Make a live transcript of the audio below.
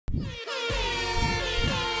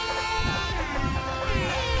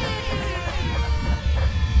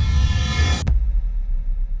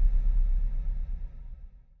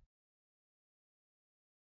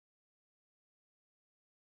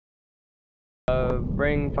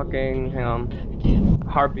Bring fucking, hang on,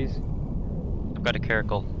 harpies. I've got a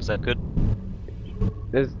caracal. Is that good?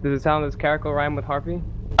 Does it sound as caracal rhyme with harpy?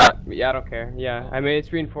 Yeah, I don't care. Yeah, I mean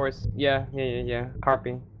it's reinforced. Yeah.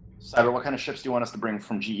 Harpy. Cyber, what kind of ships do you want us to bring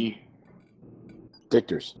from GE?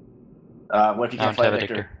 Dictors. What if you can't fly a Interdictor.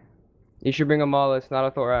 Dictor? You should bring a Maulus, not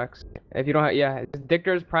a Thorax. If you don't have, yeah,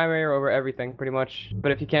 Dictor's primary over everything, pretty much.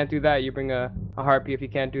 But if you can't do that, you bring a Harpy. If you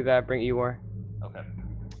can't do that, bring Ewar. Okay.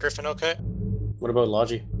 Griffin, okay? What about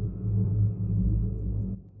Logi?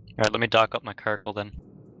 Alright, let me dock up my caracal then.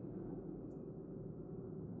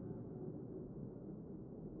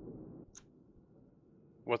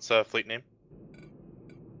 What's the fleet name?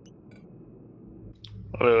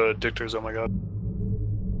 Dictors, oh my god.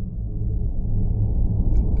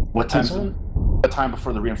 What time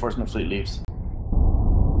before the reinforcement fleet leaves?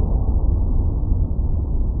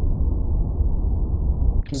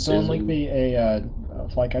 Can someone link me a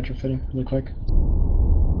flycatcher fitting really quick?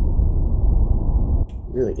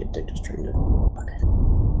 Really get Dictors trained in. Okay.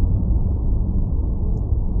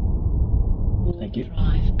 Thank you.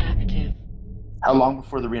 Drive active. How long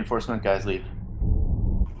before the reinforcement guys leave?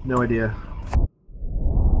 No idea.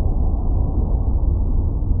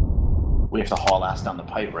 We have to haul ass down the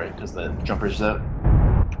pipe, right? Because the jumper's out.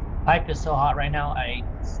 Pipe is so hot right now. I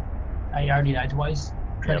already died twice.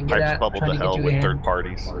 Trying to get Pipes at, bubbled trying to to hell get you with in. third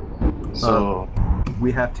parties. So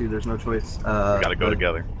We have to. There's no choice. We gotta go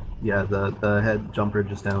together. Yeah, the head jumper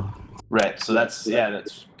just down. right. So that's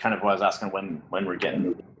kind of what I was asking when we're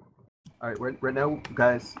getting. All right, right now,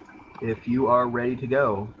 guys, if you are ready to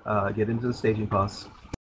go, get into the staging pods.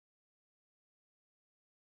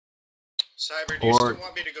 Cyber, do you still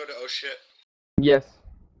want me to go to oh shit? Yes.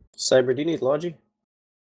 Cyber, do you need Logi?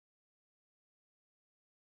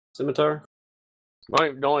 Scimitar?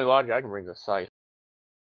 The only logic I can bring is a scythe.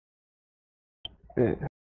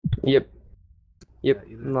 Yep. Yeah,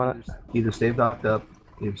 either stay docked up,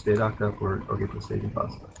 or get to the staging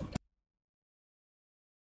pods.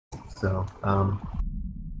 So,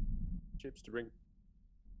 Chips to bring.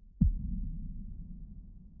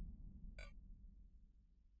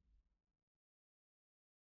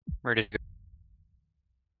 Ready to go.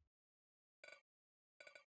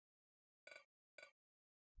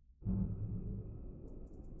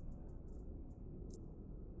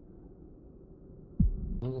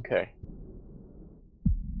 Okay.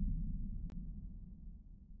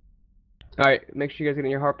 Alright, make sure you guys get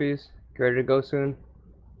in your harpies. Get ready to go soon.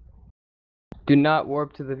 Do not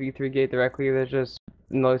warp to the V3 gate directly. There's just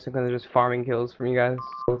noticing kind of just farming kills from you guys.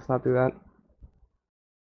 So let's not do that.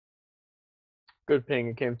 Good ping.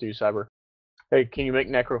 It came through, Cyber. Hey, can you make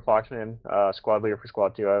Necro Foxman squad leader for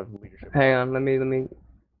squad 2? I have leadership. Hang on, let me.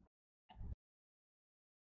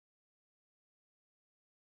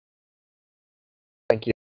 Thank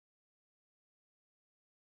you.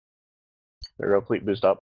 There we go. Fleet boost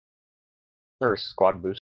up. Or squad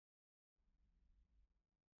boost.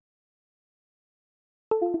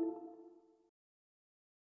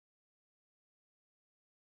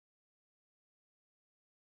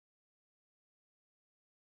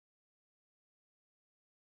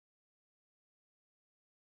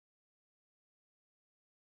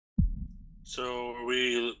 So are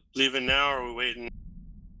we leaving now or are we waiting?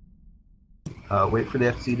 wait for the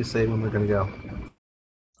FC to say when we're gonna go.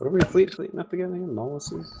 What are we fleeting up again?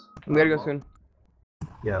 Molluses? We gotta go soon.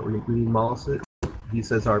 Yeah, we need Maulus. He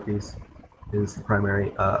says harpies is the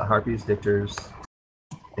primary. Harpies, Dictors,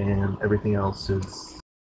 and everything else is.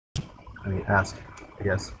 I mean, ask, I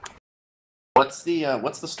guess. What's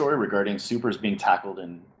the story regarding supers being tackled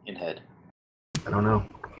in head? I don't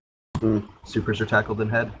know. Supers are tackled in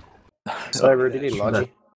head. Cyber, do you need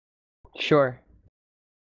Logi? Sure.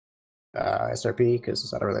 SRP,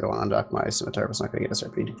 because I don't really want to undock my Scimitar, but it's not going to get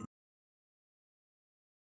SRP'd.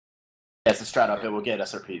 Yeah, it's a strat up. It will get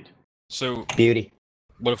SRP'd. So, Beauty.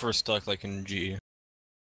 what if we're stuck like in GE?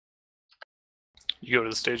 You go to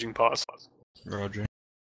the staging pause. Roger.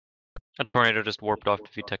 A tornado just warped off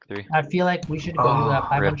to VTech 3. I feel like we should go to that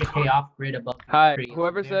 500k off grid above. Hi, three.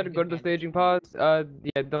 whoever said go to the staging pods,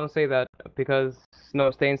 yeah, don't say that, because,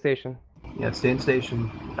 no, stay in station. Yeah, stay in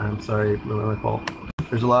station. I'm sorry, really my fault.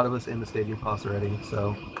 There's a lot of us in the staging pods already,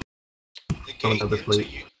 so. The gate into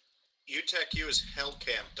UTech U is held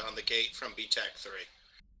camped on the gate from BTech 3.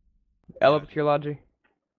 Elop to your logi.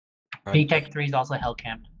 VTech 3 is also hell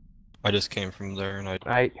camped. I just came from there and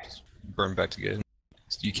I just burned back to get.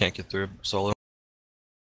 You can't get through solo.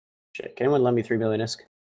 Shit, can anyone lend me 3 million ISK?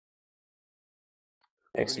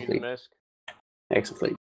 Excellent fleet. Excellent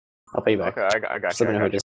fleet. I'll pay you back. Okay, I got you. Know who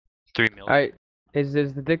it is. 3 million. Alright, is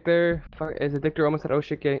the Dictor almost at oh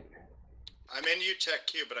shit gate? I'm in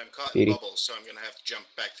UTech-Q, but I'm caught Speedy. in bubbles, so I'm gonna have to jump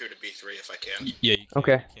back through to B3 if I can. Yeah, you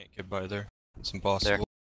Okay. can't get by there. It's impossible.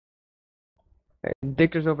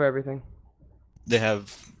 Dictors over everything. They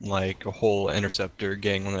have like a whole interceptor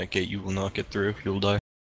gang on that gate. You will not get through. You'll die.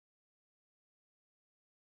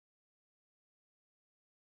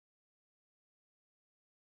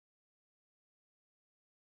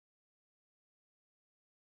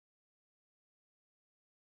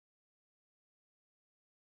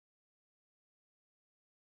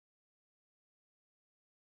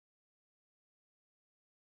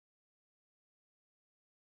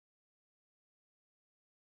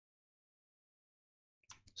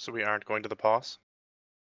 So we aren't going to the pause?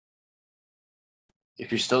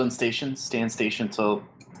 If you're still in station, stay in station until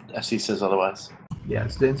FC says otherwise. Yeah,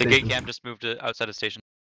 stay in The gate station. cam just moved outside of station.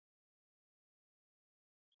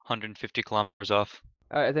 150 kilometers off.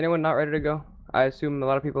 Is anyone not ready to go? I assume a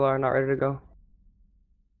lot of people are not ready to go.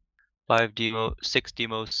 6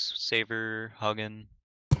 demos, Saver, Hagen.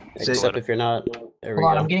 Except if you're not. There we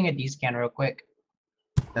Hold on, go. I'm getting a D-scan real quick.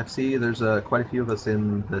 FC, there's quite a few of us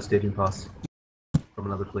in the staging post from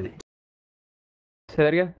another fleet. Say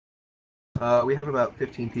that again? We have about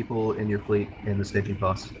 15 people in your fleet in the staging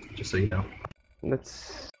post, just so you know.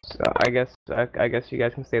 That's. I guess you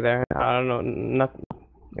guys can stay there. I don't know. Nothing.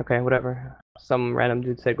 Okay, whatever. Some random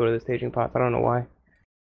dude said go to the staging post. I don't know why.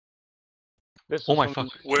 Oh my fuck!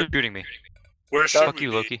 You're shooting me. Where should Fuck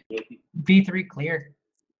you, Loki. V3 clear.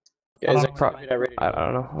 Guys, I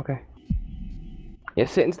don't know. Okay. Yeah,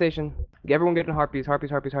 sit in station. Everyone get in harpies. Harpies.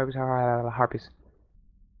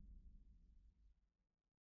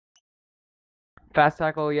 Fast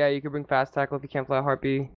tackle. Yeah, you can bring fast tackle if you can't fly a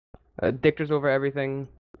harpy. Dictors over everything.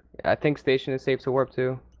 I think station is safe to warp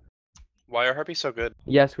to. Why are Harpies so good?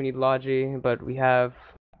 Yes, we need Logi, but we have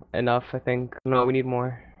enough, I think. No, we need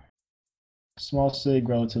more. Small sig,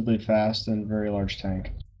 relatively fast, and very large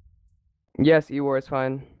tank. Yes, Ewar is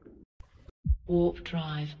fine. Warp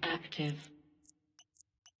drive active.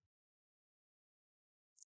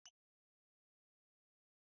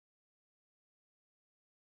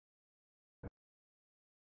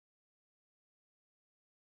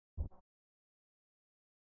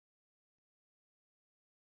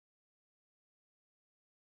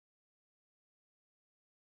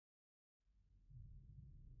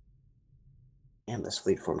 And this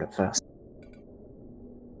fleet formed up fast.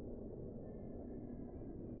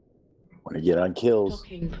 Want to get on kills.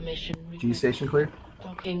 Docking permission. G station clear?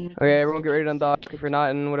 Docking. Okay, everyone get ready to undock. If you're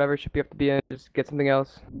not in whatever ship you have to be in, just get something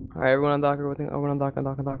else. Alright, everyone undock, everyone undock.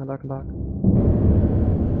 Undock.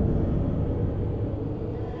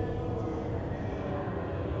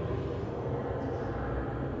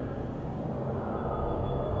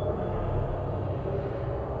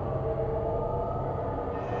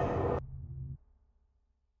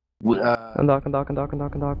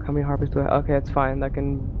 How many harpies do I have? Okay, it's fine. That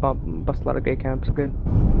can bust a lot of gate camps. Good.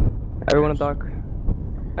 Everyone undock.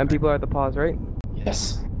 And people are at the pause, right?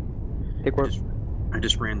 Yes. Take warp. I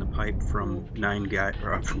just ran the pipe from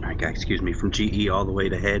from GE all the way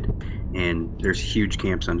to head, and there's huge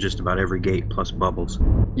camps on just about every gate plus bubbles.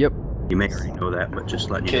 Yep. You may already know that, but just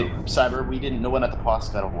letting you Okay, know. Cyber, we didn't know when at the pause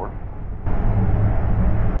got a warp.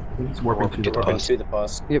 He's warping to the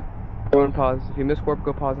pause. Yep. Everyone pause. If you miss warp,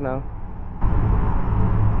 go pause now.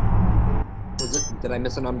 Did I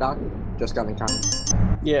miss an undock? Just got in comment.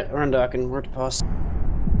 Yeah, we're undocking. We're at pause.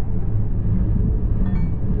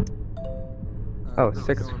 Oh,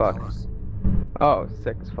 sick as fuck. Oh,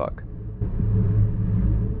 sick as fuck.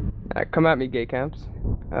 Alright, come at me, gate camps.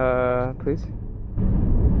 Please.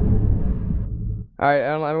 Alright,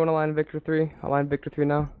 everyone align Victor 3. Align Victor 3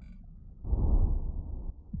 now.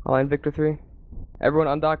 Align Victor 3. Everyone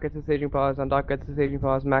undock, get to staging pause. Undock, get to staging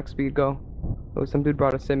pause. Max speed, go. Oh, some dude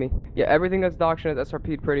brought a simi. Yeah, everything that's doctrine is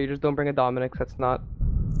SRP'd pretty. Just don't bring a Dominix, that's not.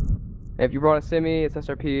 If you brought a simi, it's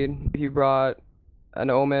SRP'd. If you brought an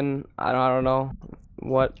Omen, I don't know.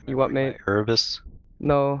 What you want, mate? Erebus.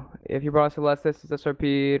 No, if you brought a Celestis, it's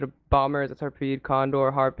SRP'd. Bomber is SRP'd.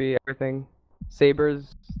 Condor, Harpy, everything.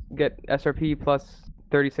 Sabers get SRP plus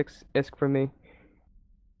 36 ISK from me.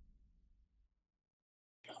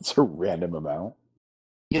 That's a random amount.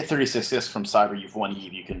 You get 36 ISK from Cyber, you've won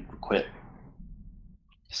Eve, you can quit.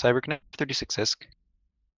 Cyber can have 36 ISK.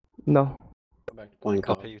 No. Go back to playing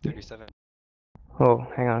I'll call. pay you 37. Oh,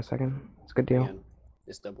 hang on a second. It's a good deal.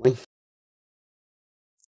 It's doubling.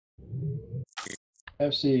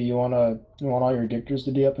 FC, you want all your dictors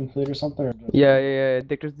to D up in fleet or something? Or just... Yeah.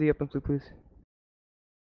 Dictors D up and fleet, please.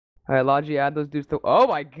 Alright, Logi, add those dudes to. Oh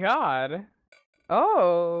my god!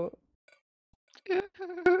 Oh!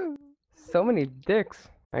 So many dicks.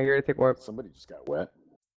 Alright, you're ready to take warp. Somebody just got wet.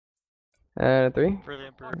 And a 3.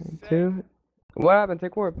 2. What happened?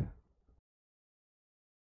 Take warp.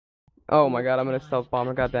 Oh my god, I'm gonna stealth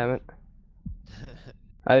bomber. God damn it.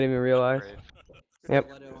 I didn't even realize. Yep.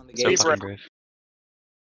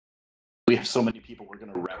 We have so many people. We're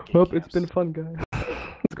gonna wreck. Well, it's been fun, guys.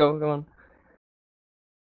 Let's go. Come on.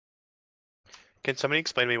 Can somebody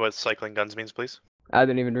explain to me what cycling guns means, please? I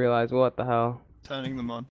didn't even realize. What the hell? Turning them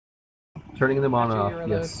on. Turning them on and off.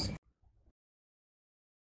 Yes.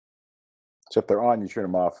 So if they're on, you turn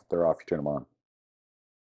them off. If they're off, you turn them on.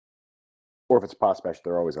 Or if it's pos special,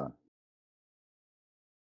 they're always on.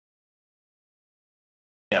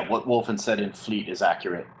 Yeah, what Wolfen said in fleet is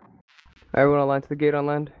accurate. Everyone align to the gate on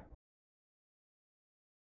land.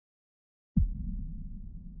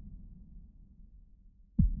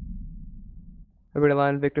 Everybody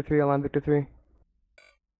align Victor 3, align Victor 3.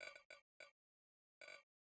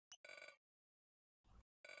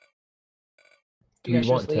 Do you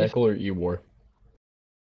want tackle or E-war?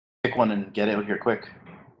 Pick one and get out here quick.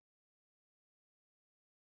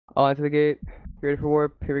 Align to the gate. You ready for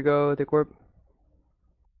warp? Here we go. Take warp.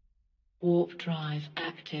 Warp drive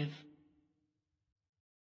active.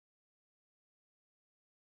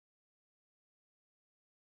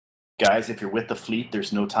 Guys, if you're with the fleet,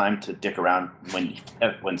 there's no time to dick around when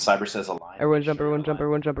Cyber says align. Everyone jump, everyone jump,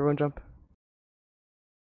 everyone jump, everyone jump.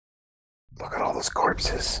 Look at all those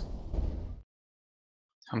corpses.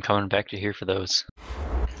 I'm coming back to here for those.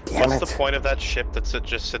 What's the point of that ship that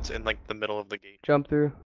just sits in like the middle of the gate? Jump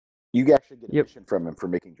through. You actually get a mission from him for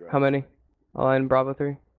making drones. How many? Align Bravo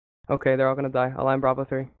 3. Okay, they're all gonna die. Align Bravo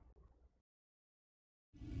 3.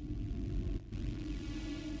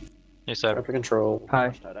 Hey, Cyber. Control.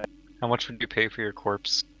 Hi. How much would you pay for your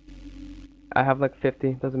corpse? I have like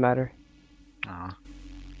 50. Doesn't matter. Aw.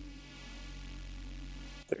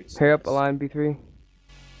 Hurry up. Align B3.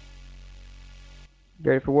 Get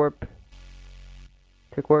ready for warp.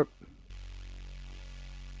 Take warp.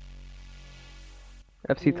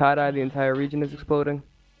 FC tie-dye, the entire region is exploding.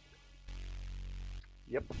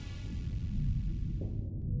 Yep.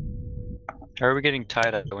 How are we getting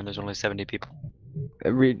tied up when there's only 70 people?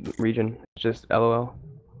 Region, just LOL.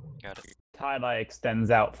 Got it. Tie-dye extends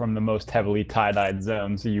out from the most heavily tie-dyed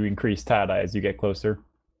zone, so you increase tie-dye as you get closer.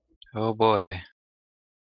 Oh boy.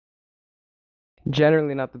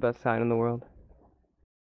 Generally not the best sign in the world.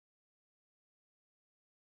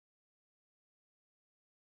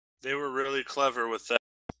 They were really clever with that.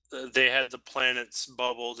 They had the planets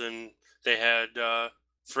bubbled and they had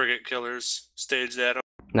frigate killers staged at them.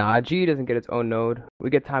 Nah, G doesn't get its own node.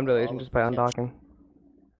 We get time dilation just by undocking.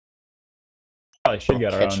 Probably should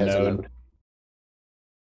get our own node.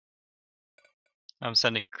 I'm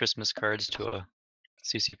sending Christmas cards to a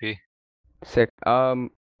CCP. Sick.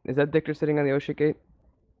 Is that Dictor sitting on the ocean gate?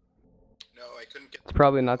 No, I couldn't get. It's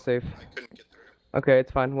probably not safe. I couldn't get through. Okay,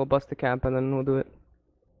 it's fine. We'll bust the camp and then we'll do it.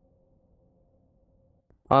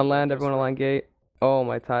 On land, everyone align gate. Oh,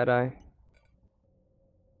 my tie-dye.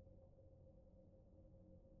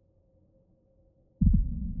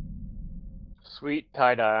 Sweet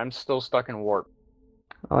tie-dye. I'm still stuck in warp.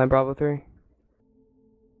 Align Bravo 3.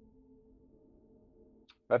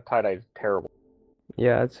 That tie-dye is terrible.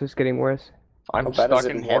 Yeah, it's just getting worse. I'm stuck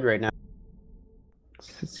in head right now.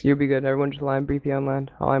 You'll be good. Everyone just align briefly on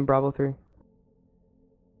land. Align Bravo 3.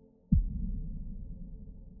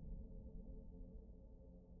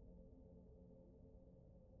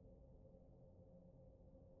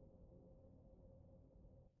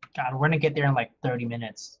 God, we're gonna get there in like 30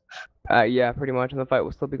 minutes. Yeah, pretty much, and the fight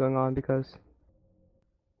will still be going on because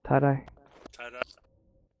tie-dye. Tie-dye.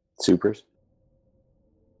 Supers.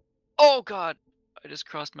 Oh god! I just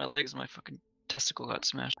crossed my legs and my fucking testicle got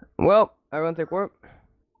smashed. Well, everyone take warp.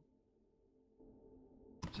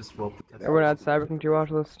 Just roll. Everyone add Cyberking to your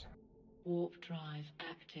watch list. Warp drive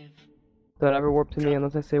active. Don't ever warp to me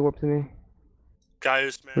unless I say warp to me. Guy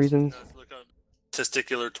who smashed Reasons. look up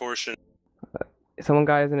testicular torsion. Someone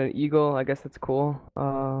guy is in an eagle, I guess that's cool.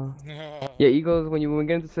 Yeah, eagles, when we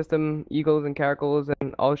get into system, eagles and caracals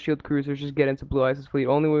and all shield cruisers just get into Blue Ice's fleet.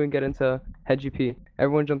 Only when we get into HED-GP.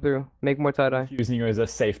 Everyone jump through. Make more tie-dye. Using you as a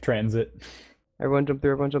safe transit. Everyone jump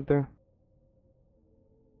through, everyone jump through.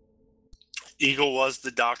 Eagle was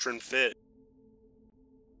the doctrine fit.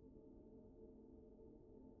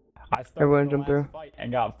 I started Everyone the jump last through. fight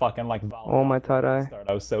and got fucking like Oh my tie-dye.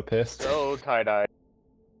 I was so pissed. So tie-dye.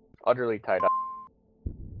 Utterly tie-dye.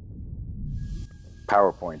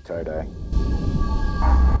 PowerPoint tie-dye.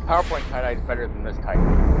 PowerPoint tie-dye is better than this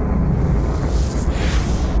tie-dye.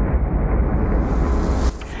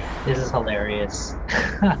 This is hilarious.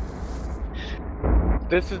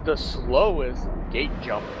 This is the slowest gate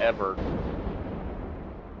jump ever.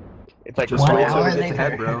 It's like Just 1 wait till hour we get to later.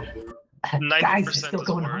 head, bro. Guys, it's still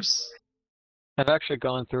going on. I've actually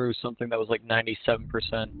gone through something that was like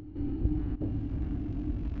 97%.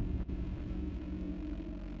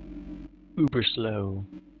 Uber slow.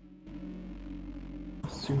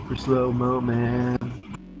 Super slow mo, man.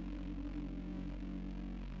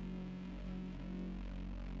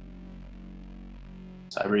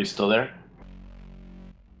 Cyber, you still there?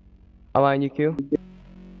 Align UQ.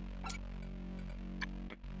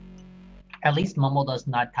 At least Mumble does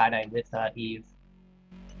not tie-dye with Eve.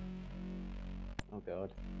 Oh god.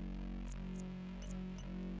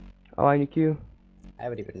 Align UQ. I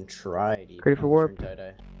haven't even tried. Ready for warp.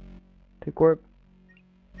 Tie-dye. Take warp.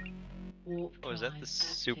 Oh, is that the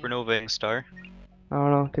supernovaing star? I don't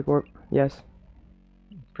know. Take warp. Yes.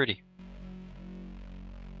 Pretty.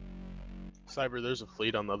 Cyber, there's a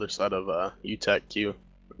fleet on the other side of UTAC Q.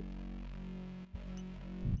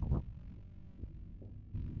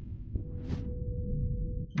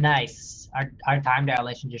 Nice. Our time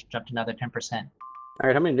dilation just jumped another 10%.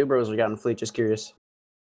 Alright, how many new bros we got in fleet? Just curious.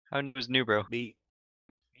 How new is new, bro? Eight.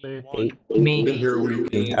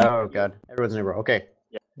 Me. Oh god. Everyone's new bro. Okay.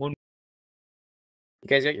 Yeah. You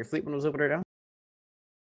guys got your fleet windows open right now?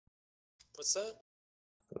 What's that?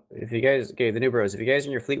 If you guys, okay, the new bros, if you guys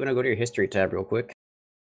in your fleet window, go to your history tab real quick.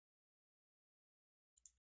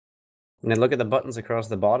 And then look at the buttons across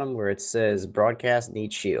the bottom where it says broadcast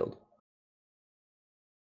needs shield.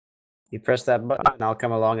 You press that button and I'll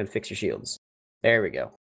come along and fix your shields. There we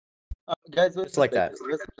go. Guys, Just like that.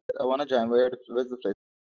 I wanna join. Where's the place?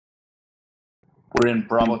 We're in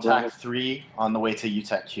Bravo TAC 3 on the way to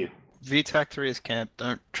UTAC Q. VTAC 3 is camp.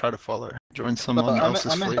 Don't try to follow. Join someone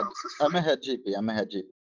else's fleet. I'm a HED-GP. I'm a HED-GP.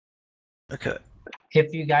 Okay.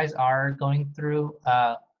 If you guys are going through,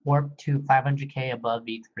 warp to 500k above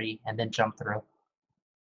V3 and then jump through.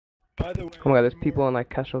 Oh my god, there's people on like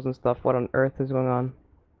Kestrels and stuff. What on earth is going on?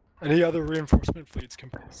 Any other reinforcement fleets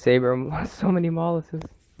can... Saber, so many Molluses.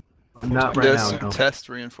 Not right There's now. some test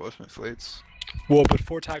reinforcement fleets. Well, but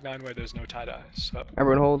for TAC 9 way, there's no tie-dye, so...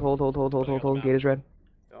 Everyone hold. Gate is red.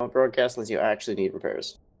 Don't broadcast unless you actually need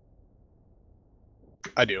repairs.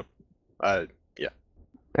 I do. Yeah.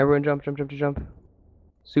 Everyone jump.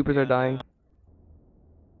 Supers are dying.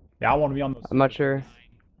 Yeah, I want to be on those. I'm not sure.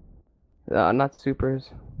 Not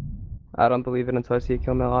supers. I don't believe it until I see a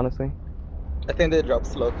kill mail, honestly. I think they dropped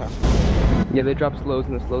slow count. Yeah, they drop slows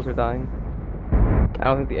and the slows are dying. I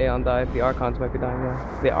don't think the Aeon died. The Archons might be dying,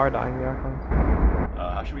 yeah. They are dying, the Archons.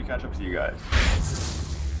 How should we catch up to you guys?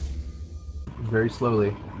 Very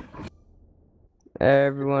slowly.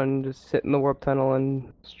 Everyone just sit in the warp tunnel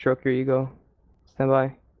and stroke your ego. Stand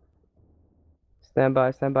by. Everyone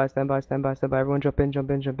jump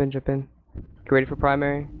in. Get ready for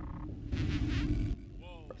primary.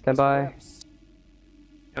 Stand by.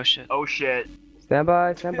 Oh shit. Oh shit. Stand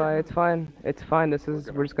by. It's fine.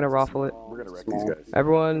 We're just gonna raffle it. We're gonna wreck these guys.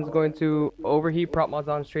 Everyone's going to overheat prop mods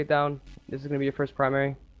on straight down. This is gonna be your first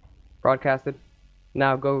primary. Broadcasted.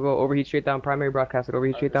 Now go overheat straight down primary broadcasted.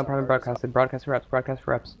 Overheat straight down primary broadcasted. Broadcast for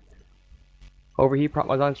reps. Overheat prop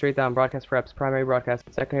mods on straight down. Broadcast for reps. Primary broadcast.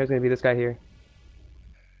 Second here is gonna be this guy here.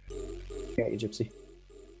 Got you, Gypsy.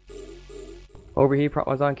 Overheat prop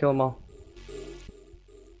mods on. Kill them all.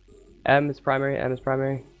 M is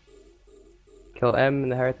primary. Kill M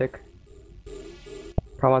and the heretic.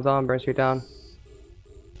 Prop mods on. Burn straight down.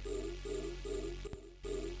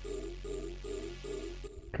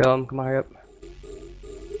 Kill him. Come on, hurry up.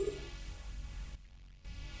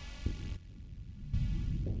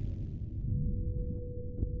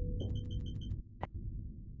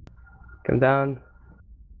 Come down.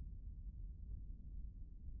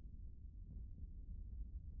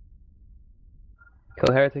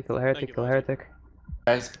 Kill heretic.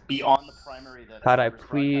 Guys, be on the primary that Tie-dye, Cyber's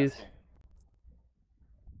please. broadcasting.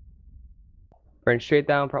 Burn straight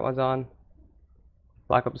down, prop one's on.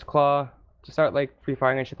 Lock up his claw. Just start like free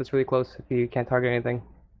firing and shit that's really close if you can't target anything.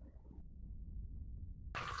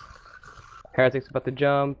 Heretic's about to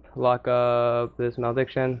jump. Lock up this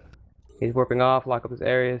malediction. He's warping off. Lock up his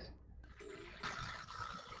areas.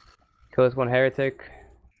 Kill this one heretic.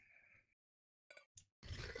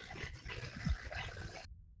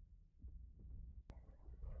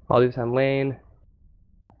 All this on lane.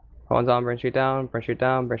 One's on, burn straight down.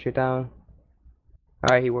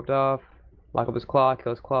 Alright, he warped off. Lock up his claw,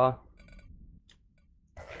 kill his claw.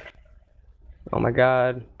 Oh my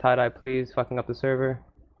god. Tie-dye, please. Fucking up the server.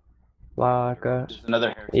 Lock up. There's another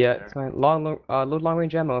heretic Yeah, there. it's fine. Load long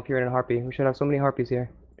range ammo if you're in a harpy. We should have so many harpies here.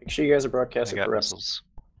 Make sure you guys are broadcasting for reps. missiles.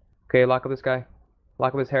 Okay, lock up this guy.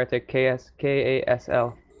 Lock up his heretic.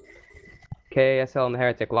 KASL. KSL and the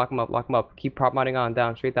heretic. Lock him up, lock him up. Keep prop modding on,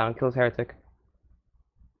 down, straight down. Kills heretic.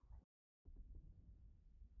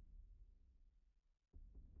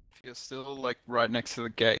 If you're still like right next to the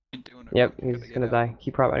gate, you're doing it. Yep, he's gonna die.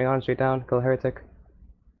 Keep prop modding on, straight down. Kill heretic.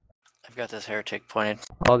 I've got this heretic pointed.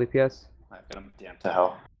 All DPS. I've got him damned to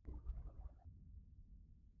hell.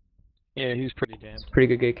 Yeah, he's pretty damned. Pretty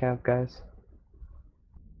good gate camp, guys.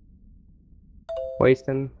 Waste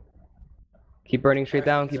him. Keep burning straight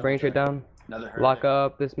down, keep burning straight down. Lock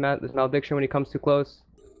up this malediction when he comes too close.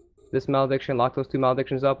 This malediction, lock those two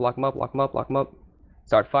maledictions up, lock them up, lock them up, lock them up.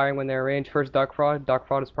 Start firing when they're in range. First Dark Fraud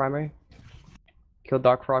is primary. Kill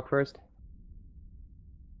Dark Frog first.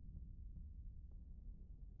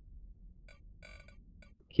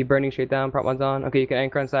 Keep burning straight down, prop mods on. Okay, you can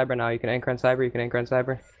anchor on Cyber now, you can anchor on Cyber, you can anchor on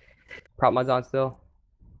Cyber. Prop mods on still.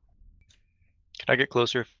 Can I get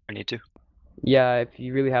closer if I need to? Yeah, if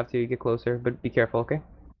you really have to, you get closer, but be careful, okay?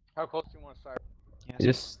 How close do you want to start?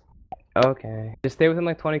 Just okay. Just stay within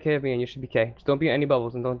like 20k of me and you should be K. Just don't be in any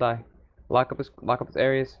bubbles and don't die. Lock up his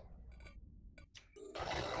areas.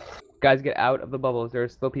 Guys, get out of the bubbles. There are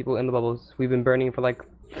still people in the bubbles. We've been burning for like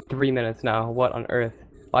 3 minutes now. What on earth?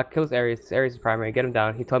 Lock kills Ares. This Ares is primary. Get him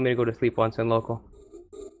down. He told me to go to sleep once in local.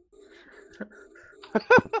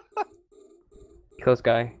 Kill this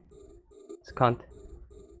guy. It's a cunt.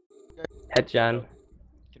 Head Jan.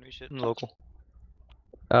 Can we shit in local?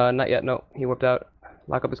 Not yet, no. He whipped out.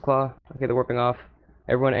 Lock up his claw. Okay, they're whipping off.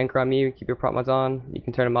 Everyone anchor on me. Keep your prop mods on. You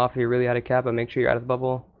can turn him off if you're really out of cap, but make sure you're out of the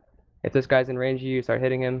bubble. If this guy's in range of you, you start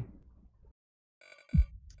hitting him.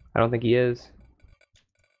 I don't think he is.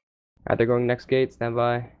 Alright, they're going next gate. Stand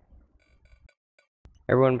by.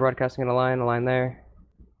 Everyone broadcasting in a line there.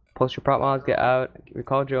 Post your prop mods, get out.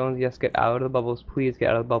 Recall Jones, yes, get out of the bubbles. Please get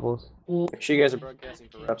out of the bubbles. Make sure you guys are broadcasting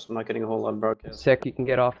for reps. I'm not getting a whole lot of broadcasts. Sick, you can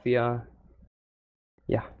get off the,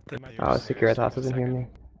 yeah. Oh, Securitas doesn't hear me.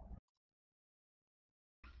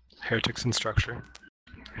 Heretics in structure.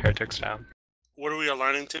 Heretics down. What are we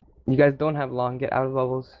aligning to? You guys don't have long. Get out of the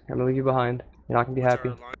bubbles. I'm gonna leave you behind. You're not gonna be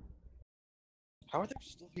happy. How are there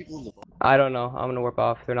still people in the bubble? I don't know. I'm gonna warp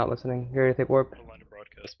off. They're not listening. You ready to take warp?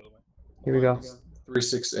 Here we go.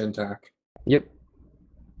 3-6 intact. Yep.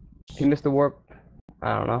 If you missed the warp,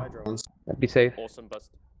 I don't know. Be safe. Awesome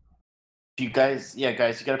bust. You guys, you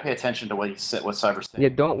gotta pay attention to what Cyber's saying. Yeah,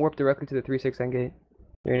 don't warp directly to the 3-6 end gate.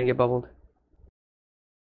 You're gonna get bubbled.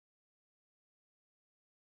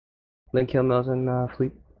 Link kill mills and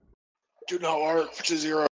fleet. Do not warp to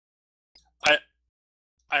 0. I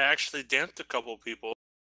actually damped a couple people.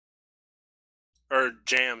 Or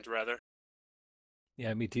jammed, rather.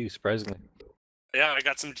 Yeah, me too, surprisingly. Yeah, I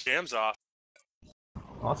got some jams off.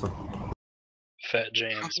 Awesome. Fat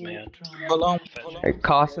jams, man. Hey,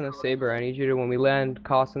 Koss and the Saber, I need you to, when we land,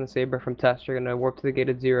 Koss and the Saber from test, you're gonna warp to the gate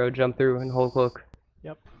at 0, jump through, and hold cloak.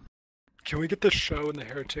 Yep. Can we get the show and the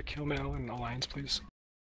heretic kill mail in Alliance, please?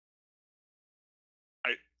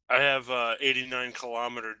 I have 89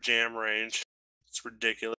 kilometer jam range. It's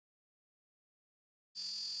ridiculous.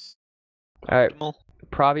 Alright,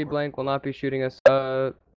 Pravi Blank will not be shooting us,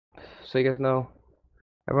 so you guys know.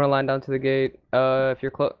 Everyone line down to the gate. If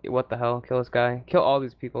you're close, what the hell? Kill this guy. Kill all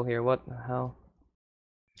these people here. What the hell?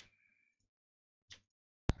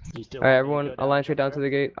 Alright, everyone, align straight down to the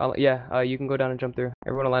gate. You can go down and jump through.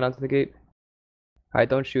 Everyone align down to the gate. Alright,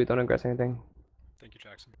 don't shoot. Don't aggress anything. Thank you,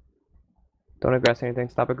 Jackson. Don't aggress anything.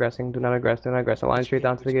 Stop aggressing. Do not aggress. Do not aggress. Align straight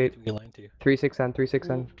down to the gate. 3-6N.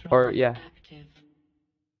 3-6N. Or yeah.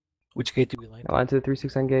 Which gate do we line? Align to the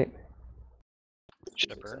 3-6N gate.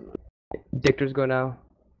 Should I burn? Dictors go now.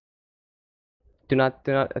 Do not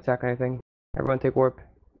attack anything. Everyone take warp.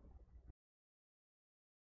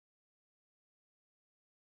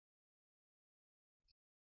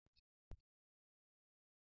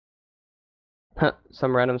 Huh,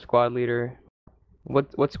 some random squad leader.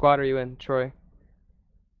 What squad are you in, Troy?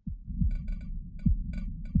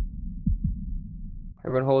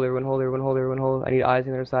 Everyone hold, everyone hold, everyone hold, everyone hold. I need eyes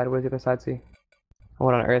on the other side. What does the other side see?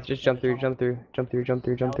 What on earth? Just jump through, jump through, jump through, jump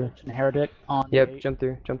through, jump through. Heretic on. Yep, jump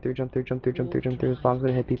through, jump through, jump through, jump through, jump through, jump through. This bomb's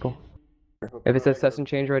gonna hit people. If it says session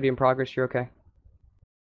change ready in progress, you're okay.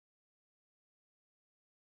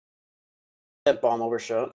 That bomb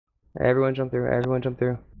overshot. Everyone jump through, everyone jump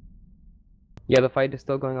through. Yeah, the fight is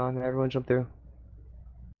still going on, everyone jump through.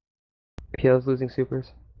 PL's losing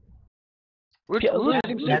supers. That's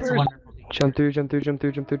wonderful. Jump through, jump through, jump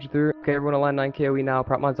through, jump through, jump through. Okay, everyone align 9 KOE now.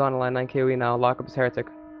 Prop mods on, align 9 KOE now. Lock up his heretic.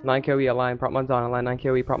 9 KOE align, prop mods on, align 9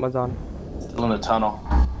 KOE, prop mods on. Still in the tunnel.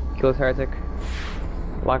 Kill his heretic.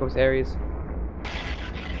 Lock up his Ares.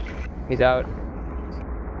 He's out.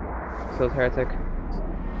 Kill his heretic.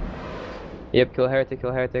 Yep, kill Heretic,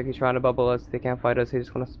 kill Heretic. He's trying to bubble us. They can't fight us. He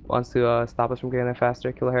just wants to stop us from getting there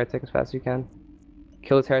faster. Kill Heretic as fast as you can.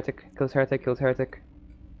 Kill his Heretic, kill his Heretic, kill his Heretic.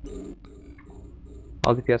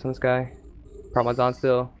 All DPS on this guy. Promod's on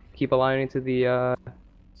still. Keep aligning to the,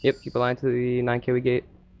 yep, keep aligning to the 9 KW gate.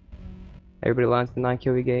 Everybody aligns to the 9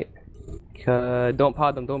 KW gate. Don't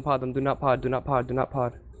pod them, don't pod them. Do not pod, do not pod, do not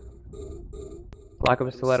pod. Lock up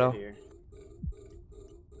a stiletto.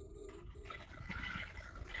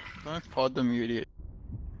 Don't pod them, you idiot.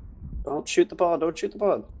 Don't shoot the pod, don't shoot the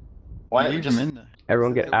pod. Why Leave them in there.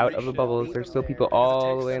 Everyone get out of the bubbles. There's still people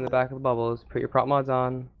all the way in the back of the bubbles. Put your prop mods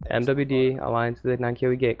on. MWD, align to the 9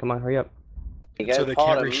 KW gate. Come on, hurry up. So they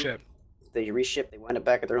can't reship. If they reship, they wind up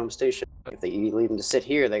back at their home station. If they leave them to sit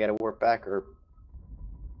here, they gotta warp back or...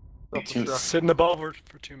 Sit in the bubble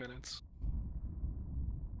for 2 minutes.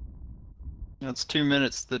 It's 2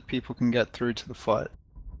 minutes that people can get through to the fight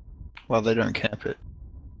while they don't camp it.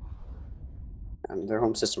 Their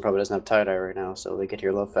home system probably doesn't have tie-dye right now, so they get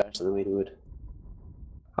here a lot faster than we would.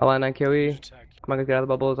 Align 9 KW. Come on, guys, get out of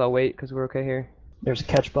the bubbles. I'll wait because we're okay here. There's a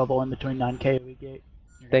catch bubble in between 9K and gate.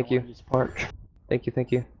 Thank you. Thank you,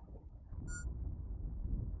 thank you.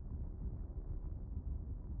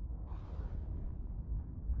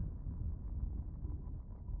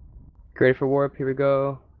 Get ready for warp. Here we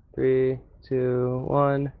go. 3, 2,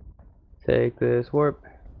 1. Take this warp.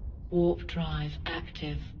 Warp drive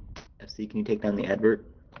active. FC, can you take down the advert?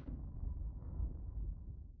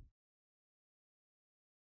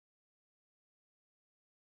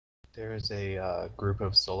 There is a group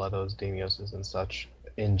of Stilettos, Damioses, and such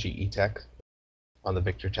in GE Tech on the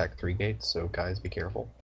Victor Tech 3 gate, so guys, be careful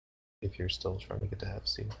if you're still trying to get to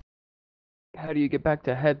FC. How do you get back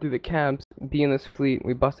to head through the camps? Be in this fleet.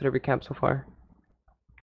 We busted every camp so far.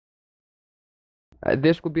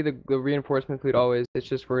 This will be the reinforcement fleet always. It's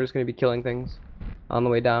just we're just going to be killing things on the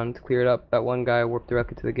way down to clear it up. That one guy warped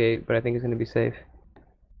directly to the gate, but I think he's going to be safe.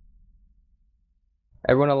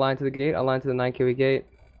 Everyone align to the gate. Align to the 9 KW gate.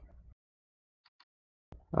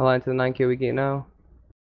 Align to the 9 KW gate now.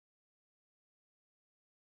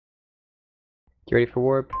 Get ready for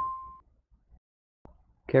warp.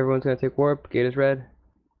 Okay, everyone's going to take warp. Gate is red.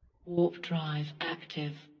 Warp drive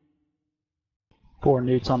active. 4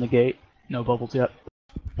 newts on the gate. No bubbles yet.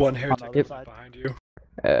 One heretic behind you.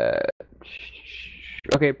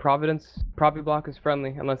 Okay, Providence. Provi block is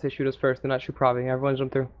friendly unless they shoot us first. Do not shoot Provi. Everyone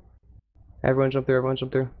jump through. Everyone jump through. Everyone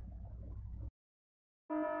jump through.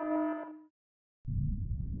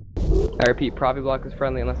 I repeat, Provi block is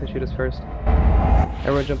friendly unless they shoot us first.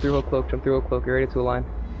 Everyone jump through, hold cloak, jump through, hold cloak. You're ready to align.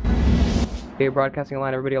 Okay, broadcasting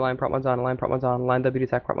align. Everybody align. Prop one's on. Align. Prop one's on. Align. WD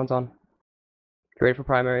attack. Prop one's on. Get ready for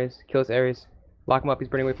primaries. Kill his Ares. Lock him up. He's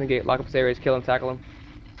burning away from the gate. Lock up his Ares. Kill him. Tackle him.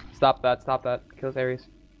 Stop that. Stop that. Kill his Ares.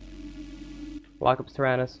 Lock up his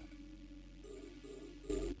Tyrannus.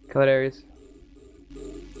 Kill that Ares.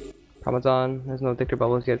 Prop one's on. There's no Dictor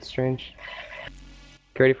bubbles yet. It's strange.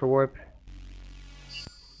 Get ready for warp.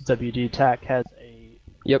 WD attack has a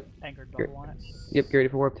anchored bubble on it. Yep, get ready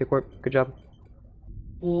for warp. Take warp. Good job.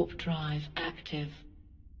 Warp drive active.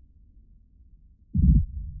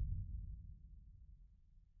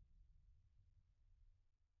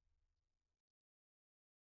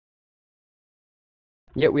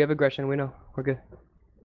 Yep, we have aggression. We know. We're good.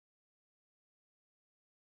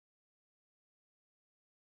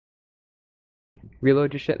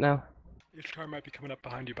 Reload your shit now. Each car might be coming up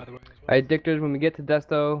behind you, by the way. Alright, Dictors, when we get to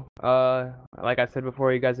Desto, like I said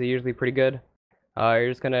before, you guys are usually pretty good. You're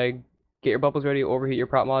just gonna get your bubbles ready, overheat your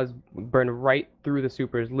prop mods, burn right through the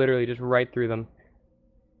supers, literally just right through them.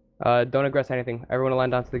 Don't aggress anything. Everyone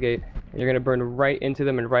align down to the gate. You're gonna burn right into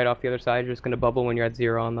them and right off the other side. You're just gonna bubble when you're at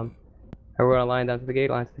 0 on them. Everyone align down to the gate,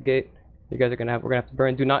 align to the gate. You guys are we're gonna have to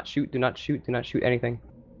burn. Do not shoot, do not shoot, do not shoot anything.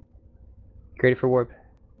 Get ready for warp.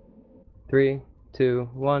 3, 2,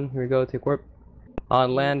 1, here we go, take warp.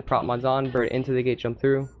 On land, prop mods on, burn into the gate, jump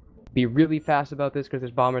through. Be really fast about this because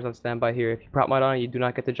there's bombers on standby here. If you prop mod on, you do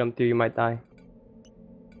not get to jump through, you might die.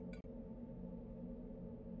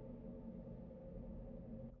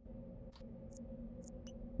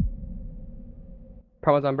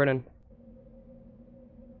 Prop mods on, burn in.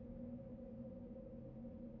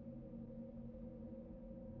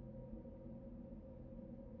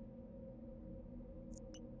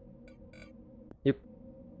 Yep.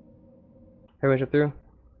 Everyone jump through.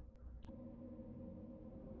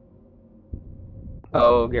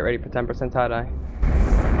 Oh, get ready for 10% tie-dye.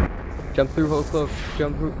 Jump through, hold cloak.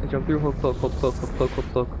 Jump through, hold cloak, hold cloak, hold cloak, hold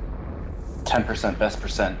cloak. 10% best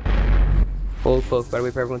percent. Hold cloak, by the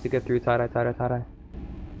way, for everyone to get through tie-dye, tie-dye, tie-dye.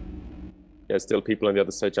 Yeah, still people on the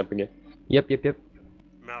other side jumping in. Yep.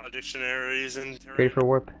 Maledictionaries and Ready for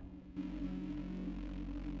warp.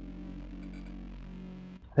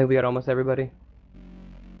 think we got almost everybody.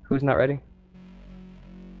 Who's not ready?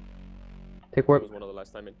 Take That warp. was one of the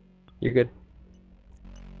last time in. You're good.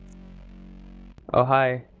 Oh,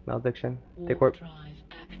 hi. Malediction. Take warp. Drive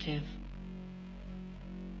active.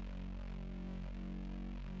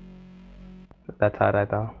 That's how I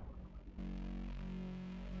thought.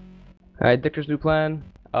 Alright, Dictor's new plan.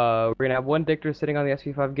 We're gonna have one Dictor sitting on the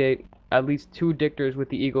SV5 gate, at least 2 Dictors with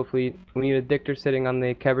the Eagle fleet. We need a Dictor sitting on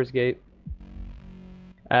the Kevers gate.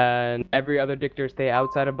 And every other Dictor stay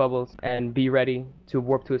outside of bubbles and be ready to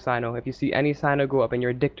warp to a Sino. If you see any Sino go up and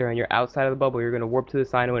you're a Dictor and you're outside of the bubble, you're gonna warp to the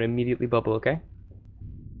Sino and immediately bubble, okay?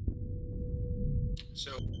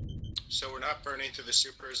 So we're not burning through the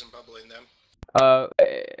supers and bubbling them.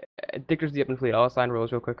 Dictor's the open fleet. I'll assign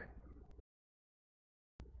roles real quick.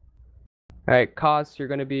 Alright, Kos, you're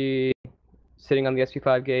gonna be sitting on the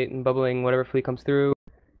SV5 gate and bubbling whatever fleet comes through.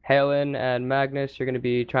 Halen and Magnus, you're gonna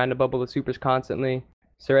be trying to bubble the supers constantly.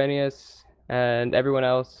 Serenius and everyone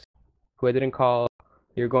else who I didn't call,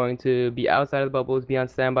 you're going to be outside of the bubbles, be on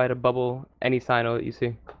standby to bubble any Sino that you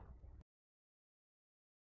see.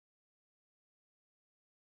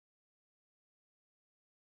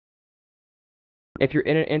 If you're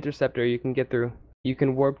in an interceptor, you can get through. You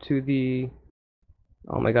can warp to the...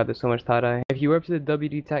 Oh my god, there's so much tie-dye. If you warp to the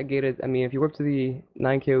WD TAC gate at... if you warp to the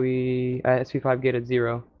 9KOE SV5 gate at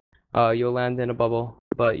 0, you'll land in a bubble.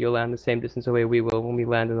 But you'll land the same distance away we will when we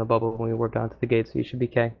land in the bubble when we warp down to the gate, so you should be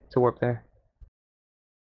K to warp there.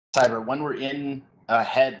 Cyber, when we're in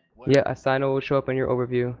head. Yeah, a Sino will show up in your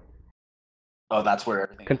overview. Oh, that's where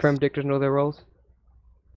everything Confirm Dictors know their roles?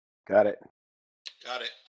 Got it. Got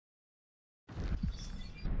it.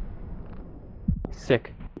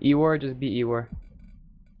 Sick. Ewar, just be Ewar.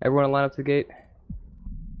 Everyone line up to the gate.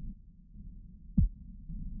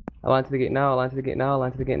 Align to the gate now, align to the gate now,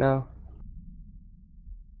 align to the gate now.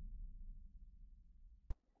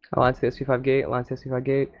 Align to the SV5 gate, align to the SV5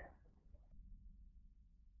 gate.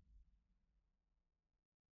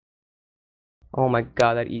 Oh my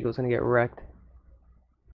god, that Eagle's gonna get wrecked.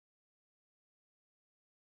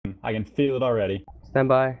 I can feel it already. Stand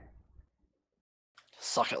by.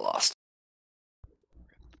 Suck it, lost.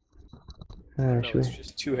 No, Should it's we...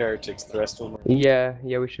 just 2 heretics. The rest of them are... Yeah,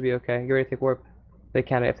 we should be okay. Get ready to take warp. They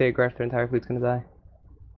can't. If they aggress, their entire fleet's gonna die.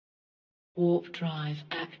 Warp drive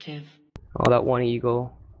active. Oh, that one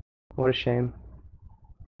Eagle. What a shame.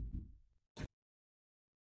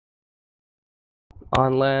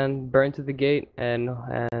 On land, burn to the gate and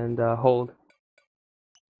hold.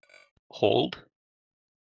 Hold?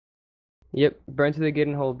 Yep, burn to the gate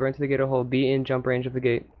and hold. Burn to the gate and hold. Be in jump range of the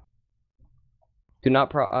gate. Do not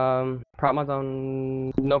prop mods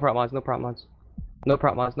on. No prop mods. No prop mods. No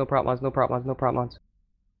prop mods. No prop mods. No prop mods. No prop mods.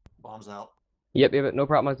 Bombs out. Yep. No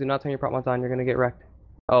prop mods. Do not turn your prop mods on. You're gonna get wrecked.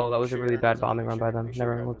 Oh, that was a really bad bombing run by them.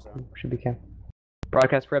 Never should be can.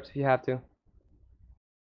 Broadcast preps if you have to.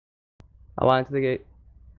 Align to the gate.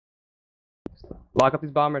 Lock up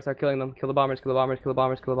these bombers. Start killing them. Kill the bombers. Kill the bombers. Kill the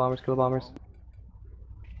bombers. Kill the bombers. Kill the bombers.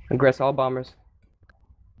 Aggress all bombers.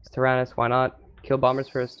 It's Tyrannus. Why not? Kill bombers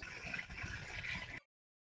first.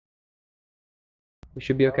 We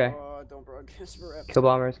should be okay. Don't broadcast for reps. Kill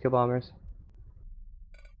bombers. Kill bombers.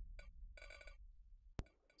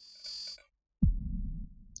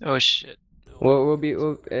 Oh shit. We'll be.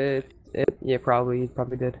 Yeah, probably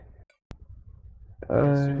did.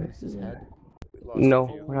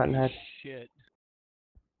 No, we're not in head. Shit.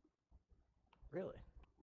 Really?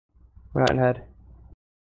 We're not in head.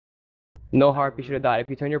 No harpy should have died. If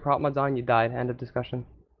you turn your prop mods on, you died. End of discussion.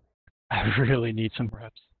 I really need some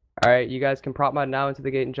reps. Alright, you guys can prop mod now into the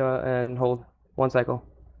gate and hold. 1 cycle.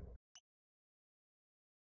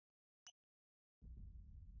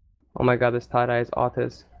 Oh my god, this tie-dye is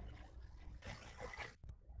autis.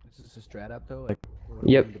 Is this a strat up though? Like,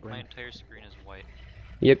 Yep. My entire screen is white.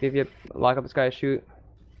 Yep. Lock up this guy, shoot.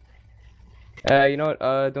 You know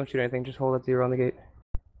what? Don't shoot anything. Just hold at 0 on the gate.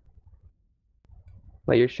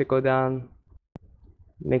 Let your shit go down.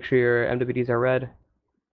 Make sure your MWDs are red.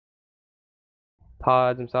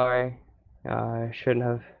 Pods, I'm sorry. Shouldn't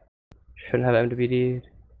have MWD'd.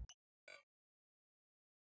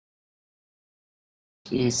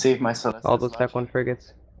 You saved my Celestis. All those Tech 1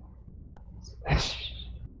 frigates.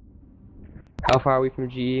 How far are we from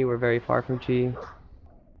GE? We're very far from GE.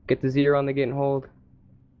 Get the 0 on the gate and hold.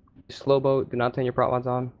 Slow boat, do not turn your prop mods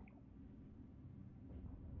on.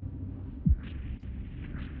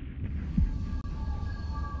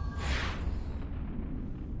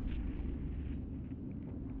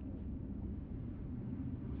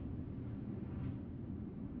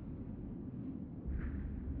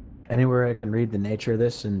 anywhere I can read the nature of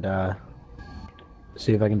this and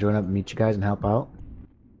see if I can join up and meet you guys and help out?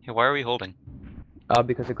 Hey, why are we holding?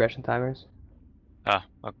 Because aggression timers. Ah,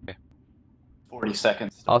 okay. 40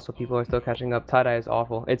 seconds. Also, people are still catching up. Tie-dye is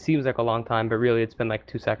awful. It seems like a long time, but really it's been like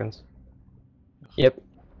 2 seconds. Yep,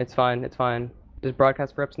 it's fine, it's fine. Just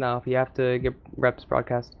broadcast reps now. If you have to get reps,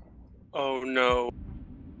 broadcast. Oh no.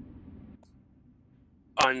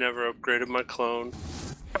 I never upgraded my clone.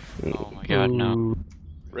 Oh my god, no.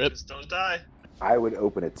 Rip. Just don't die. I would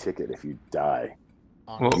open a ticket if you die.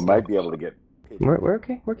 Well, You might be able to get. We're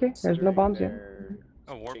okay, we're okay. There's no bombs yet.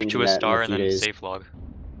 Oh, warp Changing to a that in a star and few then days. safe log.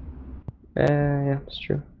 Yeah, it's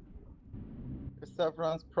true.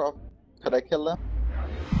 Severance prop. Could I kill them?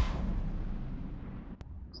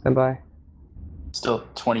 Stand by. Still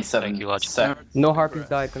 27 seconds. No harpies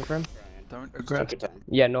died, confirm? Don't aggress.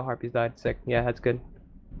 Yeah, no harpies died. Sick. Yeah, that's good.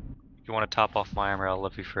 If you want to top off my armor, I'll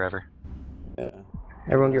love you forever. Yeah.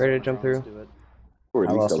 Everyone get ready to jump through. Or at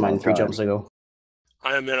I least lost a mine long 3 time. jumps ago.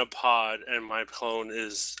 I am in a pod and my clone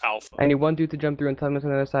is alpha. I need one dude to jump through and tell me on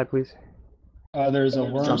the other side, please. There's a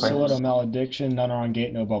worm, Jumping. stiletto, malediction, none are on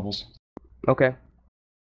gate, no bubbles. Okay.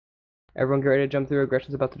 Everyone get ready to jump through.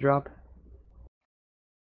 Aggression's about to drop.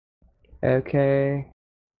 Okay.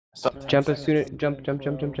 Jump as soon as jump. Yep.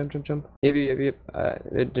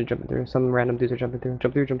 They're jumping through. Some random dudes are jumping through.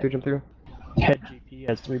 Jump through. HED-GP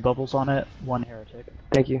has 3 bubbles on it, 1 heretic.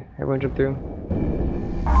 Thank you. Everyone jump through.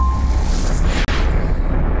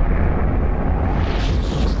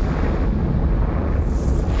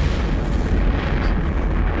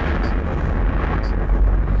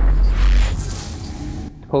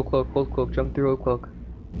 Hold cloak, jump through, hold cloak.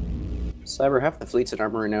 Cyber, half the fleet's in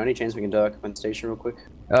armor right now. Any chance we can dock up on station real quick?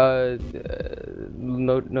 No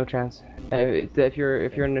chance. If you're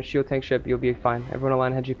in a shield tank ship, you'll be fine. Everyone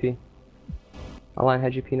align HED-GP. Align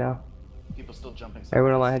HED-GP now. People still jumping.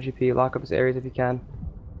 Everyone align HED-GP. Lock up his areas if you can.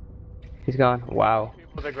 He's gone. Wow.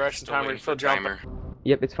 With aggression timer, still jumping.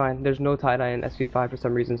 Yep, it's fine. There's no tie-dye in SV5 for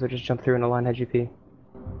some reason, so just jump through and align HED-GP.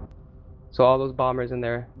 So all those bombers in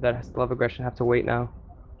there that still have aggression have to wait now.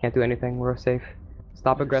 Can't do anything. We're safe.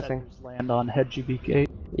 Stop aggressing. Land on HED-GP gate.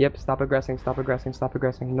 Yep, stop aggressing. No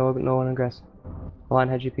one aggress. Align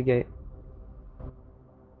HED-GP gate.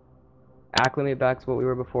 Acclimate back to what we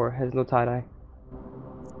were before. Has no tie-dye.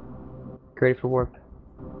 Get ready for warp.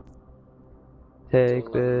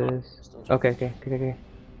 Take this. Okay.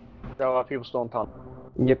 No, people still in tunnel.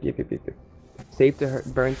 Yep. Safe to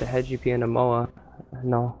burn to HED-GP and a MOA.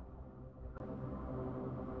 No.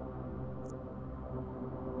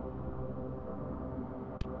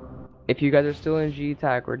 If you guys are still in G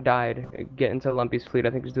attack or died, get into Lumpy's fleet. I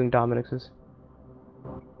think he's doing Dominic's.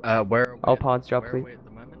 Where? All pods drop fleet. At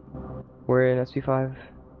the moment? We're in SV5.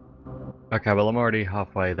 Okay, well I'm already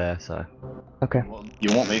halfway there, so. Okay.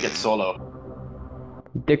 You won't make it solo.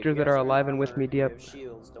 Dictors that are alive and with me, yep.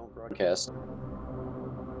 Shields, don't broadcast.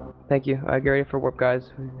 Thank you. Get ready for warp,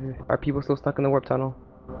 guys. Are people still stuck in the warp tunnel?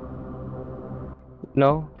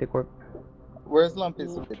 No? Take warp. Where's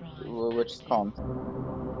Lumpy's? Which comp?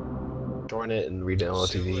 Join it and read it on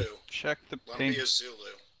LTV. Check the Lumpy ping. is Zulu.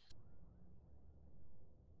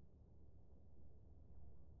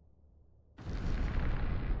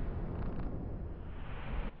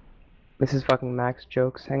 This is fucking max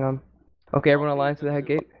jokes. Hang on. Okay, everyone align to the head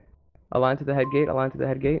gate. Align to the head gate. Align to the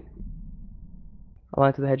head gate.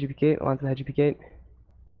 Align to the HED-GP gate. Align to the HED-GP gate.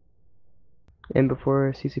 In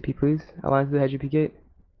before CCP, please. Align to the HED-GP gate.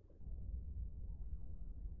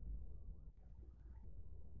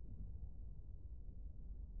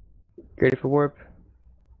 Get ready for warp.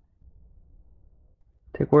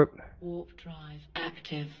 Take warp. Warp drive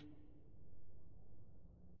active.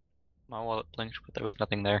 My wallet blinked, but there was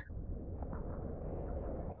nothing there.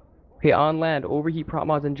 Okay, on land, overheat prop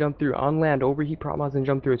mods and jump through. On land, overheat prop mods and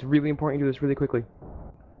jump through. It's really important you do this really quickly.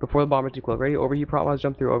 Before the bombers decloak. Ready? Overheat prop mods,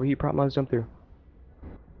 jump through. Overheat prop mods, jump through.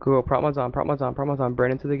 Go, prop mods on, prop mods on, prop mods on.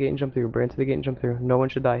 Burn into the gate and jump through. Burn into the gate and jump through. No one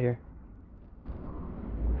should die here.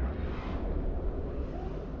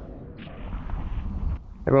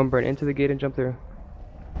 Everyone burn into the gate and jump through.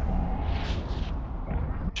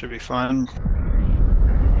 Should be fine.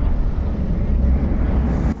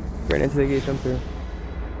 Burn into the gate, jump through.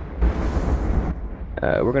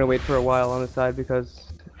 We're gonna wait for a while on the side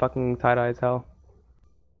because fucking tie-dye is hell.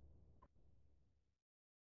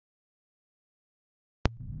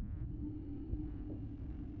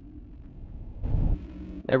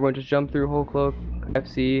 Everyone just jump through, whole cloak.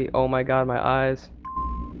 FC, oh my god, my eyes.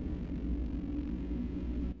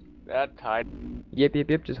 That tied.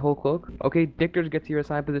 Yep, just hold cloak. Okay, Dictors get to your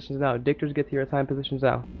assigned positions now. Dictors get to your assigned positions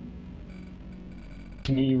now.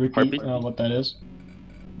 Can you repeat what that is?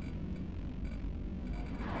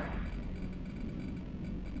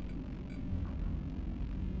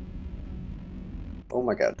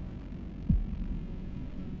 my god.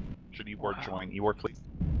 Should Ewar join Ewar fleet?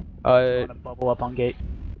 Bubble up on gate.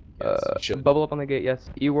 Bubble up on the gate, yes.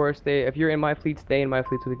 Ewar, stay. If you're in my fleet, stay in my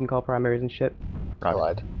fleet so we can call primaries and shit.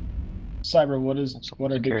 Allied. Cyber,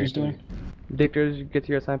 what are Dictors doing? Dictors, get to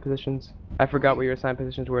your assigned positions. I forgot what your assigned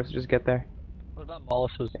positions were, so just get there. What about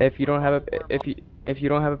Mollus's? If you don't have a if you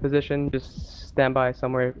don't have a position, just stand by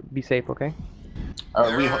somewhere. Be safe, okay? They're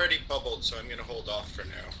already bubbled, so I'm gonna hold off for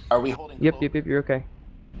now. Are we holding? Yep, you're okay.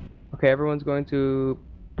 Okay, everyone's going to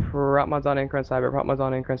prop mods on anchor and cyber. Prop mods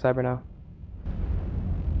on anchor and cyber now.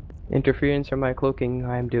 Interference from my cloaking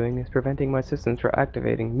I am doing is preventing my systems from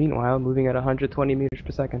activating. Meanwhile, moving at 120 meters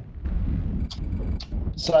per second.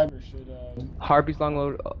 Cyber should. Harpies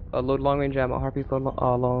load long range ammo. Harpies load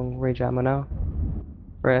long range ammo now.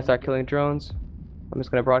 We're gonna start killing drones. I'm just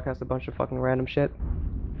gonna broadcast a bunch of fucking random shit.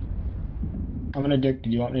 I'm an Interdictor. Do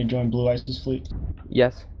you want me to join Blue Ice's fleet?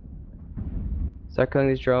 Yes. Start killing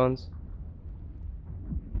these drones.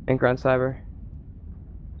 Anchor on cyber.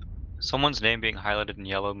 Someone's name being highlighted in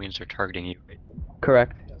yellow means they're targeting you, right?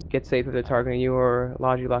 Correct. Get safe if they're targeting you or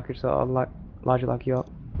lock yourself. Lock you up.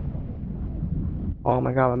 Oh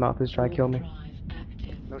my god, my mouth is trying to kill me.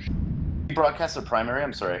 You broadcast a primary?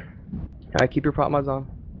 I'm sorry. Alright, keep your prop mods on.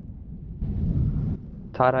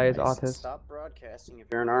 Tie-dye is autist. Stop broadcasting if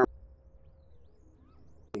you're an armor.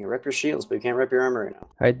 You can rep your shields, but you can't rep your armor right now.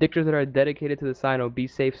 Alright, Dictors that are dedicated to the Sino, be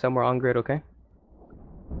safe somewhere on grid, okay?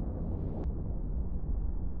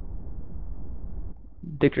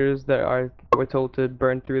 Dictors that we're told to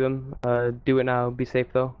burn through them, do it now, be safe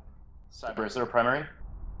though. Cyber, is there a primary?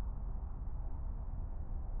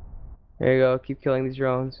 There you go, keep killing these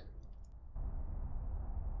drones.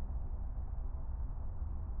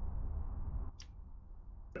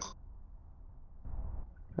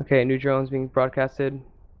 Okay, new drones being broadcasted.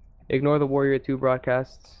 Ignore the Warrior 2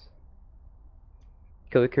 broadcasts.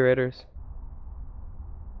 Kill the curators.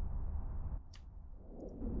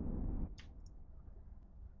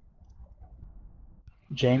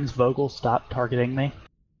 James Vogel, stop targeting me.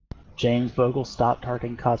 James Vogel, stop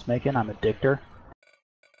targeting Cosmican. I'm a Dictor.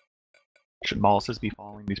 Should Molluses be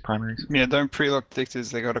following these primaries? Yeah, don't prelock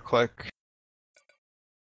Dictors, they gotta click.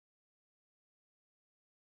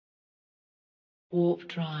 Warp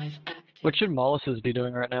drive active. What should Mollus's be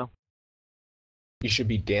doing right now? You should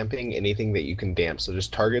be damping anything that you can damp. So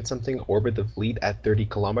just target something, orbit the fleet at 30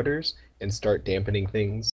 kilometers, and start dampening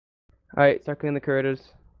things. Alright, start killing the curators.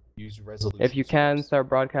 Use resolution. If you can, start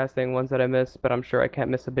broadcasting ones that I missed, but I'm sure I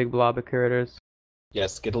can't miss a big blob of curators.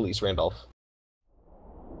 Yes, get at least Randolph.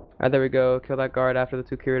 Alright, there we go. Kill that guard after the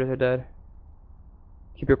 2 curators are dead.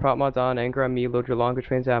 Keep your prop mods on, anchor on me, load your longer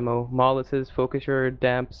range ammo. Molluses, focus your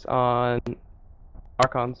damps on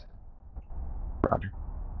Archons. Roger.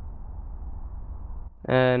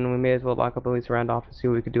 And we may as well lock up at least Randolph and see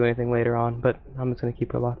if we could do anything later on, but I'm just gonna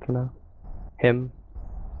keep her locked for now. Him.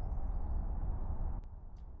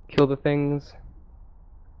 Kill the things.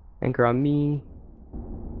 Anchor on me.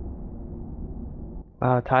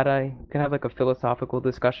 Tie-dye. We can have like a philosophical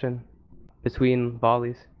discussion between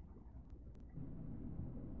volleys.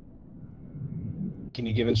 Can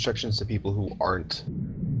you give instructions to people who aren't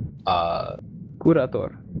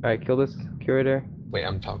Curator. Alright, kill this curator. Wait,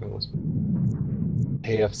 I'm talking this.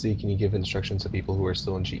 Hey FC, can you give instructions to people who are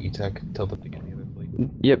still in GE Tech? Tell them to get the other fleet.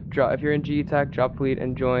 Yep, if you're in GE Tech, drop fleet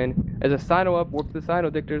and join. There's a Sino up, warp to the Sino,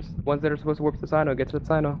 Dictors. Ones that are supposed to warp to the Sino, get to the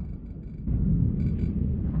Sino.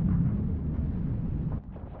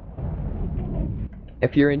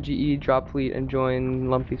 If you're in GE, drop fleet and join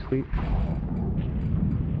Lumpy's fleet.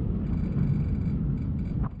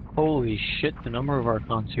 Holy shit, the number of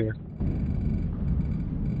Archons here.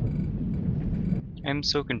 I'm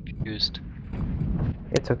so confused.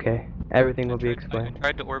 It's okay. Everything will be explained. I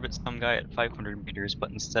tried to orbit some guy at 500 meters,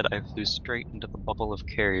 but instead I flew straight into the bubble of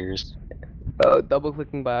carriers. Double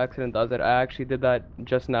clicking by accident does it. I actually did that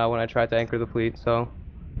just now when I tried to anchor the fleet, so.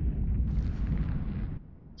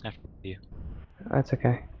 After you. That's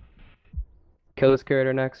okay. Kill this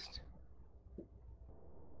curator next.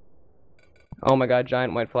 Oh my god,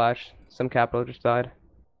 giant white flash. Some capital just died.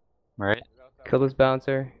 Right. Kill this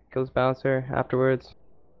bouncer. Kill this bouncer afterwards.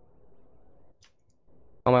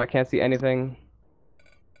 Oh my, I can't see anything.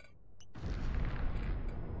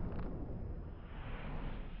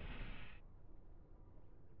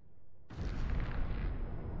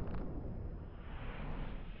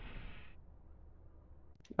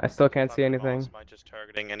 I still can't see anything. Am I just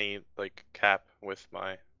targeting any like cap with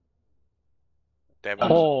my damage?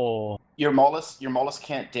 Oh. Your Mollusk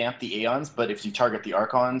can't damp the Aeons, but if you target the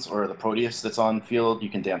Archons or the Proteus that's on field, you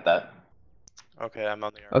can damp that. Okay, I'm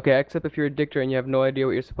on the Okay, except if you're a Dictor and you have no idea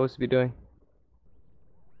what you're supposed to be doing.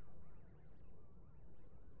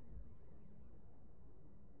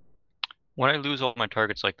 When I lose all my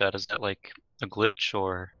targets like that, is that like a glitch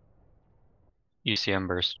or ECM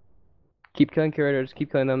burst? Keep killing curators,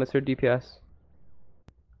 keep killing them, it's their DPS.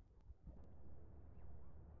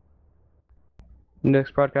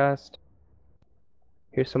 Next broadcast.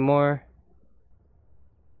 Here's some more.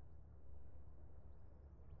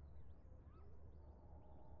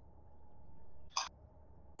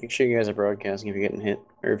 Make sure you guys are broadcasting if you're getting hit,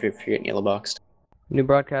 or if you're getting yellow boxed. New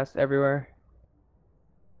broadcast everywhere.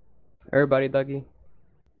 Everybody, Dougie.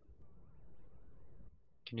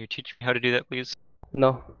 Can you teach me how to do that, please?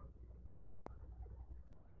 No.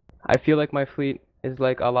 I feel like my fleet is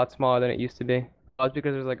like a lot smaller than it used to be. Oh, it's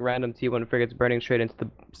because there's like random T1 frigates burning straight into the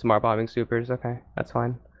smart bombing supers. Okay, that's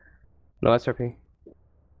fine. No SRP.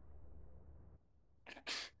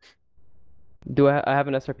 Do I have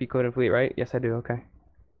an SRP coded fleet, right? Yes, I do. Okay.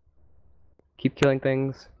 Keep killing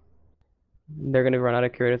things. They're gonna run out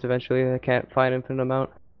of curators eventually. They can't find infinite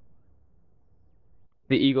amount.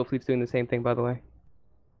 The Eagle fleet's doing the same thing, by the way.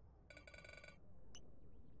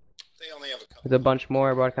 They only have a couple. There's a bunch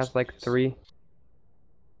more. Broadcast like 3.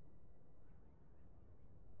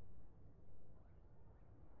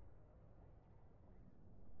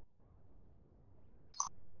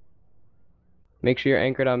 Make sure you're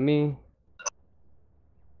anchored on me.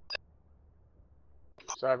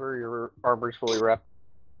 Cyber, your armor's fully wrapped.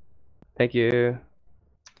 Thank you.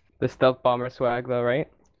 The stealth bomber swag though, right?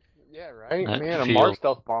 Yeah, right? That Man, a feels- Mark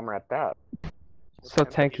stealth bomber at that. So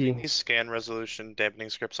Giving tanky. these scan resolution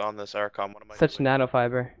dampening scripts on this Archon. What am I Such doing?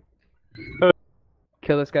 nanofiber.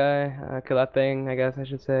 Kill this guy. Kill that thing, I guess I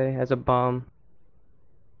should say, as a bomb.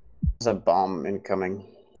 There's a bomb incoming.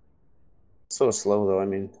 So slow though, I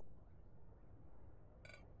mean.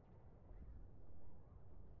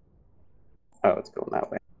 Oh, it's going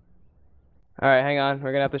that way. Alright, hang on.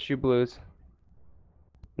 We're gonna have to shoot blues.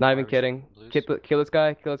 Not even kidding. Kill this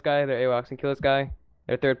guy. Kill this guy. They're AWACS. And kill this guy.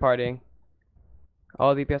 They're third partying.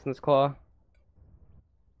 All DPS in this claw.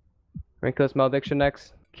 We're gonna kill this malediction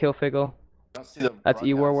next. Kill Figgle. Don't see the That's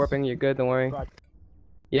E-War broadcast. warping. You're good. Don't worry.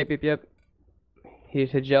 Yep.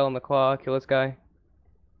 He's a gel in the claw. Kill this guy.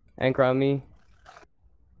 Anchor on me.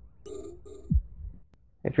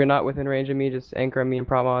 If you're not within range of me, just anchor on me in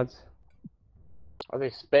prop mods. Are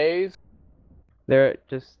they spays? They're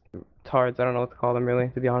just tards. I don't know what to call them really,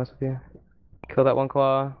 to be honest with you. Kill that one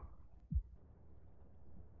claw.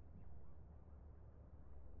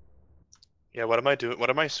 Yeah, what am I doing? What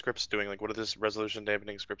are my scripts doing? Like, what are this resolution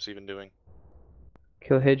dampening scripts even doing?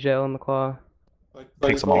 Kill HED-GP in the claw.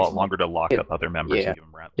 Takes them a lot longer to lock up other members and give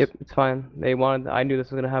them reps. Yep, it's fine. I knew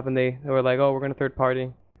this was gonna happen. They were like, oh, we're gonna third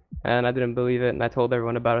party. And I didn't believe it, and I told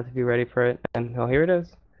everyone about it to be ready for it. And well, here it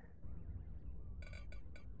is.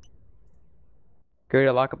 Get ready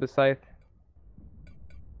to lock up the scythe.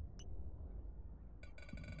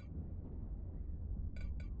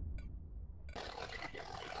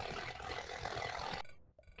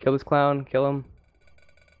 Kill this clown, kill him.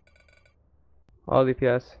 All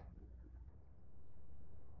DPS.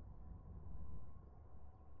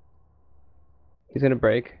 He's gonna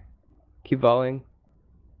break. Keep volleying.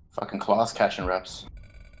 Fucking claws catching reps.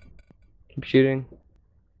 Keep shooting.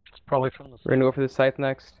 It's probably from the. We're gonna go for the scythe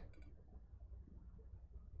next.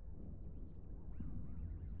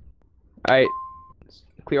 Alright.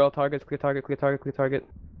 Clear all targets, clear target, clear target, clear target.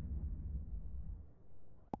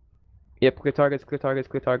 Yep, clear targets, clear targets,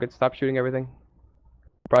 clear targets. Stop shooting everything.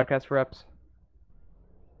 Broadcast for reps.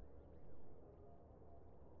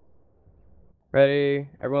 Ready?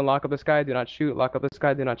 Everyone lock up this guy, do not shoot. Lock up this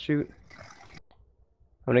guy, do not shoot.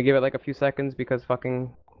 I'm gonna give it like a few seconds because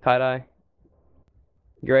fucking tie-dye.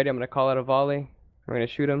 You ready? I'm gonna call out a volley. We're gonna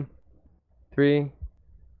shoot him. 3,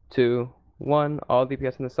 2, 1. All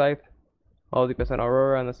DPS on the scythe. All DPS on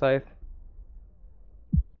Aurora on the scythe.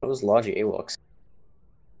 What was Logi AWACS?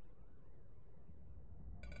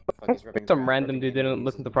 Some random dude didn't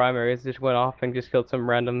listen to primaries, just went off and just killed some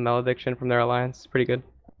random malediction from their alliance. It's pretty good.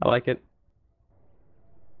 I like it.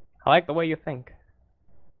 I like the way you think.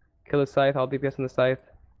 Kill the scythe, all DPS on the scythe.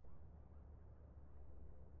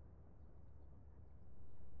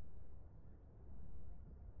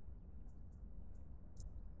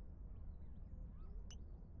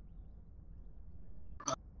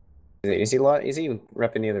 Is he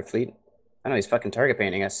repping the other fleet? I know he's fucking target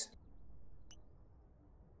painting us.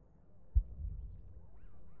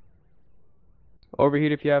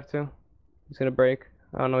 Overheat if you have to. He's gonna break.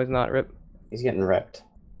 Oh no, he's not. Rip. He's getting repped.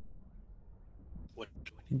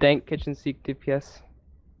 Dank kitchen seek DPS.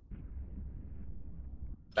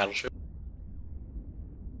 Battleship.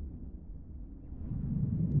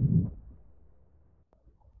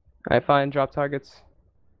 Alright, fine. Drop targets.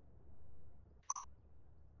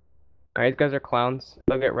 Alright, these guys are clowns.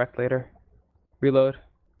 They'll get wrecked later. Reload.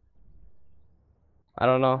 I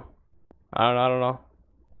don't know. I don't know.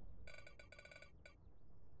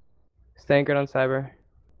 Stay anchored on cyber.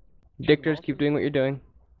 Dictors, keep doing what you're doing.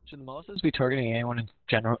 Should the Molluses be targeting anyone in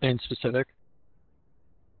general, in specific?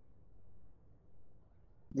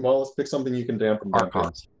 Well, let's pick something you can dampen.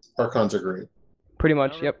 Archons. Archons are great. Pretty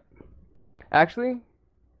much, yep. Actually,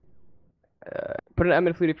 put an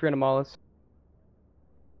Emin fleet if you're in a Mollus.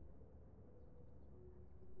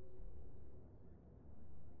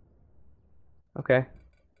 Okay.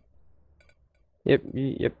 Yep.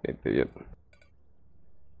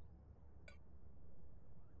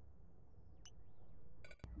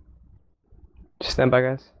 Just stand by,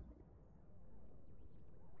 guys.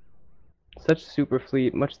 Such super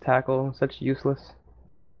fleet, much tackle, such useless.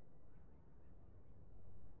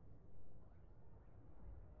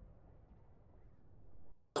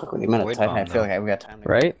 Look, with the amount of time, I feel like we got time to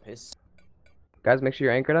Right? piss. Guys, make sure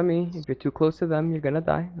you're anchored on me. If you're too close to them, you're gonna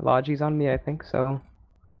die. Logi's on me, I think, so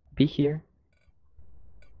be here.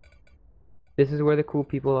 This is where the cool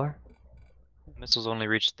people are. Missiles only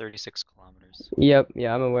reach 36 kilometers. Yep,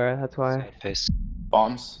 yeah, I'm aware. That's why. Side face.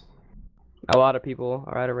 Bombs. A lot of people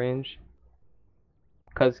are out of range.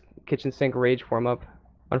 Because kitchen sink rage form up.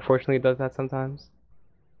 Unfortunately, it does that sometimes.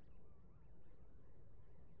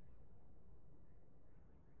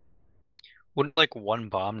 Wouldn't like one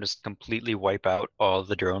bomb just completely wipe out all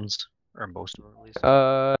the drones, or most of them at least?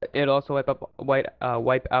 It'd also wipe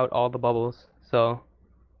out all the bubbles. So.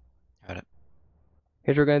 Got it.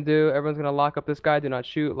 Here's what we're gonna do. Everyone's gonna lock up this guy. Do not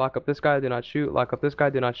shoot. Lock up this guy. Do not shoot. Lock up this guy.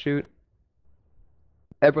 Do not shoot.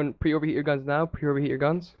 Everyone, pre-overheat your guns now. Pre-overheat your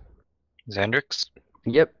guns. Xandrix?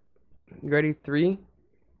 Yep. Ready? 3,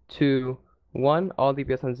 2, 1. All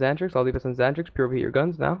DPS on Xandrix. All DPS on Xandrix. Pre-overheat your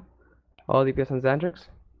guns now. All DPS on Xandrix.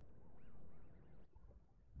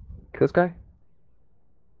 Kill this guy.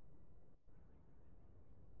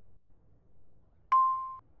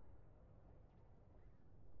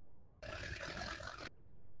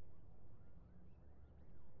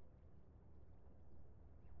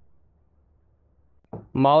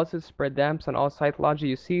 Molluses spread damps on all scythe logi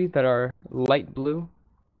you see that are light blue.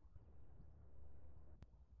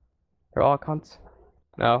 They're all cunts.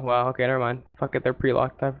 Oh, wow, okay, never mind. Fuck it, they're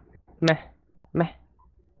pre-locked up. Meh.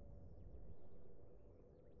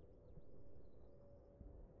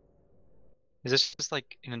 Is this just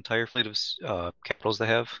like an entire fleet of capitals they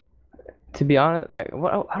have? To be honest, I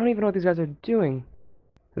don't even know what these guys are doing.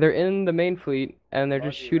 They're in the main fleet, and they're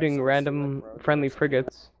just shooting random friendly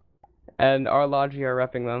frigates. And our logi are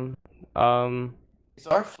repping them. Is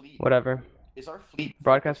our fleet... Whatever. Is our fleet...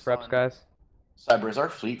 Broadcast reps, guys. Cyber, is our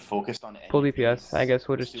fleet focused on... Full DPS. I guess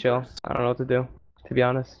we'll just chill. I don't know what to do, to be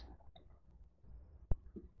honest.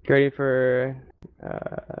 Get ready for...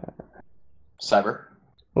 Cyber?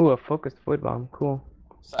 Ooh, a focused void bomb. Cool.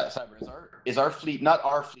 Cyber, is our fleet... Not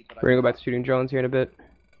our fleet, but... We're gonna go back to shooting drones here in a bit.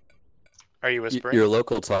 Are you whispering? You're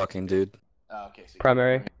local talking, dude. Okay, so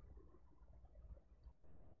Primary.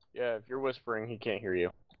 Yeah, if you're whispering, he can't hear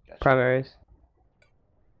you. Gotcha. Primaries.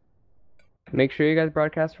 Make sure you guys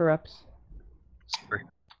broadcast for reps.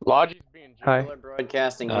 Logi's being Hi. People are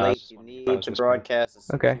broadcasting late. You need to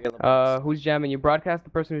broadcast. Okay. Who's jamming you? Broadcast the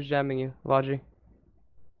person who's jamming you. Logi.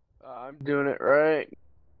 I'm doing it right.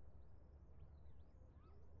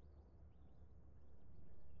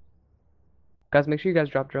 Guys, make sure you guys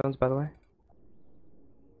drop drones, by the way.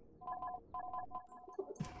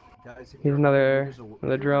 Here's another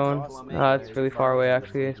drone. It's really far away,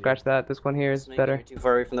 actually. Scratch that. This one here is better. Too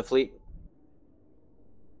far away from the fleet.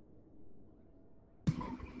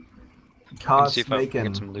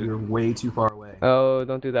 Macon, you're way too far away. Oh,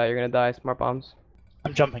 don't do that. You're gonna die. Smart bombs.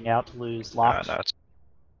 I'm jumping out to lose locks.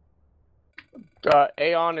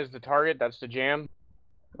 Aeon is the target. That's the jam.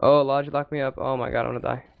 Oh, Logi locked me up. Oh my god, I'm gonna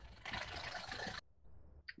die.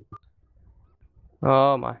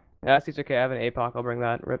 Oh my. Yeah, it's okay. I have an APOC. I'll bring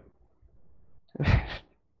that. Rip.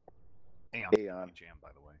 Aeon. Jam, by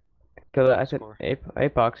the way. Kill that. I said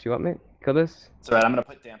APOX. You want me? Kill this? It's alright, I'm gonna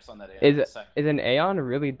put damps on that Aeon. Is an Aeon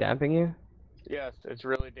really damping you? Yes, it's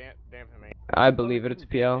really damping me. I believe it. It's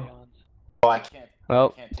PL. Oh, I can't.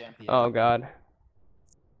 Well. I can't damp the Oh god.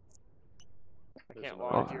 I can't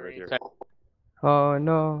log you or anything. Oh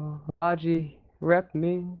no. Logi, rep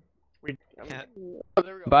me.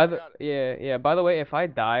 By the by the way, if I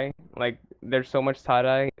die, like there's so much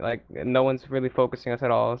tie-dye, like no one's really focusing us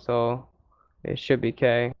at all, so it should be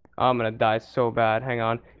K. I'm gonna die so bad. Hang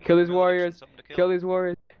on. Kill these warriors. Kill these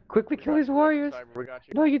warriors. Quickly kill these warriors.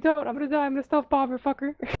 No, you don't. I'm gonna die. I'm gonna stealth bomb her,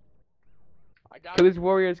 fucker. Kill these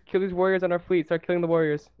warriors. Kill these warriors on our fleet. Start killing the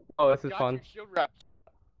warriors. Oh, this is fun.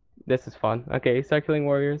 This is fun. Okay, start killing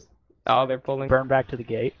warriors. Oh, they're pulling. Burn back to the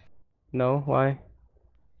gate. No, why?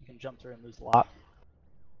 You can jump through and lose a lot.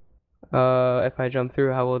 If I jump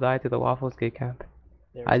through, I will die to the Waffles gate camp.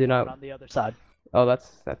 There's I do one not. on the other side. Oh,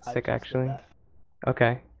 that's I sick just did actually. that.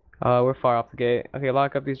 Okay. We're far off the gate. Okay,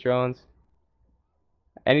 lock up these drones.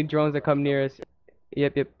 Any drones that come near us.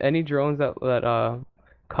 Yep. Any drones that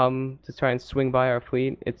come to try and swing by our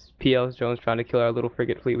fleet, it's PL's drones trying to kill our little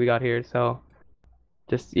frigate fleet we got here. So,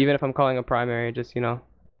 just even if I'm calling a primary, just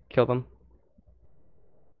kill them.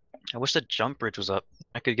 I wish the jump bridge was up.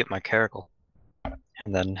 I could get my caracal.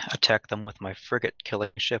 And then attack them with my frigate killing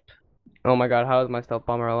ship. Oh my god, how is my stealth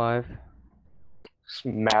bomber alive?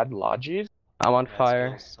 Mad Lodges? I'm on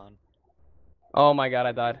fire. Oh my god,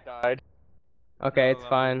 I died. Okay, it's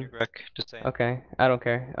fine. Just saying. Okay, I don't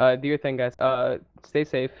care. Do your thing, guys. Stay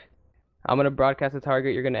safe. I'm gonna broadcast the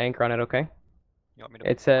target. You're gonna anchor on it, okay? You want me to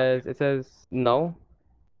It says no.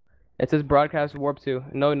 It says broadcast warp 2.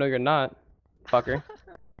 No, you're not, fucker.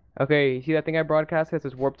 Okay, you see that thing I broadcasted? It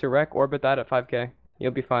says warp to wreck. Orbit that at 5K.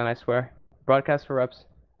 You'll be fine, I swear. Broadcast for reps.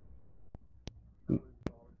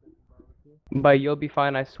 But you'll be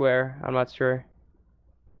fine, I swear. I'm not sure.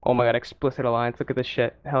 Oh my god, explicit alliance. Look at this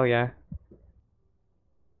shit. Hell yeah.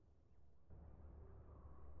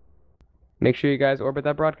 Make sure you guys orbit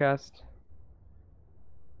that broadcast.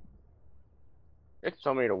 It's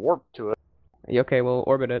telling me to warp to it. Okay, we'll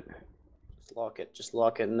orbit it. Just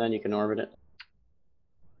lock it, and then you can orbit it.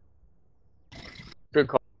 Good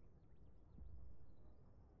call.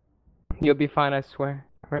 You'll be fine, I swear.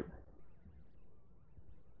 Right.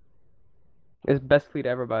 It's best fleet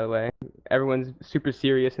ever, by the way. Everyone's super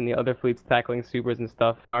serious, and the other fleet's tackling supers and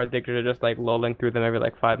stuff. Our Interdictors are just like lolling through them every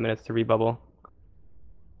like 5 minutes to rebubble.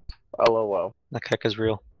 LOL. That heck is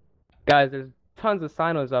real. Guys, there's tons of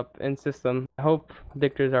sinos up in system. I hope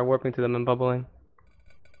Dictors are warping to them and bubbling.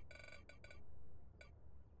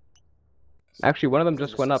 Actually, one of them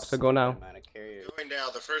just went up, so go now. Going now.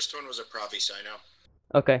 The first one was a Pravi Sino.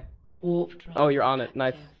 Okay. Oh, you're on it.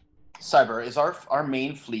 Nice. Cyber, is our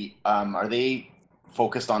main fleet, are they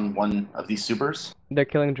focused on one of these supers? They're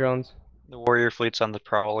killing drones. The warrior fleet's on the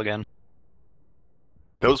prowl again.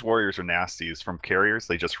 Those warriors are nasties. From carriers,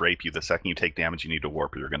 they just rape you. The second you take damage, you need to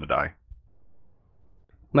warp or you're gonna die.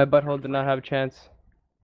 My butthole did not have a chance.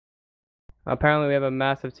 Apparently we have a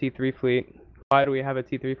massive T3 fleet. Why do we have a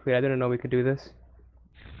T3 fleet? I didn't know we could do this.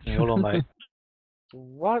 Hold on, mate.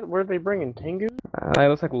 What? Where are they bringing? Tengu? It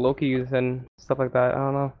looks like Loki's and stuff like that. I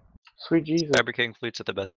don't know. Sweet Jesus. Cyber King fleets are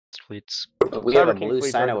the best fleets. We have a blue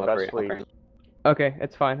Sino up. Okay,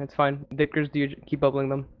 it's fine. It's fine. Dickers, do you keep bubbling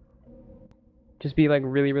them? Just be like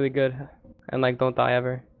really, really good, and like don't die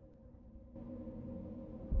ever.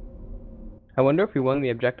 I wonder if we won the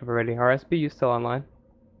objective already. Are SBU still online?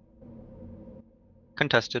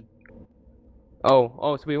 Contested.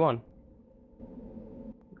 Oh, so we won.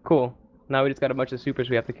 Cool. Now we just got a bunch of supers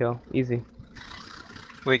we have to kill. Easy.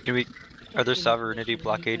 Wait, are there sovereignty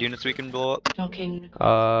blockade units we can blow up?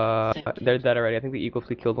 They're dead already. I think the Eagle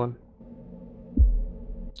fleet killed one.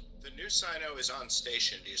 The new Sino is on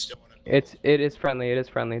station. Do you still want to? It is friendly. It is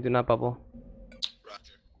friendly. Do not bubble.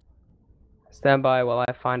 Roger. Stand by while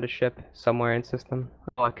I find a ship somewhere in system.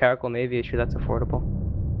 Oh, a Caracal Navy issue. That's affordable.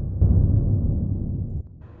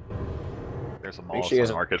 There's a Mollusk on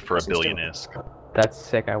the market for $1 billion ISK. That's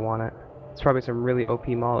sick. I want it. It's probably some really OP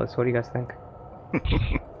mollusks. What do you guys think?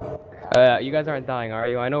 You guys aren't dying, are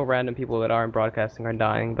you? I know random people that aren't broadcasting are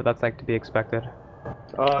dying, but that's like to be expected.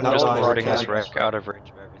 Just alerting us wreck out of range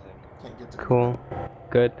of everything. Cool.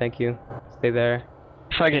 Good, thank you. Stay there.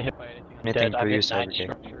 If I get hit by anything for you, Cyber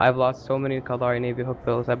King. I've lost so many Kaldari Navy hook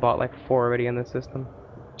bills. I bought like 4 already in this system.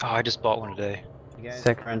 Oh, I just bought one today.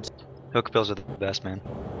 Sick. Hook bills are the best, man.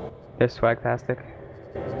 They're swagtastic.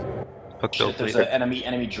 Hook bill There's an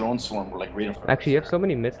enemy drone swarm. We're like reading for. Actually, you have so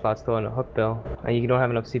many mid slots still in a hook bill, and you don't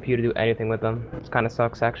have enough CPU to do anything with them. It kind of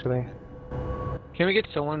sucks, actually. Can we get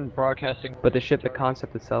someone broadcasting? But the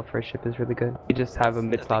concept itself for a ship is really good. You just have a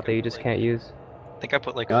mid slot that you just can't use. I think I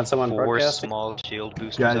put like 4 small shield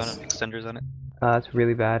boosters on it, extenders on it. That's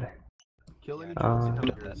really bad.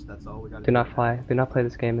 That's all we got. Do not fly. Do not play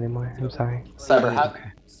this game anymore. I'm sorry. Cyber,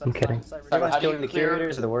 I'm kidding. Everyone's killing the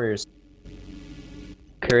curators or the warriors?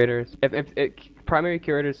 Curators. If primary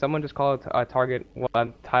curators, someone just call it a target. Well,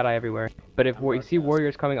 I'm tie-dye everywhere. But if you see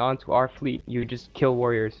warriors coming onto our fleet, you just kill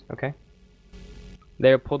warriors, okay?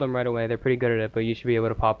 They'll pull them right away. They're pretty good at it, but you should be able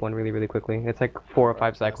to pop one really, really quickly. It's like 4 or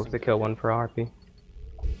 5 cycles to kill one for a RP. Did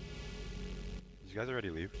you guys already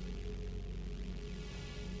leave?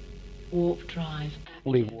 Warp drive.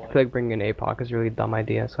 I feel like bringing an APOC is a really dumb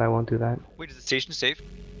idea, so I won't do that. Wait, is the station safe?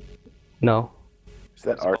 No. Is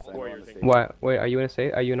that our thing on the stage? What? Wait, are you in a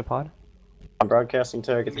state? Are you in a pod? I'm broadcasting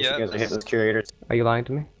targets. Yeah, You guys are hitting this- those curators. Are you lying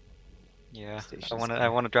to me? Yeah, I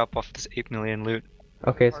wanna drop off this 8 million loot.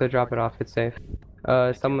 Okay, so drop it off. It's safe.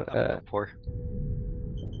 Some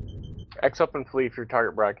X up and flee if you're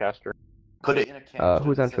target broadcaster. Put it in a can.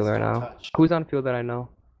 who's on field right now? Who's on field that I know?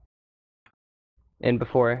 And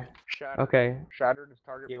before. Shattered. Okay. Shattered is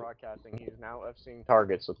target broadcasting. He is now FCing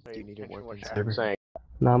targets, so pay attention to what Shattered's saying.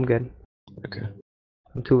 No, I'm good. Okay.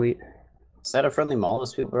 I'm too late. Is that a friendly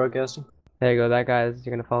Mollis field broadcasting? There you go. That guy's.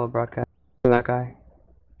 You're gonna follow broadcast. That guy.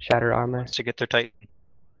 Shattered armor. To get their Titan.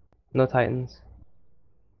 No Titans.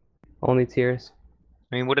 Only tiers.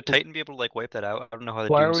 I mean, would a Titan be able to like wipe that out? I don't know how the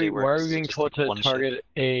Why are Doomsday we works. why are we Is it being just, told like, to one ship? target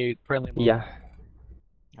a friendly model? Yeah.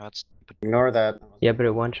 Oh, that's Ignore that. Yeah, but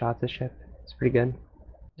it one shot the ship. It's pretty good.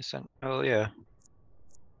 Oh yeah.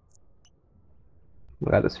 Oh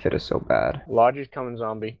my god, this fit is so bad. Logi's coming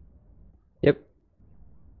zombie. Yep.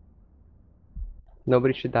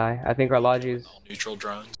 Nobody should die. I think our Logi's. Neutral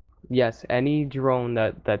drones. Yes, any drone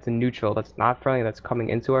that's in neutral, that's not friendly, that's coming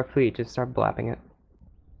into our fleet, just start blapping it.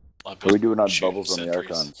 Are we doing on bubbles on the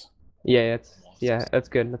Archons? Yeah, that's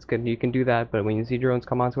good. That's good. You can do that, but when you see drones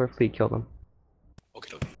come onto our fleet, kill them.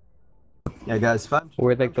 Yeah, guys, if I'm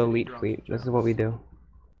We're like the elite fleet. This is what we do.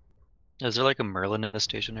 Is there like a Merlin in the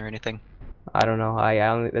station or anything? I don't know. I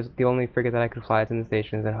only that's the only frigate that I could fly to the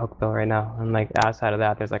station is at Hookbill right now, and like outside of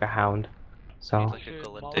that, there's like a Hound. So. Like a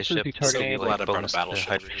Galente ship. be So targeting you, anything? like, bonus to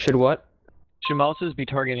hydrogen. Should what? Should Mouses be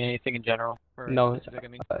targeting anything in general? Or No. specific, I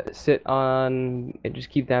mean? Sit on.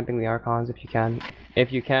 Just keep damping the Archons if you can.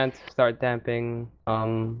 If you can't, start damping.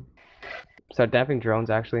 Start damping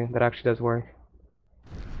drones. Actually, that actually does work.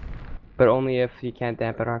 But only if you can't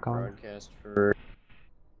damp an Archon. Broadcast for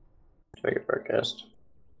target broadcast.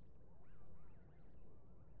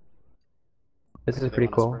 This Do is they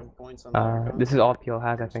pretty want to cool. spread points on the Archons? This is all PL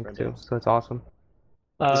has, I think, Spread too. damps. So it's awesome.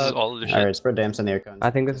 This is all of the shit. Alright, spread damps on the Archons.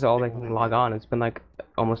 I think this is all they can log on. It's been like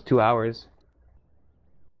almost 2 hours.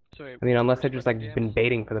 Sorry, I mean, unless they've just like been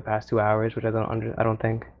baiting for the past 2 hours, which I don't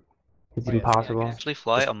think it's even possible. Actually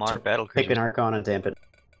fly a Mar battle Pick an cruiser. Archon and damp it.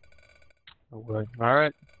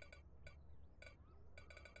 Alright.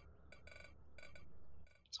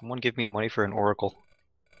 Someone give me money for an Oracle.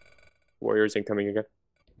 Warriors incoming again.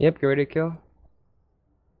 Yep, get ready to kill.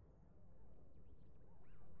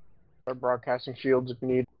 Start broadcasting shields if you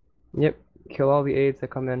need. Yep, kill all the aids that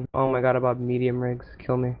come in. Oh my god, about medium rigs.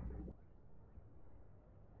 Kill me.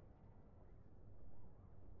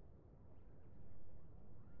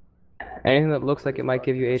 Anything that looks like it might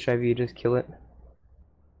give you HIV, just kill it.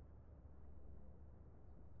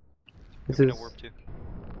 This is warp to.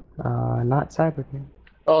 not cyber game.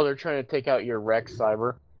 Oh, they're trying to take out your Rex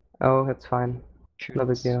cyber. Oh, that's fine. No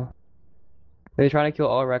big deal. They're trying to kill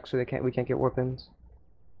all Rex so we can't get warp-ins.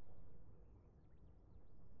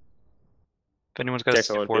 If anyone's got a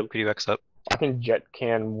stick warp, could you X up? I can jet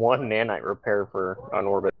can one nanite repair for on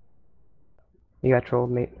orbit. You got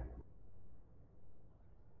trolled, mate.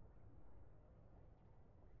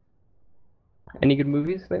 Any good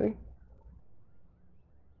movies lately?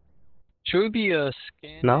 Should we be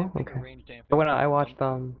scan No? damping or Okay. range damping? But when I watched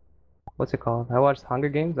what's it called? I watched Hunger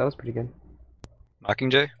Games. That was pretty good.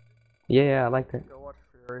 Mockingjay? Yeah, I liked it.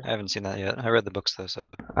 I haven't seen that yet. I read the books though, so.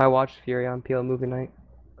 I watched Fury on PL Movie Night.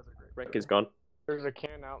 Wreck is gone. There's a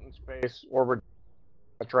can out in space. Orbit.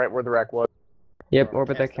 That's right where the wreck was. Yep,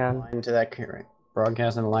 orbit that can. Line to that can, right?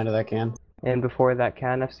 Broadcast on the line to that can. And before that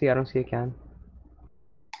can FC, I don't see a can.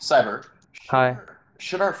 Cyber. Hi.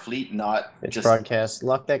 Should our fleet not It's just broadcast.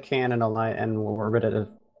 Lock that can and align and we'll orbit it at,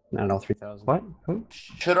 I don't know, 3,000. What? Who?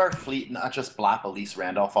 Should our fleet not just blap Elise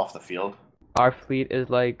Randolph off the field? Our fleet is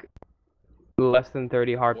like less than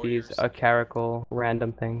 30 harpies, a caracal,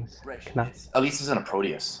 random things. Elise is in a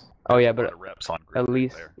Proteus. Oh yeah, but reps on at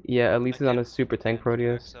least is on a super tank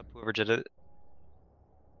Proteus. Whoever did it.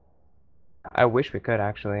 I wish we could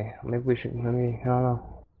actually. Maybe we should. Maybe I don't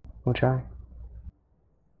know. We'll try.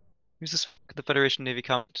 Who's this? The Federation Navy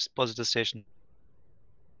count just buzzed the station.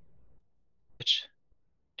 Bitch.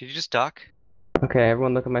 Did you just dock? Okay,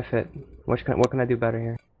 everyone, look at my fit. What can I do better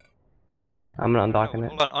here? I'm gonna undocking it.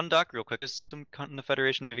 Hold on, undock real quick. There's some cunt in the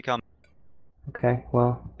Federation Navy count. Okay,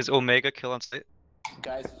 well. Is Omega kill on site?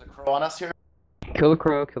 Guys, there's a crow on us here. Kill the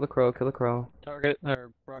crow. Kill the crow. Kill the crow. Target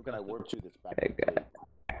or broadcast. I warp to this back. Okay.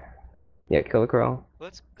 Yeah, kill the crow.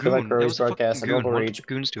 Let's Kill that goon. crow, That he's was a fucking broadcasting. goon. Overreach. What are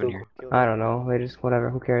goons doing here? I don't know. They just whatever.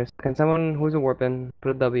 Who cares? Can someone who's a warpin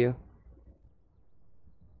put a W?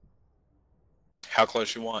 How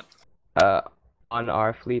close you want? On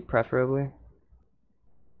our fleet preferably.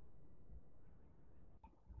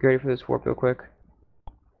 Get ready for this warp real quick.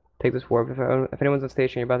 Take this warp. If anyone's on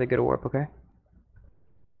station, you're about to get a warp, okay?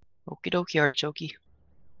 Okie dokie, Archoki.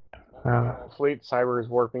 Fleet, Cyber is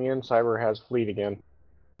warping in. Cyber has fleet again.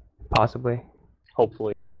 Possibly.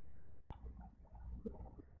 Hopefully.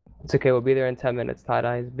 It's okay, we'll be there in 10 minutes.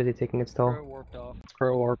 Tie-dye is busy taking its toll. Crow warped off.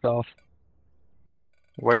 Crow warped off.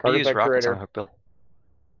 Where do you use Artifact rockets Curator. on Hook Bill?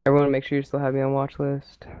 Everyone make sure you still have me on watch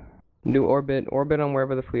list. New orbit. Orbit on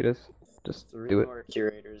wherever the fleet is. Just 3 do it. more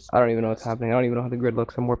curators. I don't even know what's happening. I don't even know how the grid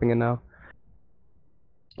looks. I'm warping in now.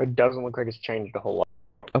 It doesn't look like it's changed a whole lot.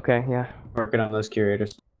 Okay, yeah. Working on those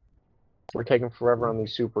curators. We're taking forever on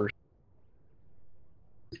these supers.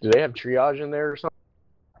 Do they have triage in there or something?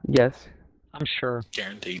 Yes. I'm sure.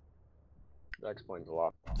 Guaranteed. That explains a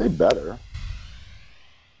lot. They better.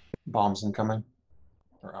 Bombs incoming.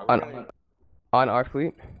 On our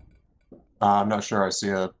fleet? I'm not sure. I see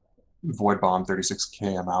a void bomb 36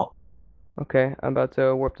 km out. Okay, I'm about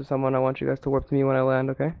to warp to someone. I want you guys to warp to me when I land,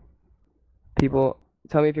 okay? People,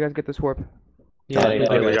 tell me if you guys get this warp. Yeah,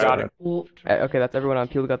 we got it. Okay, that's everyone on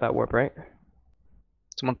field got that warp, right?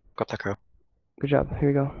 Someone got that crow. Good job. Here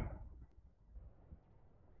we go.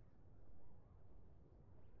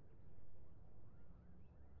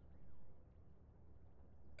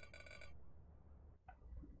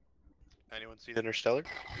 Anyone see the Interstellar?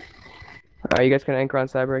 Are you guys gonna anchor on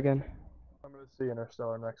Cyber again? I'm gonna see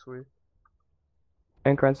Interstellar next week.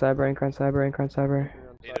 Anchor on Cyber, anchor on Cyber, anchor on Cyber.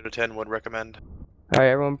 8 out of 10 would recommend. Alright,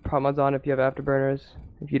 everyone, prop mods on if you have afterburners.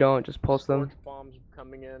 If you don't, just pulse them. Scorch bombs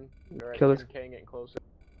coming in. They're at Kill this. 10K, getting closer.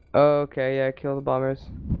 Okay, yeah, kill the bombers.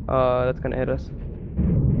 That's gonna hit us.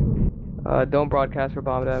 Don't broadcast for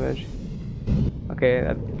bomb damage. Okay,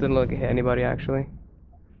 that didn't look like it hit anybody actually.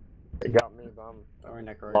 It got me, but I'm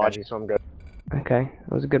Logi, so I'm good. Okay,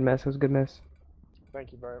 it was a good miss, it was a good miss.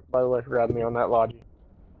 Thank you, by the way, for grabbing me on that Logi.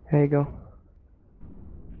 There you go.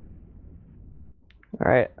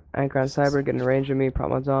 Alright, anchor on Cyber, getting in range of me, prop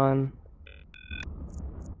mods on.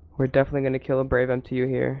 We're definitely gonna kill a brave MTU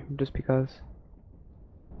here, just because.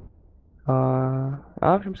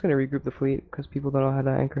 I'm just gonna regroup the fleet, because people don't know how to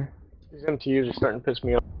anchor. These MTUs are starting to piss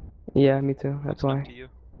me off. Yeah, me too, that's why. MTU?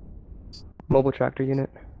 Mobile tractor unit.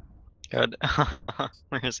 God.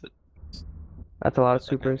 Where is it? That's a lot of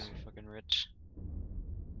supers. Fucking rich.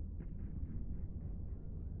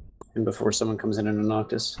 And before someone comes in and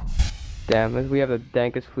knocked us. Damn, we have the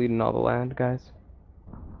dankest fleet in all the land, guys.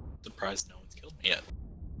 Surprised no one's killed me yet.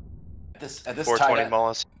 At this 420 time,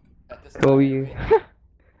 Mollis. Well, we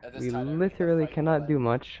literally cannot do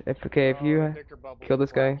much. If you kill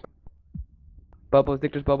this guy. Bubbles,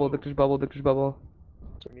 Dictor's bubble, Dictor's bubble, Dictor's bubble.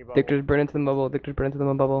 Dictor's burn into the bubble, Dictor's burn into the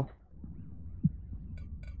bubble.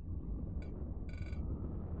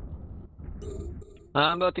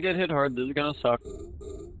 I'm about to get hit hard. This is gonna suck.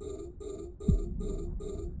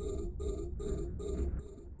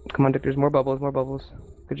 Come on, Dictor's, more bubbles, more bubbles.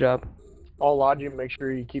 Good job. All Logi, make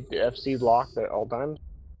sure you keep the FC locked at all times.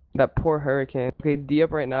 That poor hurricane. Okay, D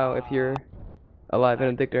up right now if you're alive in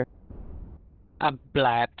a Dictor. I'm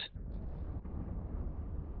blat.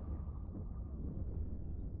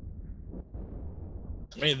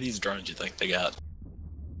 How many of these drones do you think they got?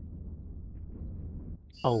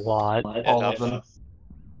 A lot. All of them.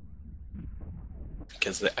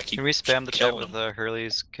 Because I keep Can we spam the chat killing with them.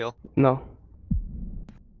 Hurley's kill? No.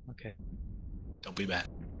 Okay. Don't be bad.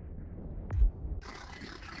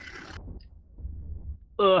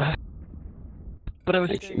 Ugh. But I was.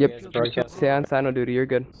 Yep. Stay on Sino duty, you're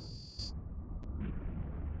good.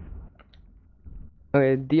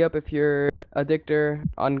 Okay, D up if you're a Dictor,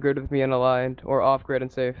 on grid with me and aligned, or off grid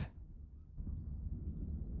and safe.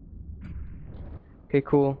 Okay,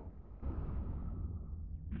 cool.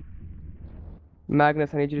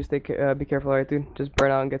 Magnus, I need you to stay be careful, alright, dude? Just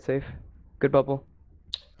burn out and get safe. Good bubble.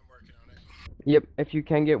 I'm working on it. Yep, if you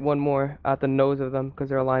can get one more at the nose of them, because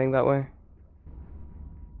they're aligning that way.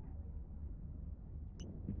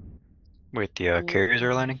 Wait, the carriers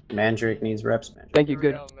are aligning? Mandrake needs reps. Mandrake. Thank you,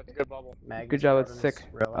 good. That's a good bubble. Good job, it's sick.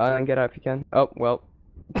 And get out if you can. Oh, well.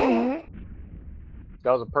 That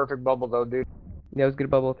was a perfect bubble though, dude. Yeah, it was a good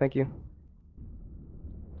bubble, thank you.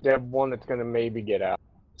 They have one that's gonna maybe get out.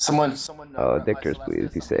 Someone. Oh, Dictors, please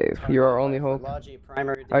be safe. You're our only hope. Logi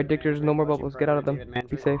primary. Alright, Dictors, no more bubbles. Get out of them.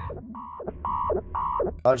 Be safe.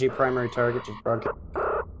 Logi primary target just broadcast.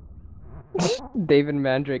 David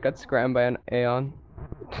Mandrake got scrammed by an Aeon.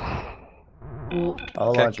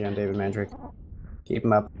 All Logi on David Mandrake. Keep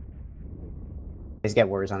him up. He's got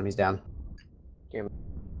warriors on him. He's down.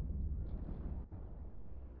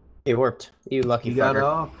 He warped. You lucky You fucker. got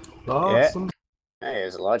off. Awesome. Yeah. Hey,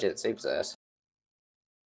 there's a Logi that saves his ass.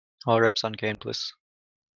 All reps on Kane, please.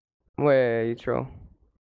 Wait, you troll.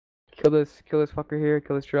 Kill this fucker here.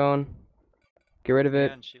 Kill this drone. Get rid of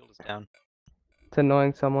it. And shield is down. It's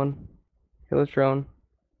annoying someone. Kill this drone.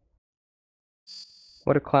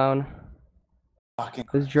 What a clown.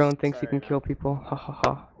 This drone thinks he can kill people. Ha ha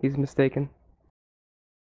ha. He's mistaken.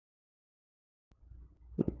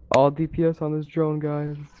 All DPS on this drone,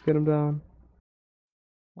 guys. Let's get him down.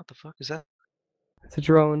 What the fuck is that? It's a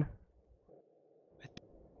drone.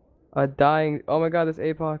 A dying. Oh my god, this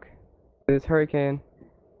APOC. This hurricane.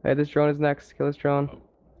 Hey, this drone is next. Kill this drone.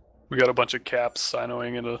 We got a bunch of caps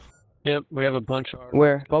sinoing into. Yep, we have a bunch of.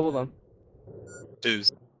 Where? Bubble them.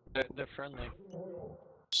 Dudes. They're friendly.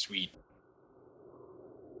 Sweet.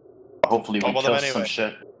 Hopefully we Bubble kill them some anyway.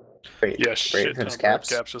 shit. Yeah, shit. Who's Caps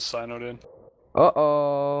caps? just sinoed in.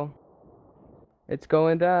 Uh-oh. It's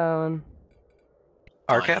going down.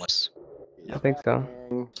 Our caps? I think so.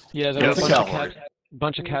 Yeah, there were a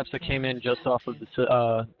bunch of caps that came in just off of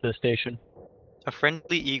the station. A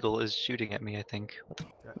friendly eagle is shooting at me, I think.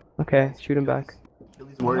 Okay, shoot him back. I'm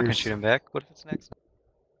not gonna shoot him back. What if it's next?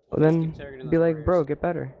 Well then, be like, bro, get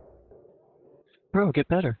better. Bro, get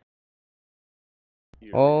better.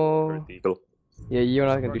 Oh. Yeah, you're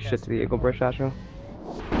not gonna do shit to the eagle, bro, Shacho.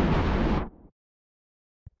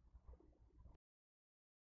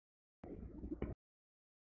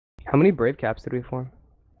 How many brave caps did we form?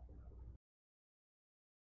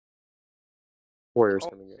 Warriors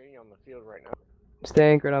coming in. On the field right now.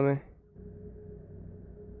 Stay anchored on me.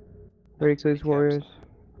 Ready to these warriors.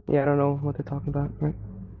 Yeah, I don't know what they're talking about, right?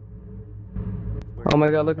 Oh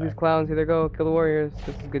my god, look at these clowns. Here they go. Kill the warriors.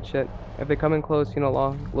 This is good shit. If they come in close, you know,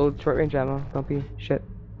 long. Load short range ammo. Don't be shit.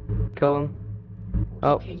 Kill them.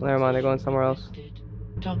 Oh, never mind. They're going somewhere else.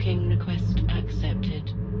 Docking request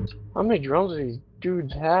accepted. How many drones do these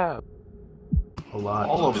dudes have? A lot.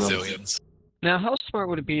 All of them. Bazillions. Now, how smart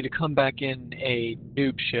would it be to come back in a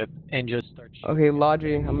noob ship and just start shooting? Okay,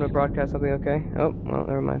 Logi, I'm gonna broadcast something, okay? Oh, well,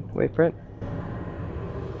 never mind. Wait for it.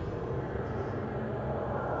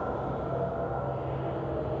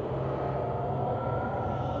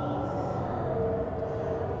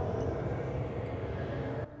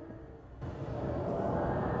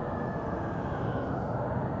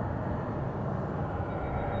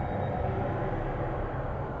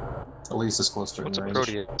 At least it's close to What's a range.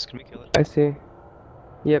 Proteus? Can we kill it? I see.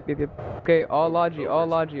 Yep. Okay, all Logi.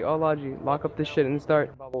 Lock up this shit and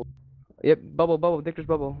start. Yep, bubble, Dictor's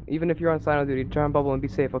bubble. Even if you're on Sino duty, try and bubble and be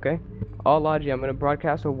safe, okay? All Logi, I'm gonna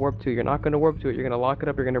broadcast a warp 2. You're not gonna warp to it, you're gonna lock it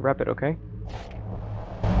up, you're gonna rep it, okay?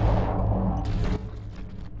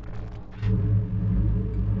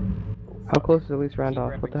 How close is Elise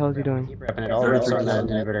Randolph? What the hell is he doing? Keep repping it. All reps on that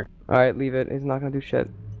inhibitor. Alright, leave it. He's not gonna do shit.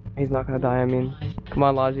 He's not gonna die, I mean. Come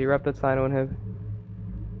on, Logi, rep that Sino inhib.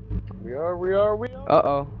 We are.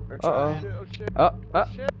 Uh-oh.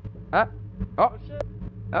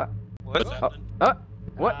 What?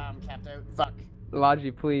 What? Capped out. Fuck.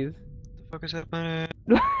 Logi, please. What the fuck is happening?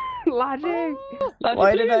 Logi!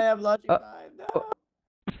 Why did I have Logic 5? No.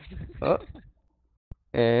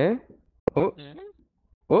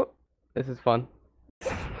 Oh. This is fun.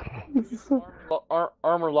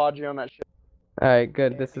 Armor Logi on that ship. Alright,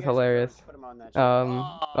 good. This is hilarious. Put him on that ship.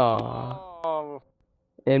 Oh.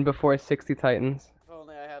 In before 60 Titans. If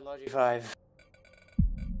only I had Logic 5.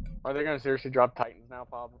 Are they gonna seriously drop Titans now,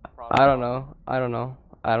 Bob? I don't know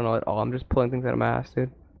at all. I'm just pulling things out of my ass,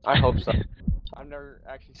 dude. I hope so. I've never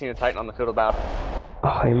actually seen a Titan on the field of battle.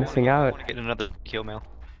 Oh, you're missing I out. want to get another kill mail.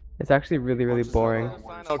 It's actually really, really boring.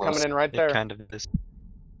 Sino coming in right there. It kind of is.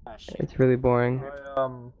 It's really boring.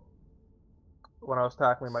 When I was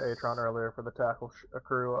tackling my Atron earlier for the tackle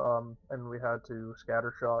crew, and we had to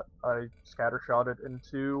scattershot, I scattershotted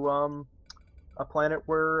into a planet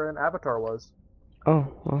where an avatar was.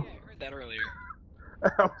 Oh, well. I heard that earlier.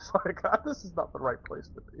 I was like, God, this is not the right place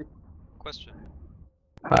to be. Question.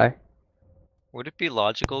 Hi. Would it be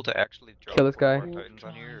logical to actually drop Kill this guy. more Titans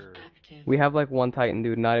on here? Or... We have like one Titan,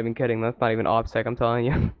 dude. Not even kidding. That's not even OPSEC, I'm telling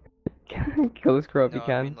you. Kill this crow if you No,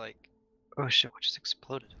 can. I mean, like... Oh shit, what just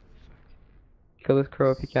exploded? Kill this crow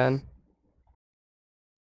if you can.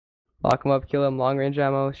 Lock him up, kill him, long range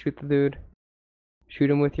ammo, shoot the dude. Shoot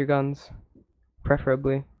him with your guns.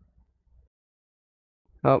 Preferably.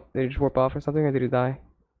 Oh, did he just warp off or something, or did he die?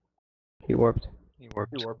 He warped. He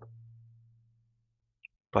warped.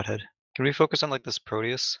 Butthead. Can we focus on like this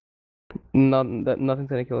Proteus? Nothing's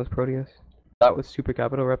gonna kill this Proteus. That was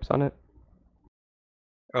Supercapital reps on it.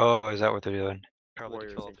 Oh, is that what they're doing? Probably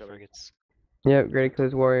to fill up frigates. Yep, great kill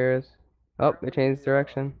his warriors. Oh, they changed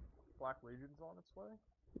direction. Black Legion's on its way.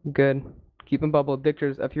 Good. Keep him bubbled.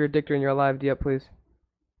 Dictors, if you're a Dictor and you're alive, D up please.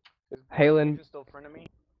 Halen. Still frenemy?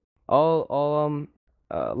 All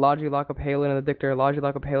Logi, lock up Halen and the Dictor. Logi,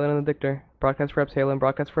 lock up Halen and the Dictor. Broadcast reps, Halen.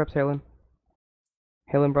 Broadcast reps, Halen.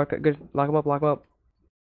 Halen, broadcast. Good. Lock him up, lock him up.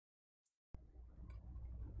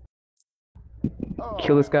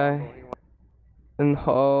 Kill this guy. And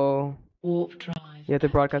Warp drive. You had to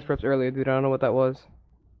broadcast reps earlier, dude. I don't know what that was.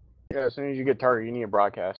 Yeah, as soon as you get target, you need a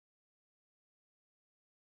broadcast.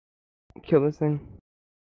 Kill this thing.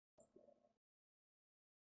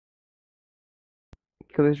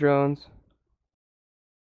 Kill these drones.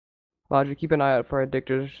 Logic, keep an eye out for our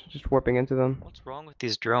Dictors just warping into them. What's wrong with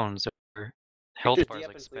these drones? Their health bars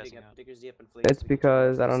like spazzing out. It's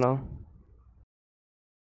because, I don't know.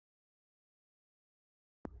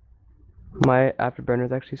 My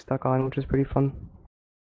afterburner's actually stuck on, which is pretty fun.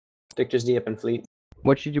 Dictor's D up in fleet.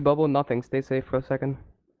 What should you bubble? Nothing. Stay safe for a second.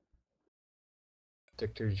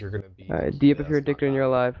 Dictors, you're gonna be. Alright, D up if you're a Dictor and you're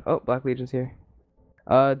alive. Oh, Black Legion's here.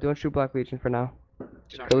 Don't shoot Black Legion for now.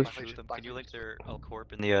 Can you link their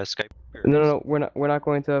Corp in the Skype? No, we're not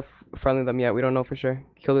going to friendly them yet. We don't know for sure.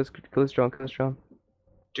 Kill this drone. Kill this drone.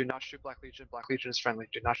 Do not shoot Black Legion. Black Legion is friendly.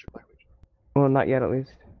 Do not shoot Black Legion. Well, not yet, at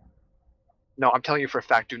least. No, I'm telling you for a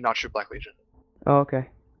fact. Do not shoot Black Legion. Oh, okay.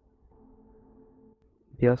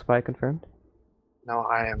 DL spy confirmed. No,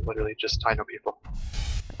 I am literally just I know people.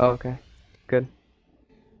 Oh, okay. Good.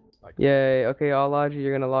 Yay. Okay, all Logi,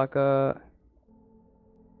 you're gonna lock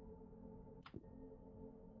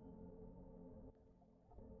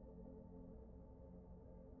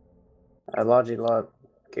Logi,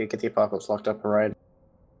 okay, get the Apocalypse locked up right.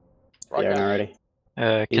 Yeah, already.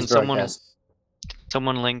 Can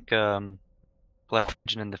someone link Black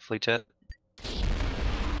Legion in the fleet chat?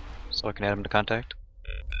 So I can add him to contact?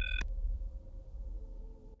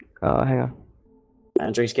 hang on.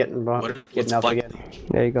 Andrew's getting up again.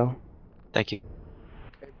 There you go. Thank you.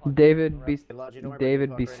 David, be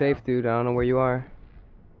safe, dude. I don't know where you are.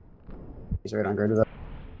 He's right on grid with us.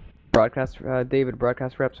 Broadcast, David,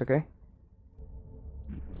 broadcast reps, okay?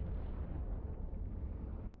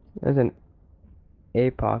 There's an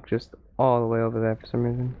APOC just all the way over there for some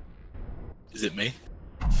reason. Is it me?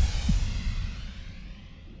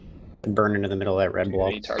 Burn into the middle of that red block.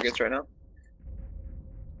 Any targets right now?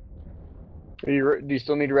 Do you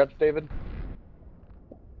still need reps, David?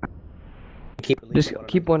 Just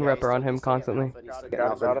keep one repper on him constantly.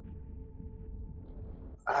 Got it.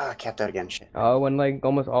 Ah, capped out again. Shit. When like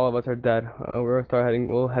almost all of us are dead,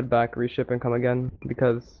 we'll head back, reship, and come again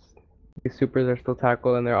because these supers are still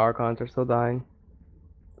tackled and their archons are still dying.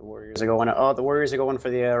 The Warriors are going. Oh, the Warriors are going for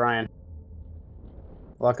the Orion.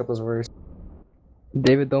 Lock up those Warriors.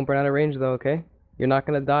 David, don't burn out of range though, okay? You're not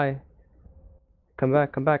gonna die. Come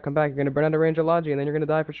back. You're gonna burn out of range of Logi and then you're gonna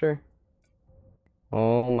die for sure.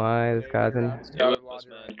 Oh my, this guy's in.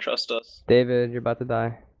 Trust us. David, you're about to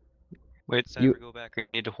die. Wait, Cyber, go back. I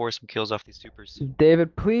need to horse some kills off these supers.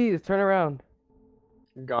 David, please turn around.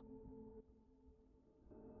 Gone.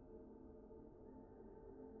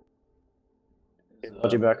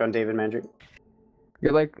 Logi back on David Mandrick.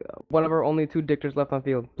 You're like one of our only 2 Dictors left on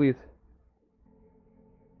field, please.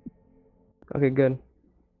 Okay, good.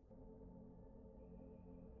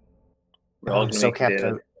 I'm so capped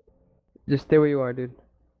out. Just stay where you are, dude.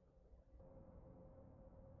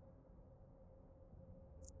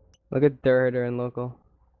 Look at Derrida and local.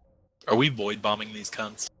 Are we void bombing these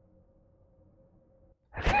cunts?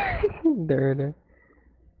 Derrida.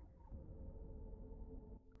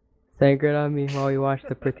 Sangrid on me while you watch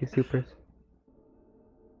the pretty supers.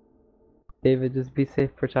 David, just be safe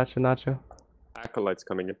for Chacho Nacho. Acolytes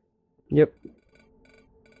coming in. Yep.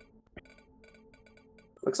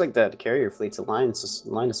 Looks like that carrier fleet's aligned to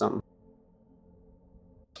something.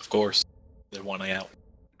 Of course. They're one out.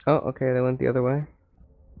 Oh, okay, they went the other way.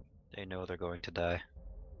 They know they're going to die.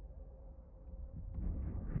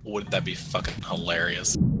 Wouldn't that be fucking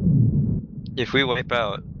hilarious? If we wipe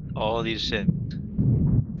out all of these shit,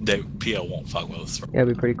 the PO won't fuck with us. Yeah,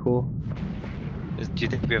 it'd be pretty cool. Do you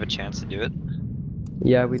think we have a chance to do it?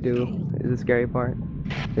 Yeah, we do. Is the scary part.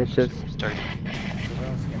 It's just start.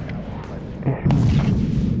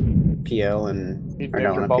 PL and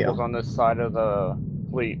Major bubbles on this side of the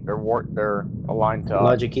fleet. They're aligned to.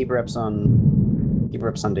 Logi, keep reps on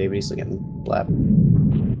David. He's still getting blap.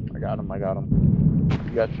 I got him.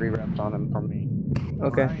 You got 3 reps on him from me.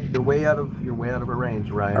 Okay. Ryan, you're way out of a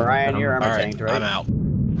range, Ryan. Orion, you're armor tanked, right? I'm out.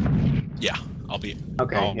 Yeah, I'll be.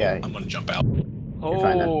 Okay. Yeah. I'm gonna jump out.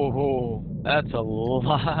 Oh, that's a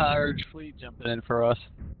large fleet jumping in for us.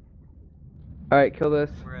 Alright, kill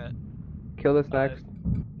this. We're at. Kill this next.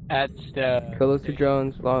 Kill those 2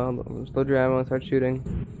 drones. Slow your ammo and start shooting.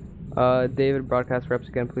 David, broadcast reps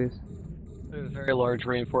again, please. There's a very large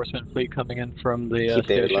reinforcement fleet coming in from the Keep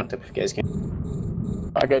David station. locked up if you guys can.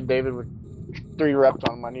 I got David with 3 reps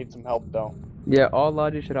on him. I need some help though. Yeah, all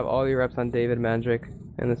Logi should have all your reps on David Mandrick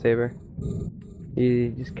and the Saber.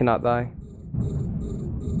 He just cannot die.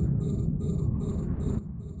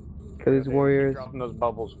 Kill these warriors. Dropping those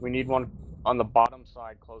bubbles. We need one on the bottom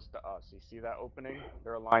side close to us. You see that opening?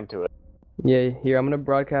 They're aligned to it. Yeah, here, I'm gonna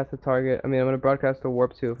broadcast the target. I'm gonna broadcast the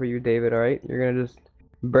warp 2 for you, David, alright? You're gonna just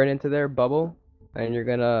burn into their bubble, and you're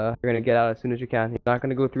gonna get out as soon as you can. You're not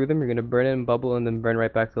gonna go through them, you're gonna burn in, bubble, and then burn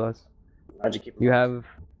right back to us. You have,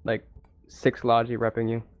 like, 6 Logi repping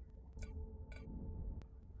you.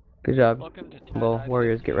 Good job. Well,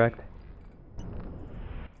 warriors, get wrecked.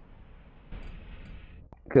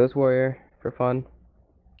 Kill this warrior, for fun.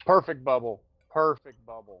 Perfect bubble. Perfect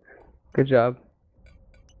bubble. Good job.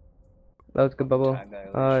 That was a good bubble.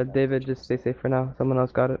 David, just stay safe for now. Someone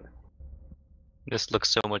else got it. This looks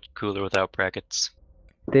so much cooler without brackets.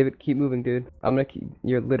 David, keep moving, dude. I'm gonna keep.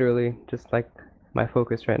 You're literally just like my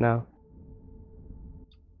focus right now.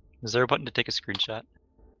 Is there a button to take a screenshot?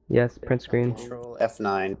 Yes, print screen. Control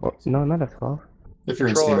F9. Oh, no, not F12. If you're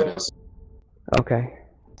in Steam, it is. Okay,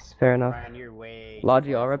 fair enough. Ryan, you're way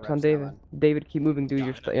Logi, all reps on David. David, keep moving, dude.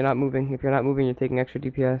 You're not moving. If you're not moving, you're taking extra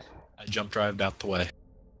DPS. I jump drived out the way.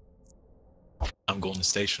 I'm going to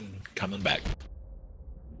station, coming back.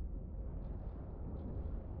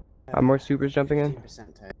 Are more supers jumping in?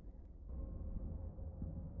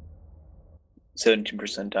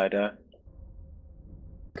 17% died out.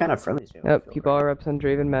 Kind of friendly. Yep, keep all reps on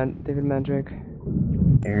David Mandrake.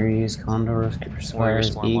 Aries, Condors,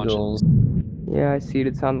 Superstars, Eagles. Yeah, I see it.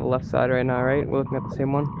 It's on the left side right now, right? We're looking at the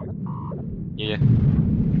same one? Yeah.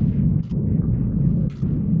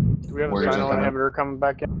 Do we have a Sino inhibitor coming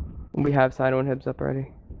back in? We have Sino inhibs up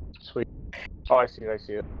already. Sweet. Oh, I see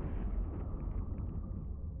it.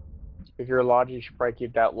 If you're a Logi, you should probably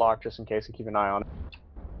keep that locked just in case and keep an eye on it.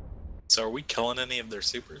 So are we killing any of their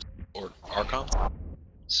supers? Or Archons?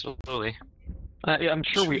 Slowly. I'm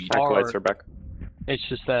sure we Acolytes are back. It's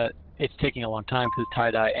just that it's taking a long time because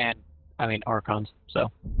tie-dye and, Archons, so.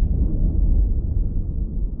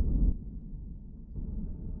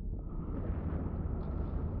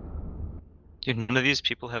 Dude, none of these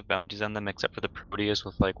people have bounties on them except for the Proteus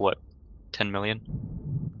with like, what, 10 million?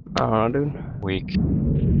 I don't know, dude. Weak.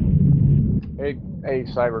 Hey,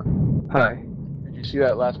 Cyber. Hi. Did you see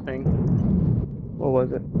that last ping? What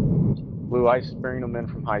was it? Blue Ice is bringing them in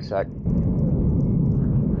from high sec.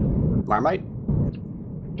 Marmite?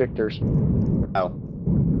 Victors. Oh.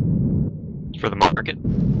 For the market?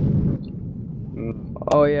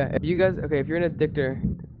 Oh yeah, if you guys, if you're in a Dictor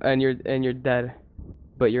and you're dead,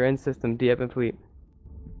 but you're in system, D up and fleet.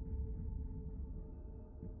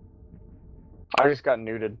 I just got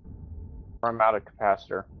neutered. I'm out of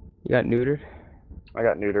capacitor. You got neutered? I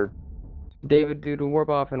got neutered. David, dude, warp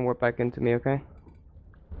off and warp back into me, okay?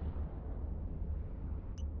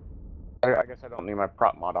 I guess I don't need my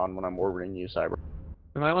prop mod on when I'm orbiting you, Cyber.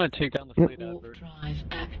 We might want to take down the fleet advert. Drive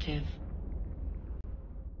active.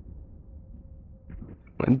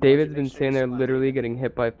 David's been sitting there literally getting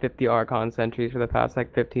hit by 50 Archon sentries for the past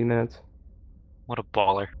like 15 minutes. What a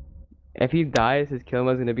baller. If he dies, his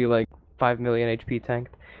Kilma's gonna be like 5 million HP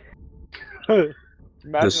tanked. Imagine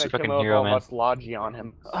I kill him all must Logi on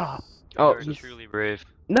him. Oh, he's truly brave.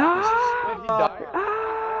 No! He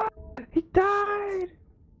died. He died!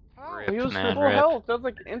 Rip, He was man, full rip. health. That was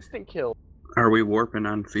like instant kill. Are we warping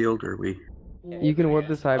on field, or are we? You can warp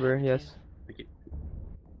the Cyber, yes.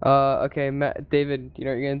 Okay, David, you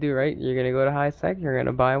know what you're gonna do, right? You're gonna go to high sec, you're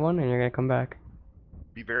gonna buy one, and you're gonna come back.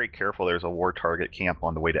 Be very careful. There's a war target camp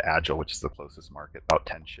on the way to Agile, which is the closest market. About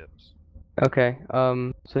 10 ships. Okay,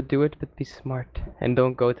 so do it, but be smart, and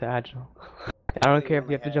don't go to Agile. I don't care if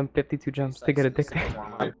you have to jump 52 jumps to get addicted.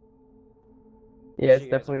 Yeah, it's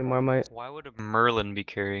definitely Marmite. Why would a Merlin be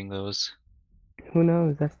carrying those? Who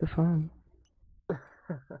knows? That's the fun.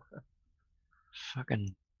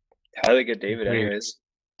 Fucking. How do they get David anyways?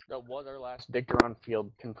 That was our last Dictor on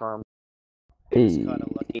field, confirmed.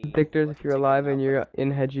 Dictors, if you're alive and you're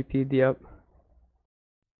in HED-GP, D up.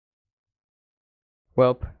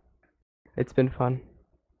 Welp, it's been fun.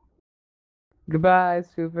 Goodbye,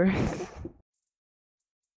 supers.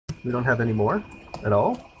 We don't have any more at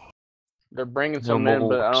all? They're bringing some in,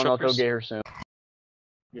 but I don't know if they'll get here soon.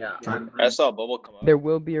 Yeah. I saw a bubble come up. There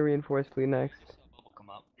will be a reinforced fleet next.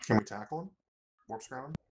 Can we tackle him? Warp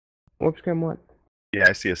scram? Warp scram what? Yeah,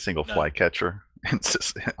 I see a single flycatcher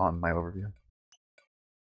on my overview.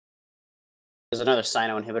 There's another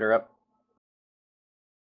Sino inhibitor up.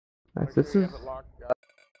 Nice. This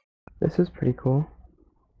is pretty cool.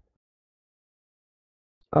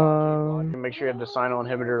 Make sure you have the Sino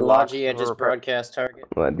inhibitor. Logi, I just broadcast target.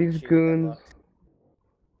 What, these goons?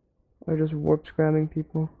 Or just warp scramming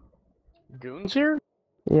people. Goons here?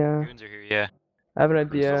 Yeah. Goons are here, yeah. I have an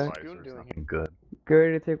idea. Good. Get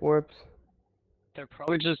ready to take warps. They're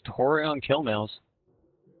probably just whoring on kill mails.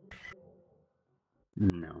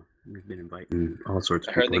 No, we've been inviting all sorts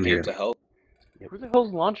I of heard people they in came here. to help. Who the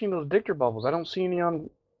hell's launching those dictor bubbles? I don't see any on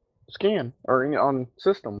scan or any on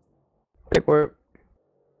system. Take warp.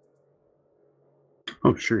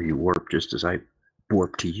 Oh, sure, you warp just as I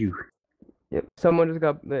warp to you. Yep. Some of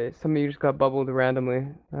you just got bubbled randomly.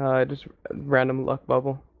 Just random luck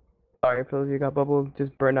bubble. Sorry, for those of you got bubbled,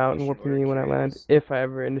 just burn out and warp to me when I land. If I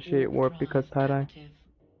ever initiate warp because tie-dye.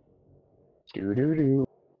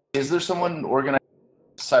 Is there someone organizing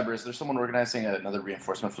Cyber? Is there someone organizing another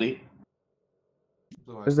reinforcement fleet?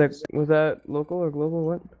 Was that local or global?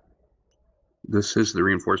 What? This is the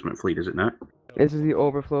reinforcement fleet, is it not? This is the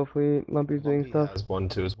overflow fleet. Lumpy's doing stuff. Has one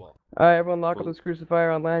too as well. Alright, everyone lock up this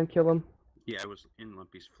crucifier on land, kill him. Yeah, I was in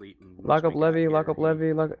Lumpy's fleet. And Lock up Levy, lock up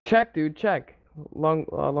Levy, check, dude, check. Load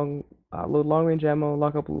long range ammo,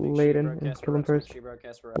 lock up Layden and kill him first.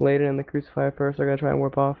 Layden and the crucifier first. They're gonna try and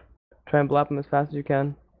warp off. Try and blap him as fast as you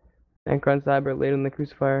can. Anchor on Cyber, Layden and the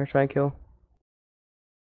crucifier. Try and kill.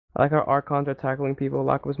 I like how Archons are tackling people.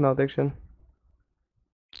 Lock up his malediction.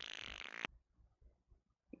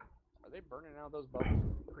 Are they burning out those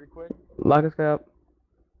bubbles pretty quick? Lock this guy up.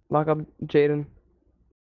 Lock up Jaden.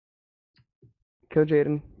 Kill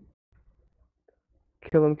Jaden.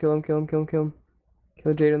 Kill him.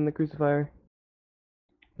 Kill Jaden and the crucifier.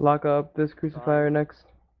 Lock up this crucifier next.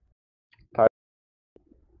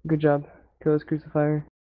 Good job. Kill this crucifier.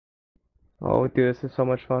 Oh, dude, this is so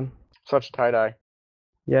much fun. Such tie-dye.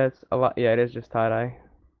 Yeah, it's a lot. Yeah, it is just tie-dye.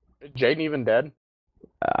 Is Jaden even dead?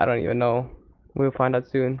 I don't even know. We'll find out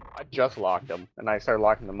soon. I just locked him, and I started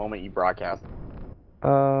locking the moment you broadcast.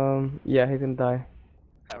 Yeah, he's gonna die.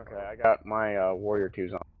 Okay, I got my warrior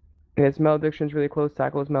 2s on. Yeah, his malediction's really close.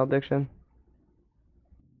 Tackle his malediction.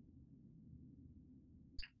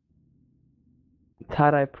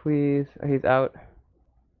 Tie-dye, please. Oh, he's out.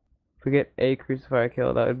 If we get a crucifier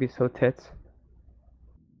kill, that would be so tits.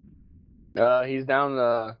 He's down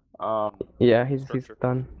the Yeah, he's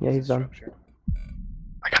done. Yeah, he's done.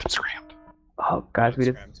 I got him scrammed. Oh, guys,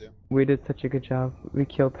 we did such a good job. We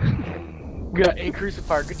killed. We got a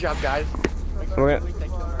crucifier. Good job, guys.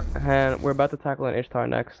 And we're about to tackle an Ishtar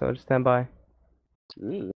next, so just stand by.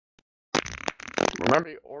 Remember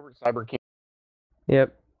the orbit cyber king.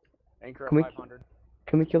 Yep. Anchor at 500.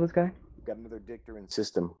 Can we kill this guy? We've got another dictor in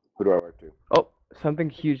system. Who do I work to? Oh, something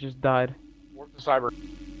huge just died. Warp the cyber.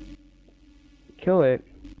 Kill it.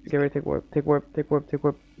 Get ready to take warp. Take warp.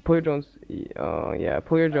 Pull your drones. Oh, yeah.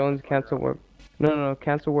 Pull your drones, cancel warp. No.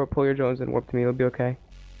 Cancel warp, pull your drones, and warp to me. It'll be okay.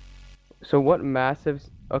 So what massive...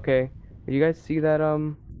 Okay. You guys see that,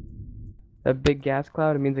 that big gas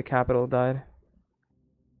cloud? It means the capital died.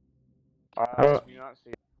 I do not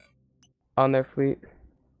see it. On their fleet.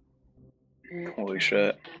 Holy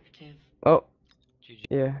shit. Oh.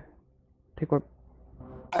 Yeah. Take warp.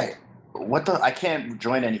 I can't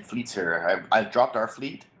join any fleets here. I've dropped our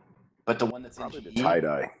fleet, but the one that's in the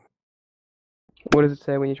tie-dye. What does it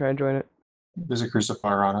say when you try and join it? There's a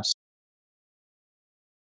crucifier on us.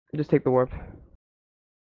 Just take the warp.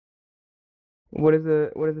 What does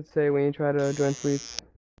it say when you try to join fleets?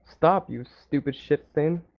 Stop, you stupid shit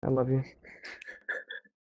stain. I love you.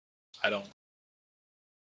 I don't.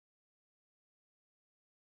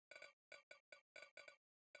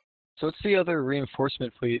 So what's the other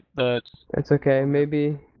reinforcement fleet that's... It's okay.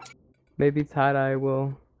 Maybe tie-dye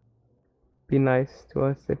will be nice to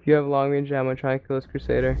us. If you have long range ammo, try and kill this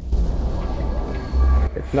crusader.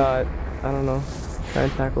 If not, I don't know. Try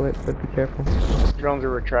and tackle it, but be careful. Drones are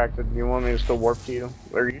retracted. Do you want me to still warp to you?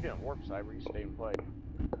 Or you didn't warp cyber, you stayed in play.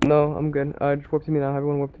 No, I'm good. Just warp to me now.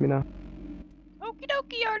 Everyone warp to me now. Okie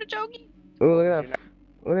dokie, artichoke. Oh, look at that.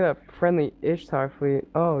 Look at that friendly Ishtar fleet.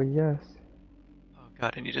 Oh, yes. Oh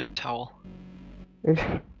god, I need a towel.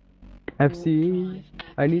 FC,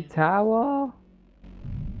 I need towel.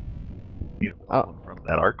 From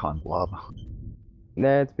that Archon blob.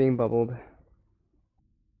 Nah, it's being bubbled.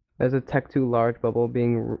 There's a Tech 2 large bubble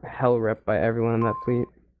being hell ripped by everyone in that fleet.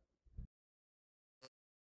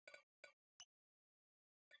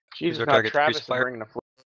 Jesus, now Travis is bringing the fleet.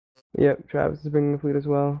 Yep, Travis is bringing the fleet as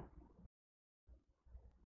well.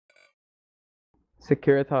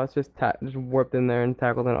 Securitas just warped in there and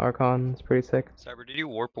tackled an Archon. It's pretty sick. Cyber, did you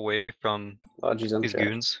warp away from these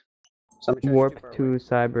goons? Warp to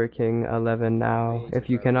Cyber King 11 now. If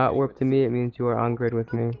you cannot warp to me, it means you are on grid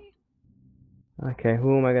with me. Okay,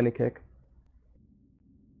 who am I gonna kick?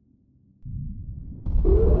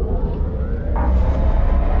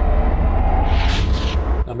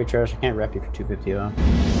 I'm Big trash. I can't rep you for 250 though.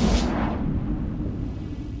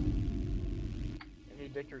 Any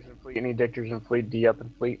dictors in fleet? Any dictors in fleet? D up in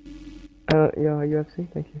fleet. Yeah,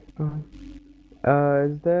 UFC. Thank you.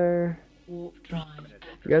 Is there? Warp drive.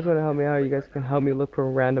 You guys want to help me out? You guys can help me look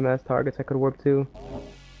for random ass targets I could warp to.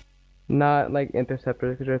 Not like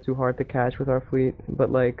interceptors because they're too hard to catch with our fleet,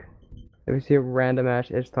 but like if you see a random ass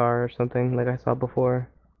Ishtar or something like I saw before,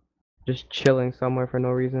 just chilling somewhere for no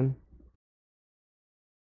reason.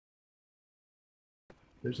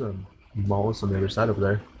 There's a mollusk on the other side over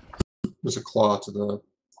there. There's a claw to the.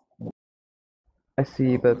 I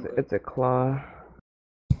see, but it's a claw.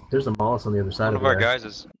 There's a mollusk on the other side One of of our there. guys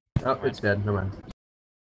is. Oh, it's dead. Never mind.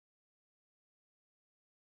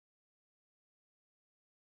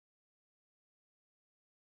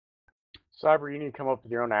 Cyber, you need to come up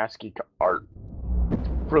with your own ASCII art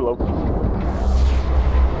for local.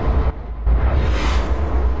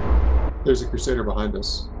 There's a crusader behind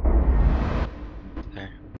us.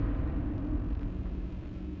 There.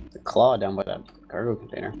 The claw down by that cargo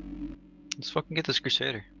container. Let's fucking get this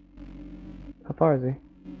crusader. How far is he?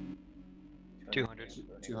 200.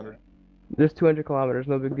 200. Just 200 kilometers,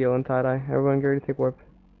 no big deal in tie-dye. Everyone get ready to take warp.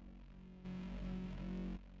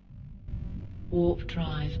 Warp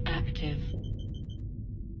drive active.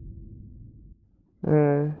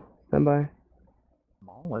 Stand by.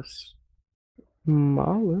 Mollusk.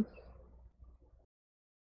 Mollusk?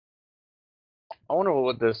 I wonder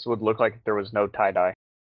what this would look like if there was no tie-dye.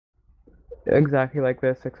 Exactly like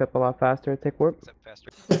this, except a lot faster. Take warp. Except faster.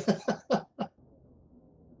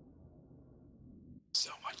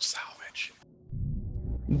 So much salvage.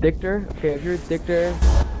 Dictor? Okay, if you're Dictor,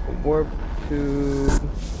 warp to...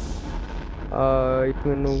 you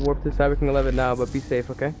can warp to Cyberking 11 now, but be safe,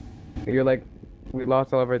 okay? You're like... We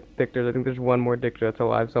lost all of our Dictors. I think there's one more Dictor that's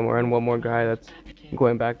alive somewhere, and one more guy that's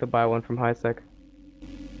going back to buy one from HiSec.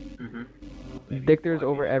 Dictors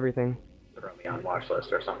over everything. Throw me on watch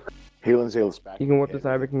list or something. Healing Zeal's back. You can warp to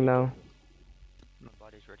Cyberking now. My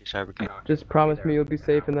body's ready, Cyber King. Just promise me you'll be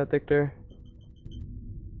safe in that Dictor.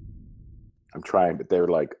 I'm trying, but they're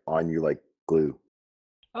like on you like glue.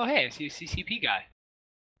 Oh hey, I see a CCP guy.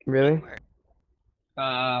 Really?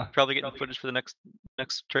 Probably getting footage for the next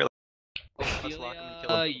trailer.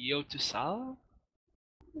 Yotusala?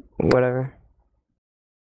 Whatever.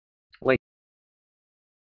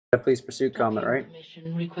 Please pursuit comment, right?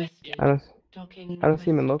 I don't see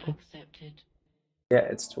him in local. Yeah,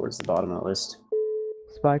 it's towards the bottom of the list.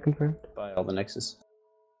 Spy confirmed. By all the Nexus.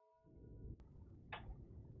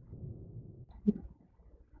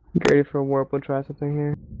 Get ready for a warp, we'll try something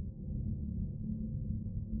here.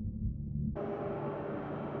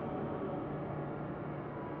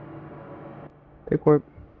 Take warp.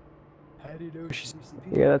 How do you know she's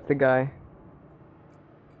CCP? Yeah, that's the guy.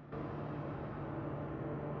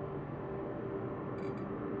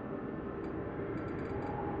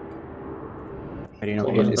 How do you know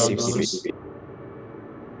it is CCP?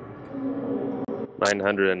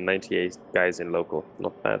 998 guys in local,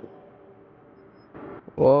 not bad.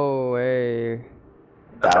 Whoa, hey.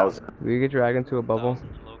 1,000. We get dragged into a bubble.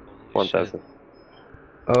 1,000.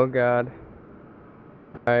 Oh god.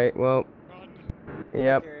 Alright, well.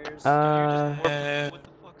 Yep. What the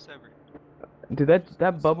fuck, Cyber? Dude,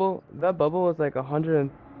 that bubble was like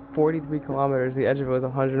 143 kilometers. The edge of it was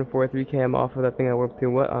 143 km off of that thing I warped to.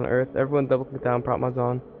 What on earth? Everyone double click down, prop mods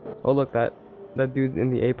on. Oh look, that dude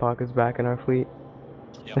in the APOC is back in our fleet.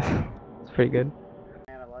 Yep. It's pretty good.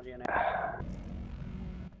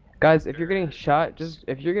 Guys, if you're getting shot, just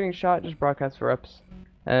broadcast for reps.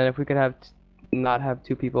 And if we could have not have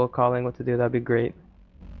two people calling what to do, that'd be great.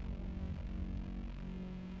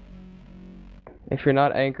 If you're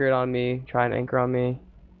not anchored on me, try and anchor on me.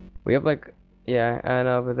 We have like, yeah,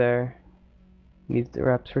 Anna over there needs the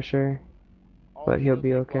reps for sure, but he'll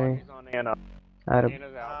be okay. Adam.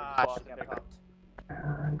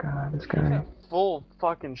 Oh god, this guy. Full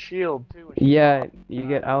fucking shield too. Yeah, you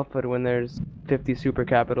get alpha when there's 50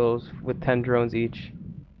 Supercapitals with 10 drones each.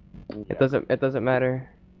 It doesn't matter.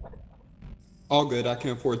 All good. I can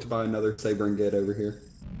afford to buy another Saber and get over here.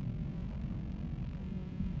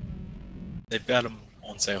 They've got them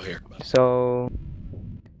on sale here. So,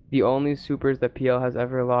 the only supers that PL has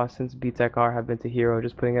ever lost since BTEC R have been to Hero.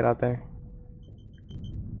 Just putting it out there.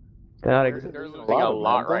 They're not They're losing a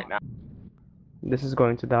lot right now. This is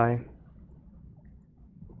going to die.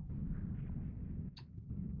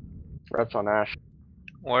 Reps on Ash.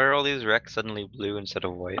 Why are all these wrecks suddenly blue instead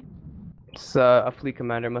of white? It's a fleet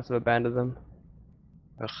commander must have abandoned them.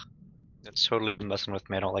 Ugh. That's totally messing with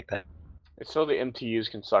me. I don't like that. It's so the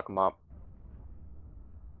MTUs can suck them up.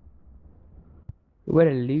 What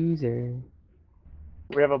a loser.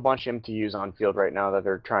 We have a bunch of MTUs on field right now that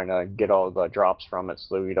are trying to get all the drops from it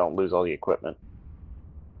so we don't lose all the equipment.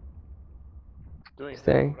 Doing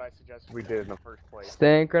exactly what I suggested we did in the first place.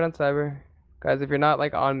 Stay anchored on cyber. Guys, if you're not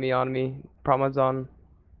like on me, promo's on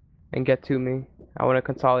and get to me. I want to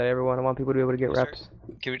consolidate everyone. I want people to be able to get reps.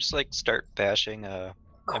 Can we just like start bashing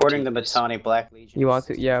According to Matani, Black Legion. You want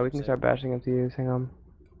to? Yeah, we can start bashing MTUs. Hang on.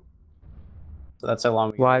 So that's how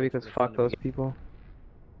long we Why? Because fuck those people.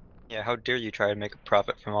 Yeah, how dare you try to make a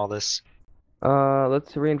profit from all this?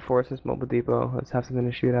 Let's reinforce this mobile depot. Let's have something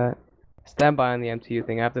to shoot at. Stand by on the MTU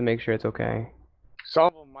thing. I have to make sure it's okay. Some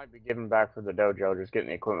of them might be given back for the dojo, just getting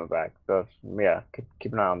the equipment back. So yeah,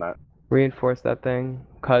 keep an eye on that. Reinforce that thing,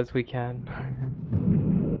 cause we can.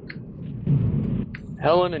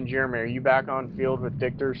 Helen and Jeremy, are you back on field with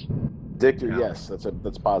Dictors? Dictor, yes,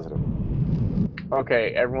 that's positive.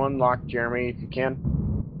 Okay, everyone lock Jeremy if you can.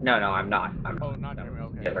 No, I'm not. Oh, not Jeremy.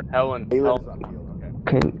 Okay. Helen.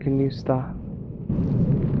 Can you stop?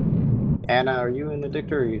 Anna, are you in the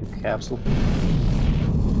Dictor or are you capsule?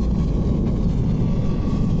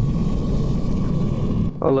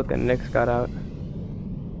 Oh look, and Nyx got out.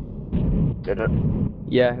 Did it?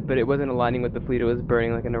 Yeah, but it wasn't aligning with the fleet. It was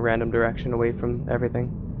burning like in a random direction away from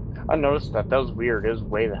everything. I noticed that. That was weird. It was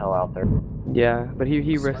way the hell out there. Yeah, but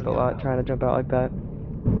he risked a lot trying to jump out like that.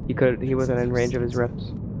 He wasn't in range of his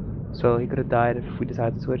rips, so he could have died if we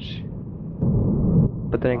decided to switch.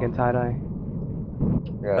 But then again, tie-dye.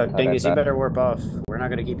 Yeah, Dingus, you better warp off. We're not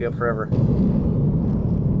gonna keep you up forever.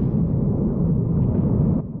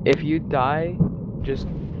 If you die, just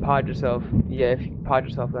pod yourself. Yeah, pod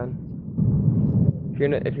yourself then.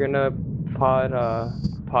 If you're gonna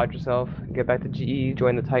pod yourself, get back to GE,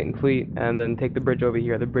 join the Titan fleet, and then take the bridge over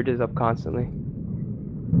here. The bridge is up constantly.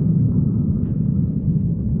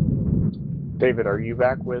 David, are you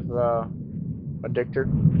back with a Dictor?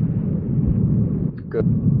 Good.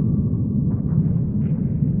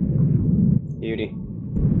 Beauty.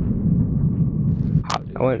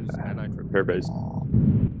 I went. Repair base.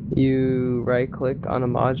 You right click on a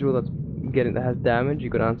module that has damage. You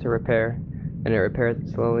go down to repair, and it repairs it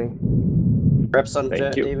slowly. Reps on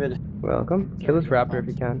jet, David. Welcome. Kill this raptor if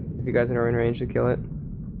you can. If you guys are in range to kill it.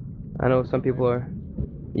 I know some people are.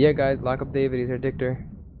 Yeah, guys, lock up David. He's our Dictor.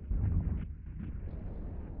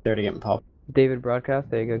 There to get popped. David broadcast.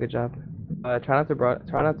 There you go. Good job. Try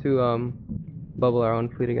not to bubble our own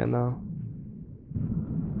fleet again though.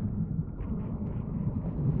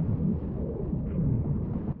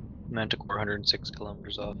 Manticore 106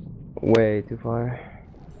 kilometers off. Way too far.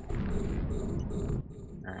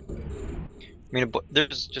 Alright. I mean,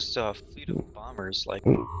 there's just a fleet of bombers like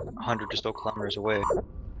 100 or so kilometers away.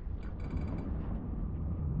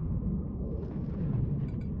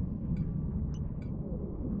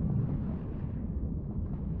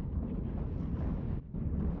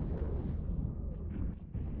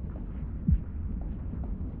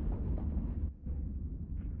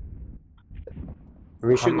 Are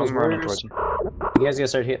we shooting those I'm running warriors? towards them. You guys gotta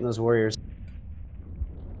start hitting those warriors.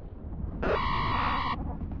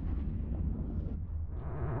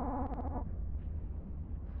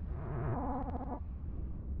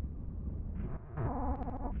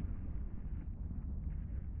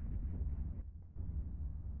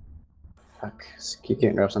 Fuck. Just keep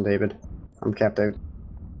getting reps on David. I'm capped out.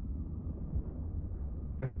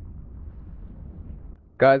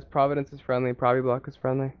 Guys, Providence is friendly. Provi Block is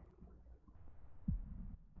friendly.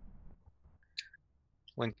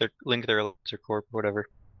 Link their laser corp, whatever.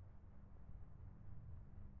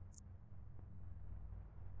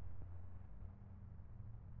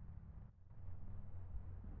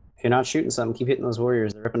 If you're not shooting something, keep hitting those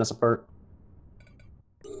warriors. They're ripping us apart.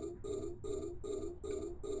 We're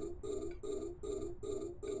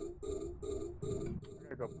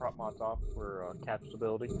gonna go prop mods off for cap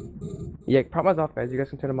stability. Yeah, prop mods off, guys. You guys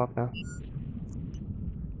can turn them off now.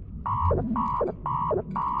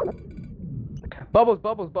 Bubbles.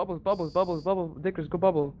 Dickers, go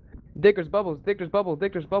bubble. Dickers, bubbles.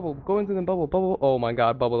 Go into the bubble. Oh my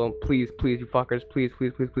god, bubble them. Please, you fuckers. Please.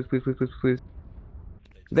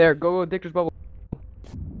 There, go, Dickers, bubble.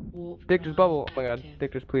 Dickers, bubble. Oh my god,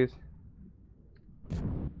 Dickers, please.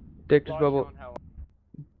 Dickers, bubble.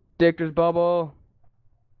 Dickers, bubble.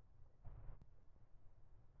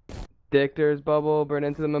 Dickers, bubble. Burn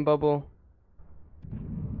into them and bubble.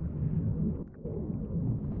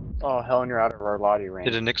 Oh, Helen, you're out of our Lottie range.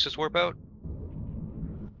 Did a Nyx just warp out?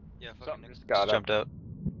 Yeah, fucking Nyx just jumped out.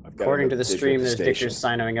 According to the stream, there's Dictors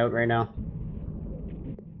signing out right now.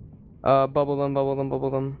 Bubble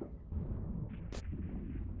them.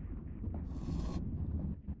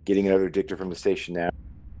 Getting another Dictor from the station now.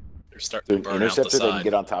 They're starting to burn out the interceptor, they can side.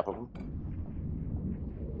 get on top of them.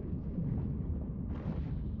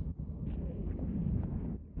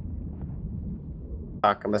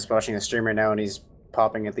 Fuck, I'm just watching the stream right now and he's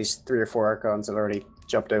popping at least 3 or 4 Archons that already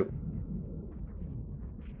jumped out.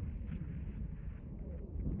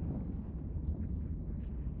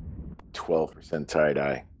 %12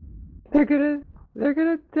 tie-dye. They're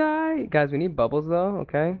gonna die. Guys, we need bubbles though,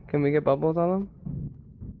 okay? Can we get bubbles on them?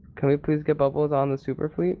 Can we please get bubbles on the super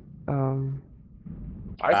fleet?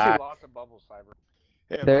 I see lots of bubbles, Cyber.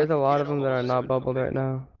 Yeah, There's a lot of them that are not bubbled right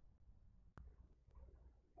now.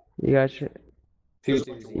 You guys should.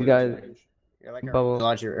 You guys. Yeah, like Bubble.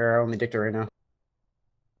 launch your Interdictor right now.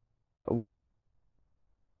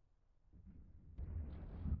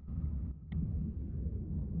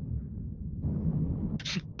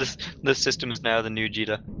 This system is now the new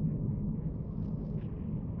Jita.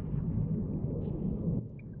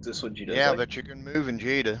 Is this what Jita? Yeah, like? but you can move in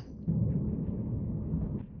Jita.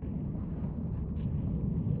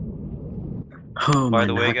 Oh, By my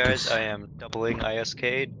the way, Noctis. guys, I am doubling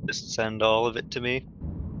ISK. Just send all of it to me.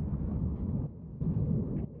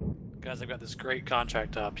 Guys, I've got this great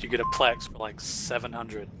contract up. You get a Plex for like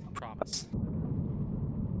 700. Promise.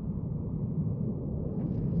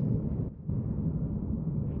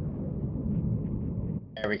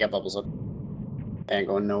 There we got bubbles up. They ain't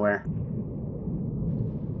going nowhere.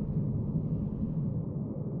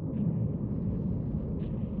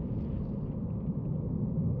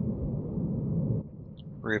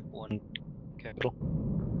 Rip 1 capital.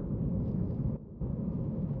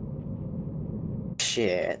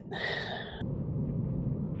 Shit.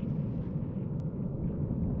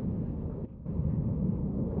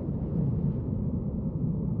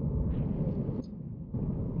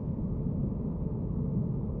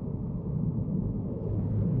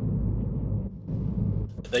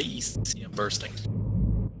 The ECM bursting.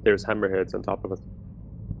 There's hammerheads on top of us.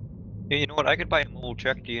 Yeah, you know what? I could buy a mobile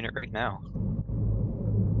tractor unit right now.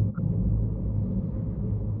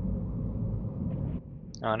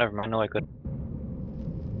 Oh, never mind. No, I could.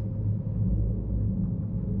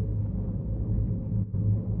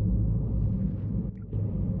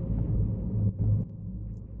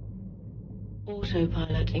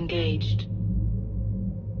 Autopilot engaged.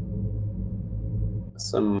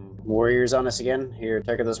 Some warriors on us again. Here,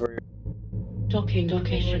 target those warriors. Docking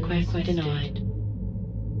request denied.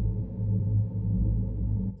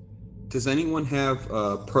 Does anyone have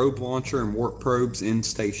a probe launcher and warp probes in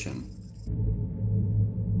station?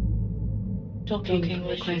 Docking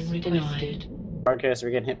request denied. Broadcaster,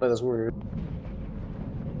 we're getting hit by those warriors.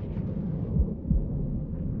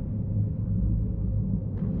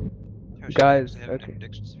 Guys, I have an okay.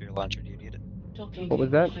 Interdiction sphere launcher. Do you need it? What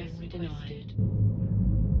was that? Denied.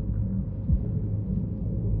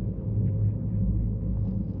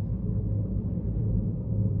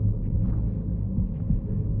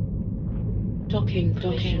 Docking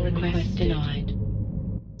request denied.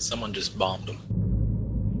 Someone just bombed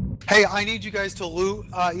them. Hey, I need you guys to loot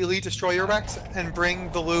Elite Destroyer Rex and bring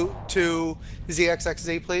the loot to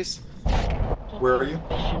ZXXZ, please. Where are you?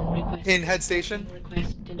 In head station.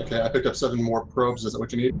 Okay, I picked up 7 more probes. Is that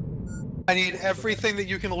what you need? I need everything that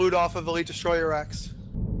you can loot off of Elite Destroyer Rex.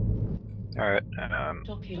 Alright,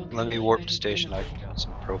 let me warp to station. I got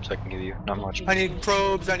some probes I can give you. Not much. I need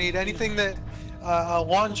probes, I need anything that,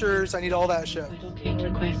 launchers, I need all that shit. Docking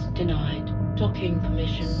request denied. Docking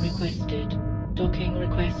permission requested. Docking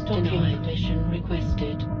request denied. Permission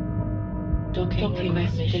requested. Docking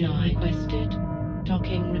request denied. Requested.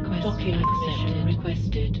 Docking request. Docking permission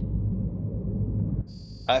requested.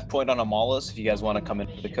 I have point on Amalas. If you guys want to come in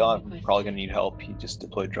for the kill, I'm probably gonna need help. He just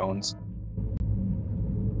deployed drones.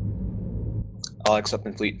 Alex up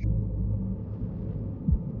in fleet.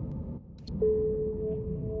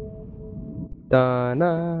 Da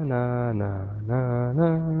na na na na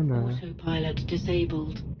na na. Autopilot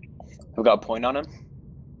disabled. Who got a point on him?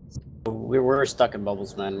 We're stuck in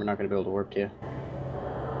bubbles, man. We're not gonna be able to warp to you.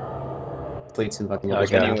 Fleet's in fucking I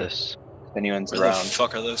bubbles. got this. If anyone's Where around. the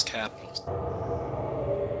fuck are those capitals?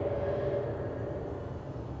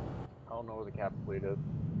 I don't know where the cap fleet is.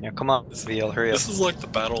 Yeah, come on, VL, hurry up. This is like the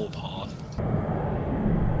Battle of Hoth.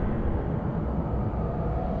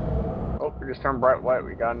 Oh, we just turned bright white.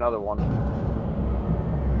 We got another one.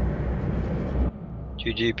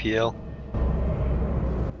 GGPL.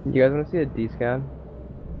 You guys want to see a D scan?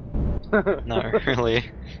 Not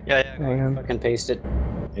really. Yeah. Hang on. Fucking paste it.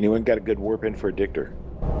 Anyone got a good warp in for Dictor?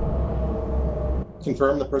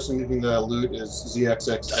 Confirm the person needing the loot is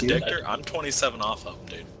ZXXC. Interdictor? I'm 27 off of,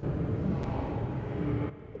 dude.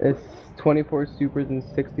 It's 24 supers and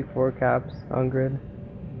 64 caps on grid.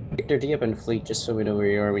 Victor, D up in fleet just so we know where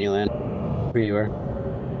you are when you land. Where you are.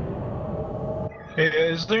 Hey,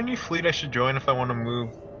 is there any fleet I should join if I want to move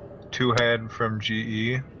 2 head from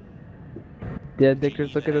GE? Yeah,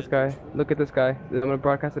 Dictors, look at this guy. Look at this guy. I'm gonna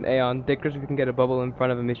broadcast an Aeon. Dictors, if you can get a bubble in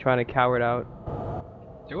front of him, he's trying to cower it out.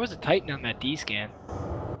 There was a Titan on that D scan.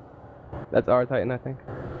 That's our Titan, I think.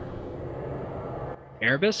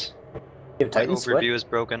 Erebus? You have My Titans? overview is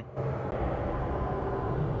broken.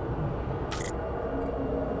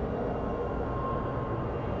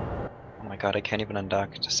 Oh my god, I can't even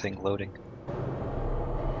undock, it's just saying loading.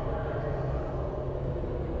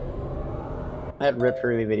 That Rip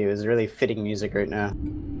Ruby video is really fitting music right now.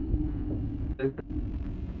 Did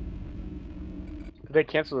they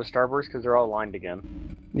cancel the starburst because they're all aligned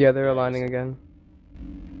again? Yeah, they're aligning again.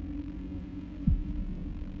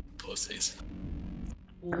 Pussies.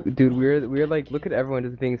 Dude, we're like, look at everyone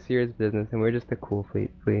just being serious business, and we're just the cool fleet,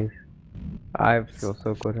 please. I feel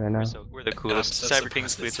so good right now. We're the coolest. Cyber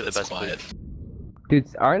King's fleets are the best fleet. Dude,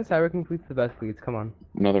 aren't Cyber King fleets the best fleets? Come on.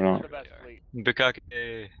 No, they're not. Bukake.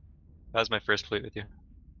 That was my first fleet with you.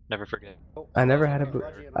 Never forget. I never had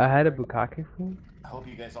I had a Bukake fleet? I hope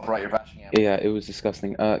you guys all brought your bashing ammo. Yeah, it was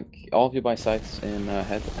disgusting. All of you buy sites in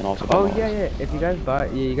HED and also. Oh yeah, yeah. If you guys buy,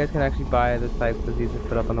 yeah, you guys can actually buy the sites that these are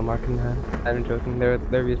put up on the market in HED. I'm joking. They're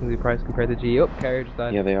reasonably priced compared to G. Oh, carrier just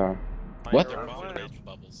died. Yeah, they are. What?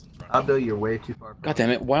 Abdul, you're way too far. God damn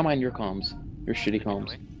it! Why am I in your comms? Your shitty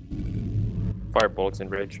comms. Fire bullets in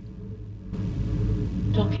bridge.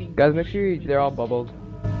 Guys, make sure they're all bubbled.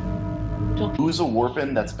 Who's a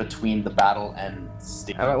warpin that's between the battle and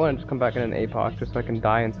station? I might want to just come back in an APOC just so I can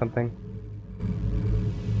die in something.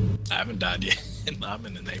 I haven't died yet. I'm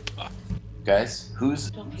in an APOC. Guys,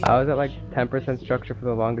 who's... I was at like 10% structure for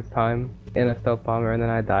the longest time in a stealth bomber, and then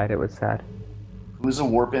I died. It was sad. Who's a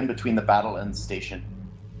warpin between the battle and station?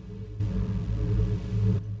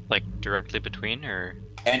 Like directly between, or?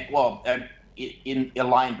 And well, in a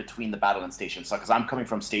line between the battle and station. So, because I'm coming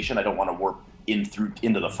from station, I don't want to warp in through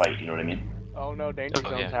into the fight. You know what I mean? Oh no, danger Oh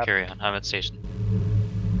zone's yeah, happening. carry on. I'm at station.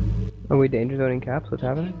 Are we danger zoning caps? What's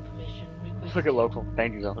happening? Let's look at local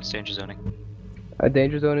danger zone. What's danger zoning? A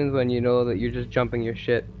danger zone is when you know that you're just jumping your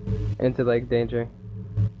shit into like danger.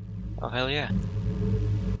 Oh hell yeah.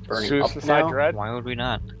 Burning up Suicide now? dread. Why would we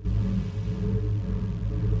not?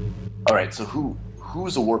 All right. So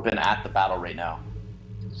who's a warpin at the battle right now?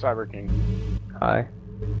 Cyber King. Hi.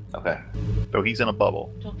 Okay. So he's in a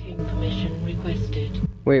bubble. Docking permission requested.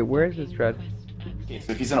 Wait, where is this dread? Okay,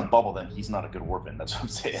 so if he's in a bubble, then he's not a good warpin. That's what I'm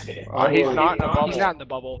saying. Oh, he's not in a bubble. He's not in the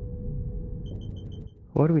bubble.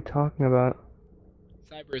 What are we talking about?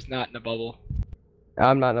 Cyber is not in the bubble.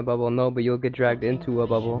 I'm not in a bubble, no, but you'll get dragged into a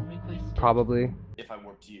bubble. Probably. If I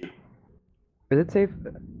warp to you. Is it safe?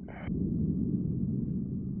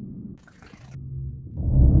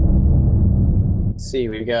 Let's see,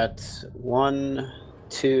 we got 1,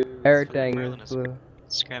 2, Eric Dang is blue.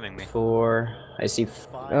 Scamming me. 4. I see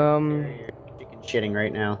 5. Chicken shitting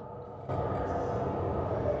right now.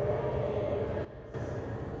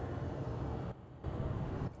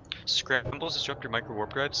 Scrambles disruptor micro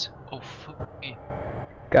warp drives? Oh fuck me.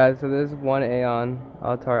 Guys, so there's one Aeon.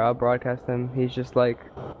 I'll broadcast him. He's just like,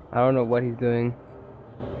 I don't know what he's doing.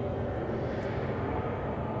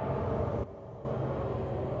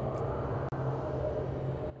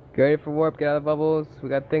 Get ready for warp, get out of bubbles. We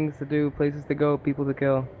got things to do, places to go, people to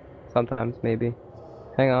kill. Sometimes, maybe.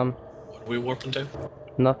 Hang on. What are we warping to?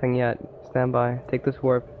 Nothing yet. Stand by. Take this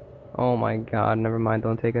warp. Oh my god, never mind,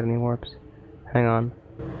 don't take any warps. Hang on.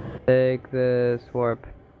 Take this warp.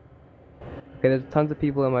 Okay, there's tons of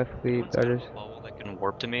people in my fleet that are just... Bubble that can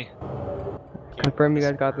warp to me. Confirm you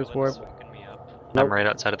guys got this warp. I'm right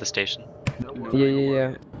outside of the station.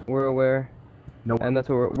 Yeah. We're aware. And that's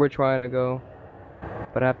where we're trying to go.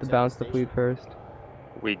 But I have to bounce the fleet first.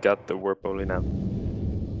 We got the warp only now.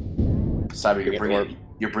 Cyber,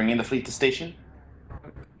 you're bringing the fleet to station?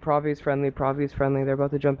 Provi is friendly, they're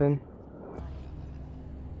about to jump in.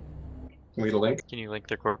 Can we get a link? Can you link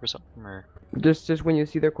their corp or something, or? Just when you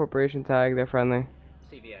see their corporation tag, they're friendly.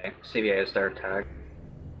 CVA is their tag.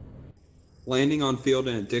 Landing on field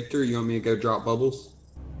and Interdictor, you want me to go drop bubbles?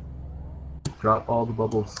 Drop all the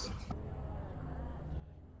bubbles.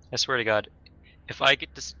 I swear to God, if I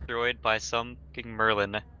get destroyed by some fucking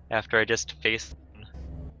Merlin after I just face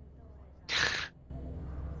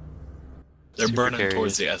They're Super burning carriers.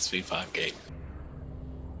 towards the SV5 gate.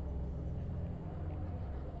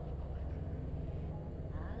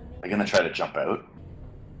 They're gonna try to jump out.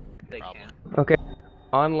 Okay.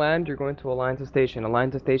 On land, you're going to align to station.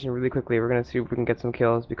 Align to station really quickly. We're gonna see if we can get some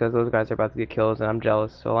kills because those guys are about to get kills and I'm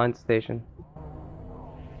jealous. So align to station.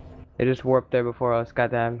 They just warped there before us.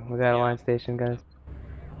 Goddamn, we gotta align station, guys.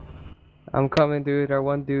 I'm coming, dude. Our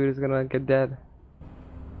one dude is gonna get dead.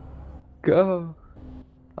 Go.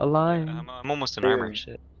 Align. I'm almost in armor and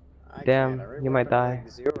shit. Damn, you might die.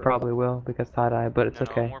 You probably will because tie-dye, but it's No,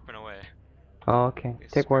 I'm okay. warping away. Oh, okay. The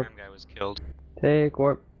Take warp. Scram guy was killed. Take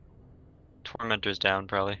warp. Tormentor's down,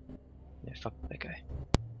 probably. Yeah, fuck that guy.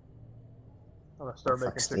 I'm gonna start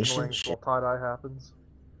making signaling while tie-dye happens.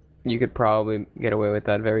 You could probably get away with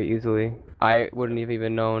that very easily. I wouldn't have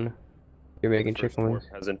even known you're making First chicken wings.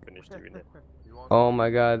 warp hasn't finished even yet. Oh my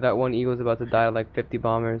god, that one eagle's about to die to like 50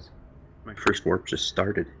 bombers. My first warp just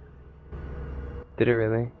started. Did it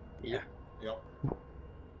really? Yeah. Yep.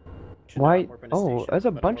 Why? Oh, there's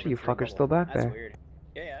a bunch of you fuckers still back That's there. weird.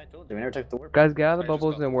 Yeah, I told you. We never took the warp. Guys, get out of the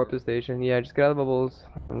bubbles and warp the station. Yeah, just get out of the bubbles.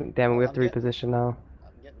 Damn it, we have to reposition now.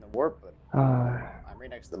 I'm getting the warp, but Ah, I'm right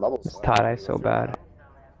next to the bubbles. this tie-dye so bad.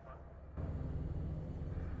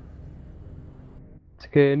 It's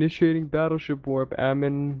okay, initiating battleship warp,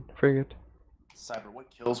 Ammon frigate. Cyber, what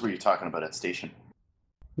kills were you talking about at station?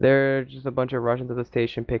 They're just a bunch of Russians at the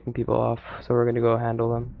station picking people off, so we're gonna go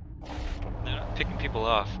handle them. They're not picking people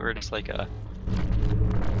off. We're just like a.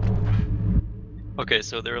 Okay,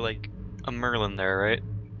 so they're like a Merlin there, right?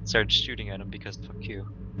 Started shooting at him because fuck you.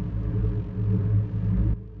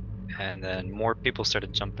 And then more people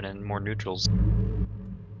started jumping in, more neutrals. And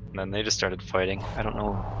then they just started fighting. I don't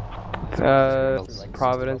know.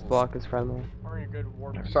 Providence block is friendly. Are you a good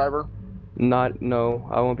warp, Cyber? No,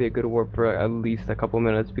 I won't be a good warp for at least a couple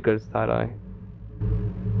minutes because tie-dye.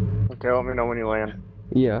 Okay, let me know when you land.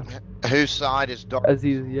 Yeah. Whose side is dark?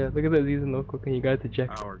 Aziz, yeah, look at Aziz and local, can you guys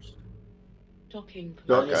eject? Ours. Docking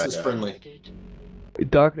Darkness is friendly.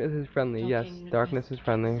 Darkness is friendly, yes. Darkness is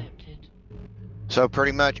friendly. So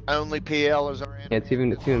pretty much only PL is our Yeah, it's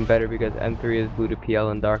even better because N3 is blue to PL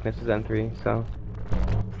and Darkness is N3, so.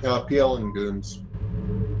 PL and goons.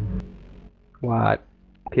 What?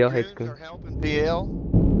 PL hates goons. helping PL.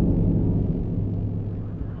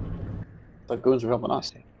 The goons are helping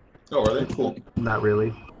us. Oh, are they? Cool. Not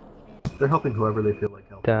really. They're helping whoever they feel like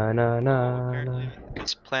helping. Da-na-na-na.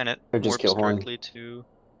 This planet Or just warps kill Horn. directly to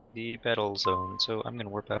the battle zone, so I'm gonna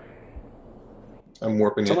warp out. I'm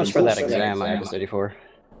warping So it. much for that exam I had to study for.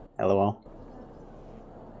 LOL.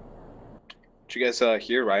 Did you guys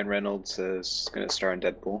hear Ryan Reynolds is going to star in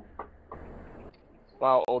Deadpool?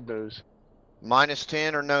 Wow, old news.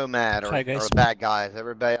 -10 or Nomad or, Hi, guys. or bad guys.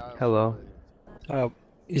 Everybody. Hello.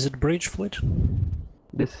 Is it Bridge Fleet?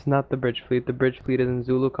 This is not the Bridge Fleet. The Bridge Fleet is in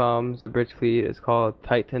Zulu Comms. The Bridge Fleet is called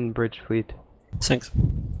Titan Bridge Fleet. Thanks.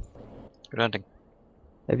 Good hunting.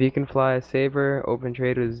 If you can fly a Saber, open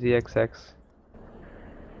trade with ZXX.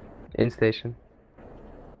 In station.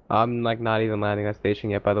 I'm like not even landing at station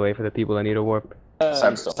yet, by the way, for the people that need a warp.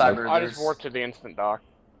 Cyber, I just warped to the instant dock.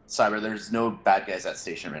 Cyber, there's no bad guys at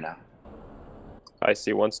station right now. I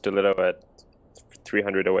see one stiletto at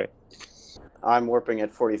 300 away. I'm warping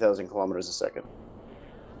at 40,000 kilometers a second.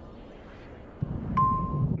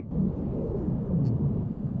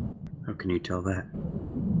 How can you tell that?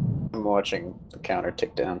 I'm watching the counter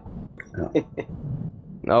tick down.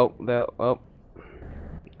 Oh, well,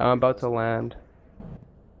 I'm about to land.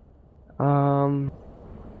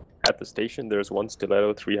 At the station, there's one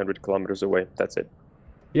stiletto 300 kilometers away. That's it.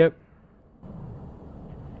 Yep.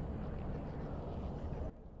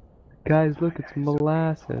 Guys, look, it's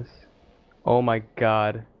molasses. Oh my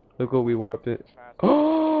god. Look what we warped it.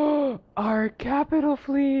 Oh, our capital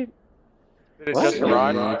fleet! Did it just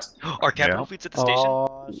arrive? Our capital fleet's at the station?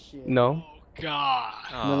 Oh, shit. No, God.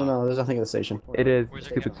 No, there's nothing at the station. it is. Where's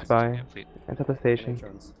our Stupid capital spy. fleet? It's at the station.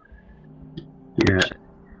 Yeah.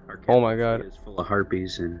 Oh my god. It's full of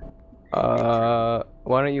harpies and.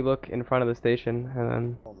 Why don't you look in front of the station and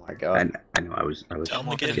then. Oh my god. I know. I was. Tell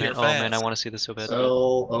them to get Man, here oh man, I fast. want to see this so bad.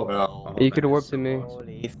 You could warp to me.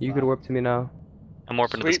 You could warp to me now. I'm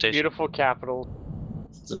warping to the Sweet, station. beautiful capital.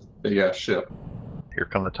 It's a big ass ship. Here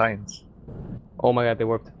come the Titans. Oh my god, they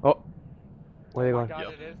warped. Oh! Where are they going?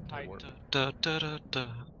 God, it is Titan. Da, da, da, da.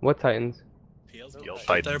 What Titans? PL's PL gonna shit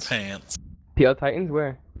Titans. their pants. PL Titans?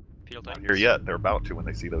 Where? PL Not Titans. here yet. They're about to when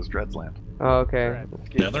they see those dreads land. Oh, okay.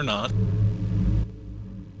 No, they're not.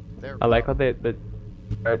 I like how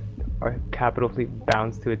our capital fleet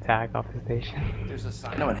bounced to attack off the station. There's a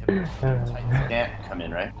sign on him. Titans can't come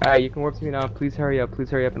in, right? Alright, you can warp to me now. Please hurry up. Please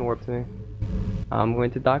hurry up and warp to me. I'm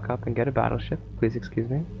going to dock up and get a battleship. Please excuse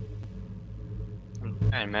me.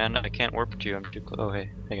 Hey man, I can't warp to you. I'm too close. Oh hey,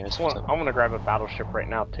 hey guys. What's up? I'm gonna grab a battleship right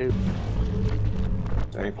now too.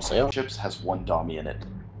 Ready for sale? Ships has one dummy in it.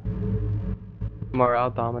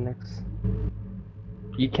 Morale Dominix.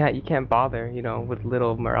 You can't bother, you know, with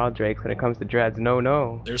little morale drakes when it comes to dreads.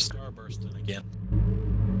 No. There's starbursting again.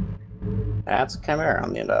 That's Chimera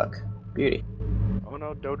on the dock. Beauty. Oh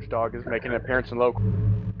no, Doge Dog is making an appearance in local.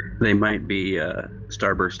 They might be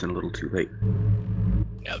starbursting a little too late.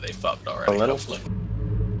 Yeah, they fucked already. A little. Hopefully.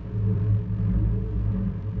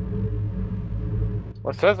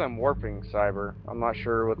 Well, it says I'm warping, Cyber. I'm not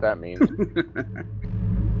sure what that means.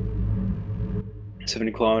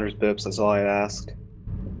 70 kilometers, Bips. That's all I asked.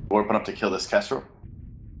 Warping up to kill this Kestrel.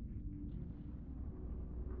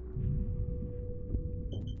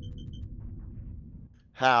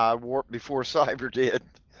 How I warped before Cyber did.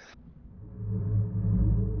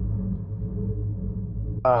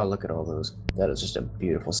 Oh, look at all those. That is just a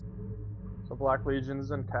beautiful. So Black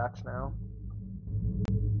Legion's in catch now.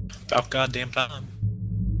 About goddamn time.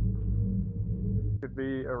 Should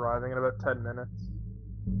be arriving in about 10 minutes.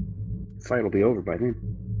 Fight will be over by then.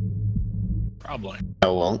 Probably.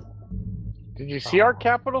 How long? Did you see our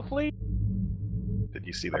capital fleet? Did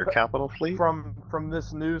you see their capital fleet? From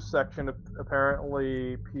this news section,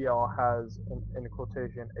 apparently PL has, in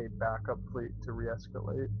quotation, a backup fleet to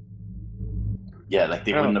re-escalate. Yeah, like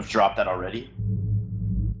they wouldn't have dropped that already.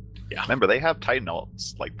 Yeah. Remember, they have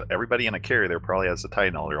Titanals. Like everybody in a carrier there probably has a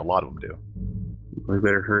Titanal, or a lot of them do. We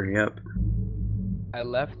better hurry up. I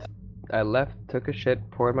left, took a shit,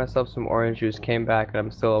 poured myself some orange juice, came back, and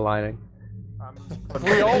I'm still aligning.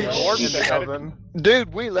 We all warped Kevin.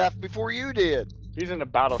 Dude, we left before you did. He's in a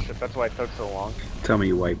battleship, that's why it took so long. Tell me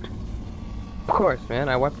you wiped. Of course, man.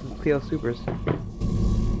 I wiped the PL Supers.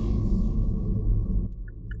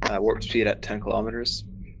 Warp speed at 10 kilometers.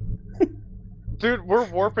 Dude, we're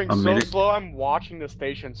warping A so minute. slow, I'm watching the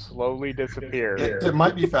station slowly disappear. It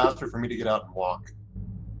might be faster for me to get out and walk.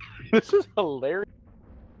 This is hilarious.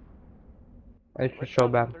 I should show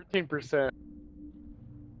back. 13%.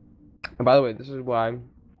 And by the way, this is why.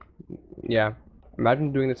 Yeah.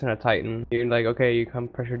 Imagine doing this in a Titan. You're like, okay, you come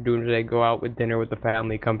pressure Doomsday, go out with dinner with the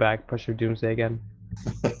family, come back, pressure Doomsday again.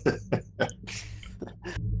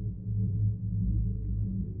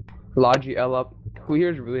 Logi L up. Who here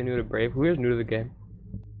is really new to Brave? Who here is new to the game?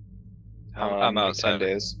 I'm outside. 10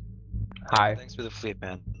 days. Hi. Thanks for the fleet,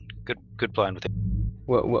 man. Good plan with it.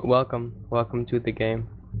 Welcome to the game.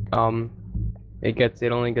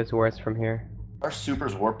 It only gets worse from here. Are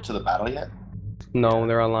supers warped to the battle yet? No,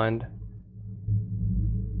 they're aligned.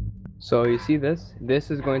 So you see this? This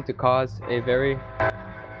is going to cause a very...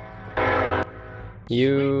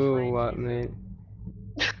 what, mate?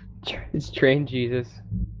 It's train Jesus.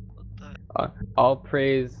 All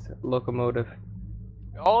praise locomotive.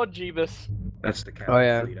 Oh, Jeebus. That's the capital Oh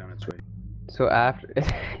yeah. fleet on its way. So after...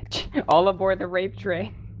 all aboard the rape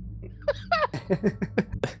train.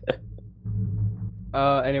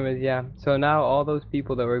 Anyways, yeah. So now all those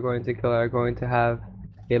people that we're going to kill are going to have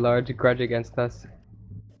a large grudge against us.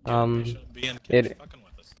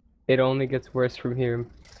 It only gets worse from here.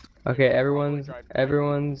 Okay, everyone's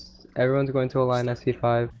going to align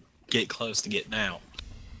SC5. Get close to getting out.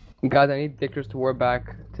 Guys, I need Dictors to warp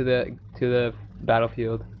back to the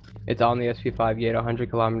battlefield. It's on the SV5 yet 100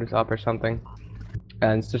 kilometers up or something,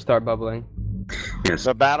 and to start bubbling. Yes.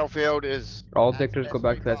 The battlefield is. All Dictors go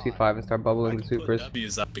back to the SV5 and start bubbling the supers.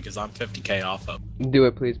 W's up because I'm 50k off of. Do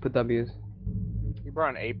it, please. Put W's. You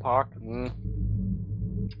brought an APOC?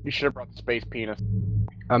 You should have brought the space penis.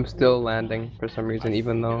 I'm still landing for some reason,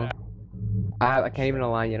 even though I can't even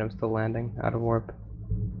align yet. I'm still landing out of warp.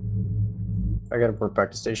 I gotta warp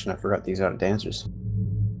back to station. I forgot these out of dancers.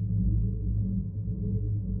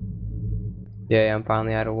 Yeah, I'm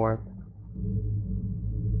finally out of warp.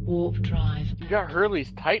 Warp drive. You got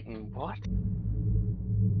Hurley's Titan. What?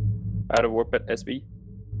 Out of warp at SB.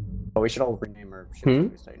 Oh, we should all rename our ship to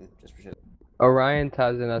Titan just for shit. Orion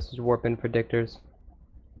Taz and us is warping predictors.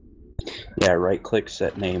 Yeah, right click,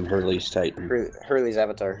 set name, Hurley's Titan. Hurley's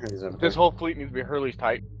avatar. Hurley's avatar. This whole fleet needs to be Hurley's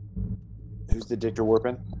Titan. Who's the Dictor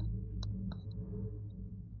warping?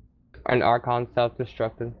 And Archon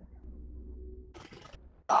self-destructed.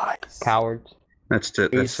 Nice. Cowards. That's so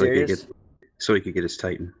he could get his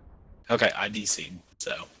Titan. Okay, I DC'd,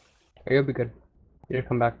 so. You'll be good. You'll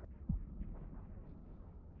come back.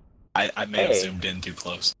 I may have zoomed in too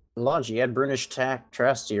close. Lodge, you had Brunish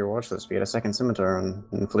Trask to your watch list. We had a second scimitar in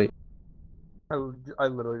the fleet. I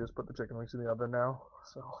literally just put the chicken wings in the oven now,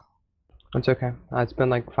 so. It's okay. It's been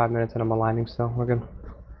like 5 minutes and I'm aligning still. We're good.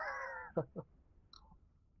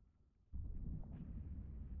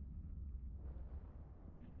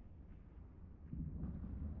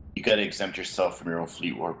 You gotta exempt yourself from your own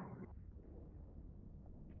fleet warp.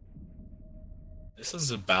 This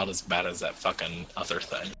is about as bad as that fucking other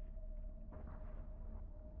thing.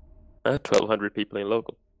 1,200 people in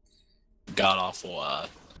local. God awful,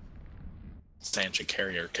 Stancha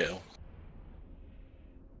carrier kill.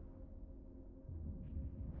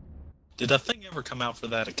 Did a thing ever come out for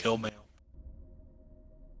that, a kill mail?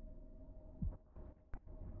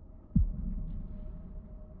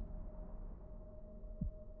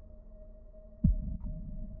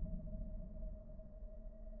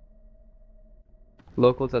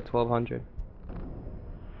 Locals at 1200.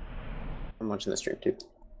 I'm watching the stream too.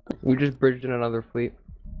 We just bridged in another fleet.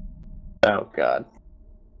 Oh god.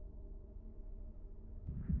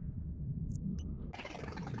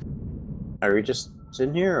 Are we just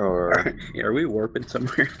sitting here, or are we warping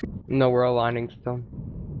somewhere? No, we're aligning still.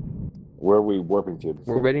 Where are we warping to?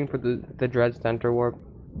 We're waiting for the dreads to enter warp.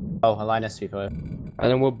 Oh, align SV5. And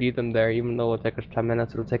then we'll beat them there, even though it'll take us 10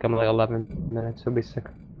 minutes. It'll take them like 11 minutes. It'll be sick.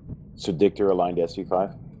 So Dictor aligned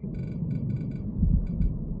SV5?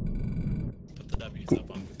 Put the W's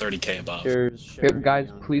up on 30k above. Yep,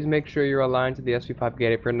 guys, please make sure you're aligned to the SV5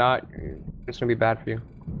 gate. If you're not, it's gonna be bad for you.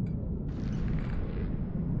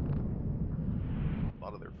 A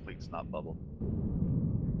lot of their fleet's not bubble.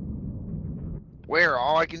 Where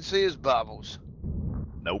all I can see is bubbles.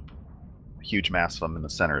 Nope. A huge mass of them in the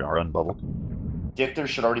center are unbubbled. Dictor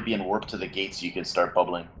should already be in warp to the gate so you can start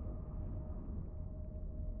bubbling.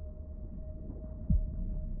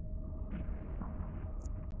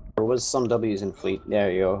 There was some W's in fleet.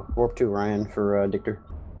 There you go. Warp 2 Ryan for Dictor.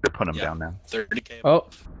 They're putting them down now. 30k. Oh,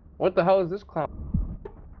 what the hell is this clown?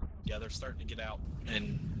 Yeah, they're starting to get out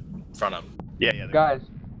in front of them. Yeah. Guys,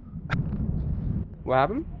 what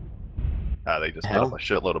happened? They just put up a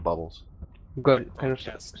shitload of bubbles. Good.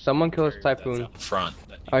 Someone kill this typhoon. Front.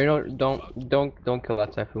 Oh, you know, don't kill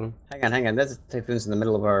that typhoon. Hang on. That's typhoon's in the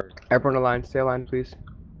middle of our. Everyone aligned. Stay aligned, please.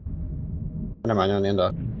 Never mind, on the end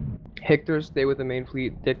dock. Hectors, stay with the main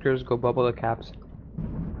fleet. Dictors, go bubble the caps.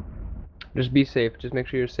 Just be safe. Just make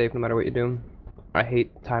sure you're safe no matter what you do. I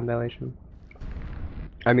hate time dilation.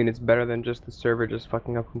 I mean, it's better than just the server just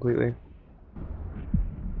fucking up completely.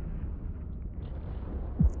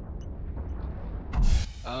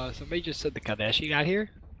 Somebody just said the Kadeshi got here?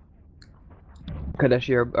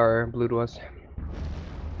 Kadeshi are blue to us.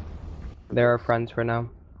 They're our friends for now.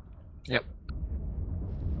 Yep.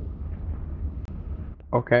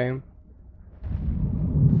 Okay.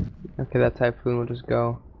 Okay, that typhoon will just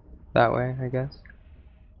go that way, I guess.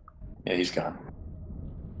 Yeah, he's gone.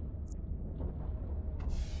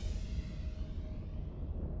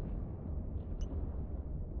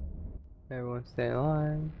 Everyone stay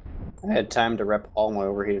alive. I had time to rep all my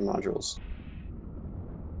overheated modules.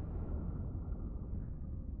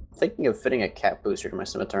 Thinking of fitting a cap booster to my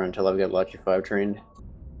scimitar until I've got Logi 5 trained.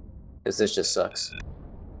 Because this just sucks.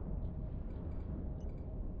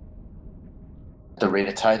 At the rate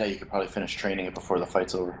of tie-dye, you could probably finish training it before the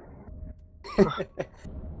fight's over.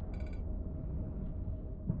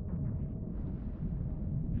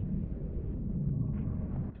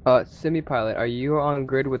 Semi-pilot, are you on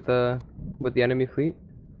grid with the enemy fleet?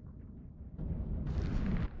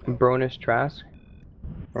 Bronish Trask?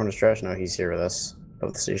 Bronish Trask? No, he's here with us.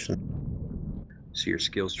 At the station. So your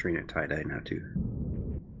skills train at tie-dye now too?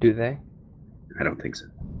 Do they? I don't think so.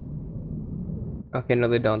 Okay, no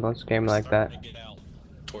they don't. Don't scare me like that. Get out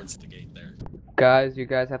towards the gate there. Guys, you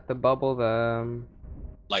guys have to bubble the...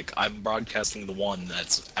 Like, I'm broadcasting the one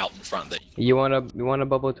that's out in front that You wanna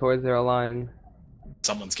bubble towards their line.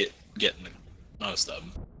 someone's getting most of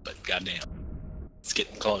them, but goddamn. It's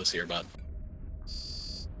getting close here, bud.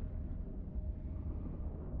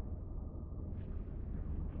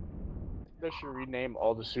 They should rename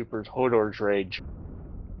all the supers Hodor's Rage.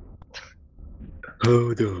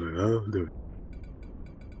 Hodor.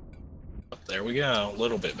 There we go, a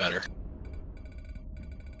little bit better.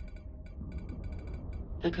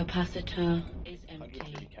 The capacitor is empty.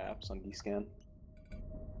 130 caps on D-scan.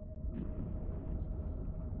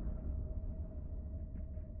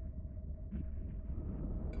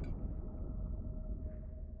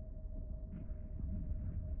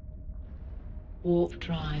 Warp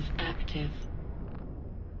drive active.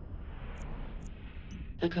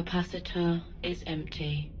 The capacitor is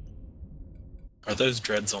empty. Are those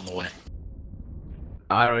dreads on the way?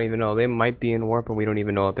 I don't even know. They might be in warp, but we don't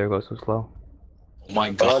even know if they go so slow. Oh my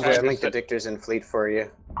god. I linked the Dictors in fleet for you.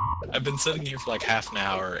 I've been sitting here for like half an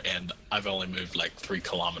hour and I've only moved like 3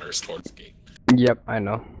 kilometers towards the gate. Yep, I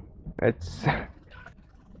know.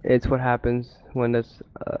 It's what happens when this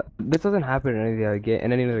doesn't happen in any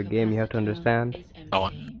other game. You have to understand. Oh,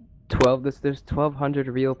 12. There's 1,200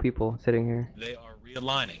 real people sitting here. they are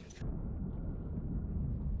realigning.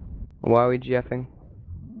 Why are we GFing?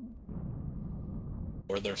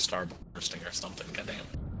 Or they're starbursting or something, goddamn.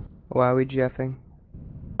 Why are we GFing?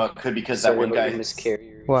 Could because that one guy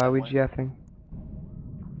miscarried. Why are we GFing?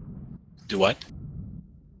 Do what?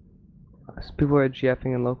 People are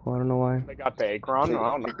GFing in local. I don't know why. They got the Acron? I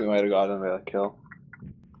don't know. We might have gotten a kill.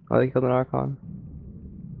 Oh, they killed an Archon.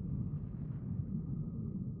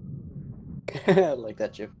 I like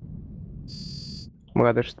that, Jim. Oh my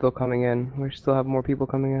god, they're still coming in. We still have more people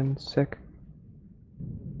coming in. Sick.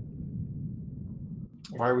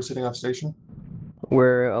 Why are we sitting off station?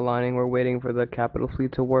 We're aligning, we're waiting for the capital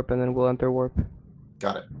fleet to warp, and then we'll enter warp.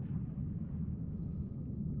 Got it.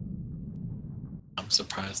 I'm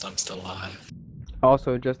surprised I'm still alive.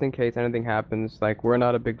 Also, just in case anything happens, like, we're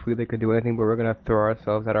not a big fleet that could do anything, but we're gonna throw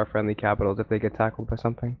ourselves at our friendly capitals if they get tackled by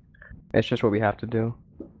something. It's just what we have to do.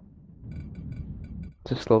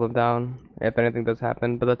 To slow them down, if anything does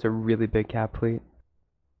happen, but that's a really big cap fleet.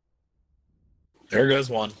 There goes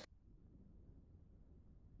one.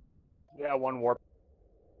 Yeah, one warp.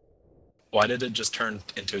 Why did it just turn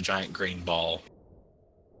into a giant green ball?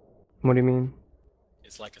 What do you mean?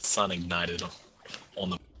 It's like a sun ignited on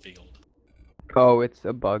the field. Oh, it's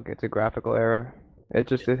a bug. It's a graphical error. It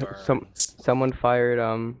just someone fired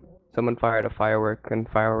a firework, and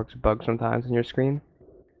fireworks bug sometimes in your screen,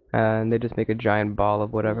 and they just make a giant ball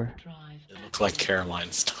of whatever. It looks like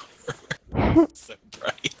Caroline's star. So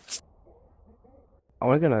bright. I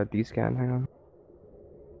want to get a D-scan. Hang on.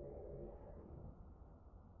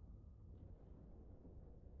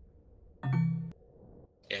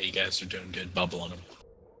 Yeah, you guys are doing good bubbling them.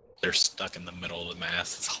 They're stuck in the middle of the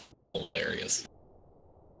mast. It's hilarious.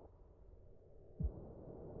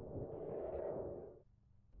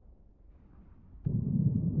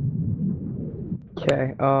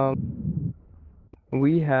 Okay,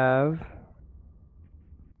 we have...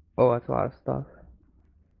 Oh, that's a lot of stuff.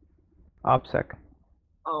 OPSEC.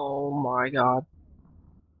 Oh my god.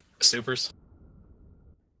 Supers?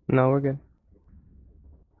 No, we're good.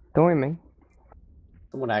 Don't worry, Ming.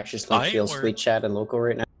 Someone actually feels fleet chat and local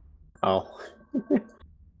right now. Oh.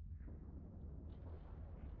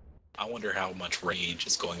 I wonder how much rage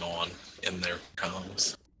is going on in their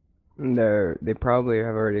comms. They probably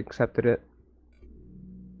have already accepted it.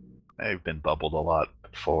 They've been bubbled a lot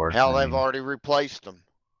before. Hell, they've already replaced them.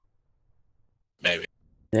 Maybe.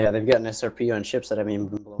 Yeah, they've got an SRP on ships that haven't even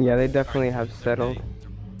been blown. Yeah, they definitely have settled.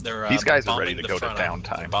 These guys are ready to bombing go the to front up.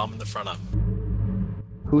 downtime. They're bombing the front up.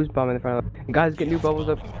 Who's bombing the front of the... Guys, get new bubbles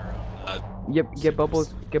up. Yep, get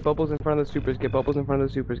bubbles in front of the supers, get bubbles in front of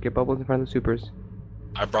the supers, get bubbles in front of the supers.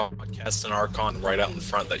 I broadcast an Archon right out in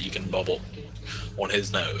front that you can bubble on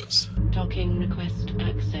his nose. Docking request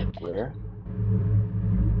accepted. Where?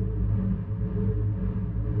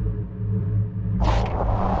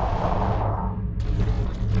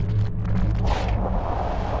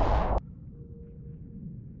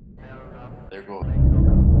 There go.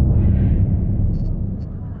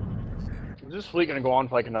 Is this fleet gonna go on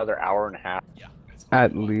for like another hour and a half? Yeah.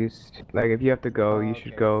 At least. Like, if you have to go, you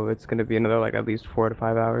should go. It's gonna be another, like, at least 4 to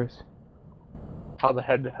 5 hours. How the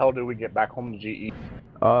hell do we get back home to GE?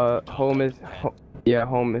 Home is... yeah,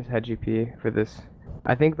 home is HED-GP for this.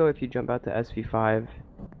 I think, though, if you jump out to SV5,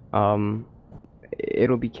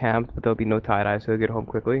 it'll be camped, but there'll be no tie-dye, so you'll get home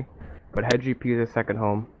quickly. But HED-GP is a second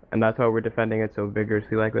home, and that's why we're defending it so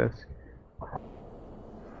vigorously like this.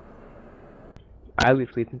 I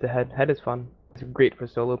lead fleets into head. Head is fun. It's great for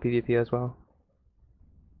solo PvP as well.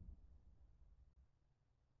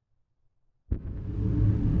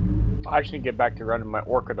 I actually get back to running my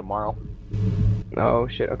Orca tomorrow. Oh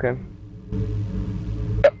shit, okay.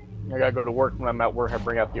 I gotta go to work. When I'm at work, I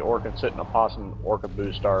bring out the Orca and sit in a possum Orca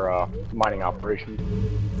boost our mining operation.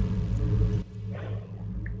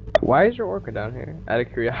 Why is your Orca down here? Out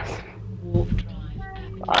of curiosity.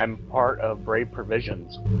 I'm part of Brave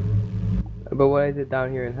Provisions. But why is it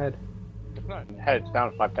down here in head? It's not in head, it's down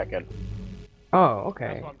at 5 Tech Ed. Oh, okay.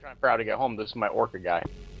 That's why I'm trying to figure out how to get home. This is my Orca guy.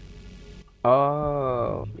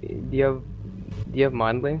 Oh, do you have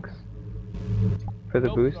mind links for the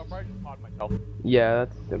boost? I'll probably just mod myself. Yeah,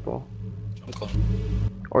 that's simple. Jump clone.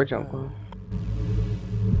 Or jump clone.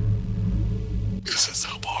 This is so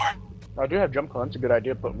boring. I do have jump clone. It's a good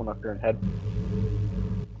idea. Put one up here in head.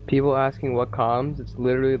 People asking what comms, it's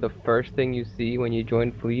literally the first thing you see when you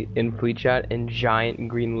join fleet in fleet chat in giant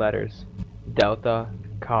green letters. Delta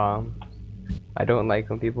comms. I don't like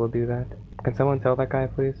when people do that. Can someone tell that guy,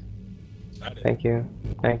 please? Thank you.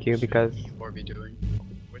 Thank you, because... AEWAR be doing?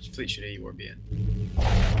 Which fleet should AEWAR be in?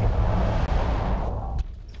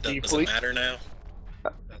 Does it matter now?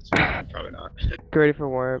 That's probably not. Get ready for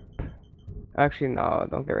warp. Actually, no,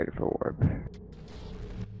 don't get ready for warp.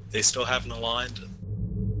 They still haven't aligned?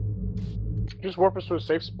 Just warp us to a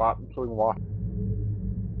safe spot so we can walk.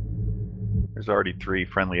 There's already 3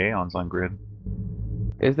 friendly Aeons on grid.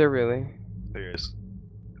 Is there really? There is.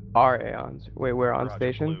 Our Aeons. Wait, we're on Roger,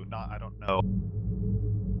 station? Blue. I don't know.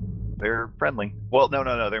 They're friendly. Well,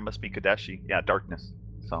 no. There must be Kadeshi. Yeah, darkness.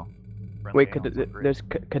 So. Wait, there's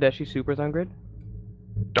Kadeshi Supers on grid?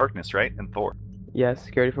 Darkness, right? And Thor. Yes,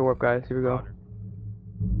 get ready for warp, guys. Here we go. Roger.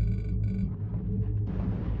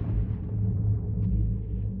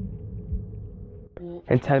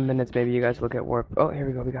 In 10 minutes, maybe you guys will get warp. Oh, here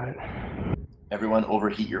we go. We got it. Everyone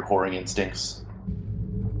overheat your whoring instincts.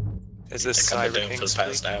 Is this Cyber Doom for the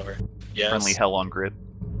past hour? Yes. Friendly hell on grid.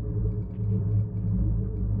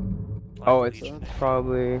 Oh, it's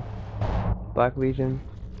probably Black Legion.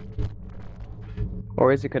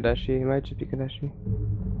 Or is it Kadeshi? It might just be Kadeshi.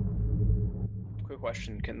 Quick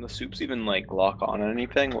question: can the soups even like lock on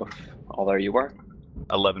anything with all there you are?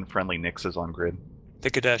 11 friendly Nixes on grid. The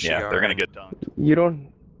Kadeshi Yeah, are. they're gonna get dunked. You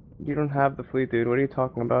don't have the fleet, dude. What are you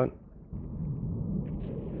talking about?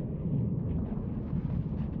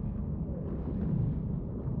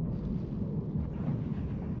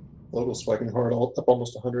 Local spiking hard, up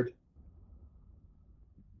almost 100.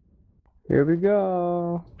 Here we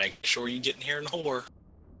go. Make sure you get in here and whore.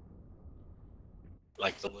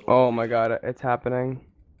 Like the little. Oh my god, it's happening.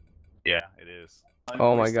 Yeah, it is.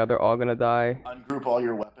 Oh my god, they're all gonna die. Ungroup all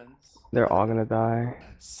your weapons. They're all gonna die.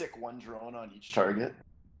 Sick one drone on each target.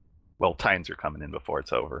 Well, Titans are coming in before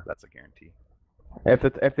it's over. That's a guarantee.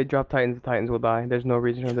 If they drop Titans, the Titans will die. There's no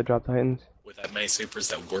reason for them to drop Titans. With that many supers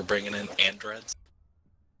that we're bringing in and dreads.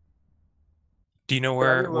 Do you know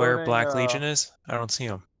where Black Legion is? I don't see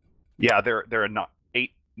them. Yeah, they're not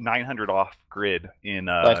 900 off grid in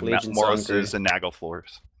Moros's and Nagel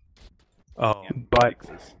floors. Oh, but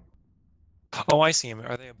oh, I see them.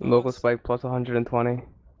 Are they above local us? spike plus 120.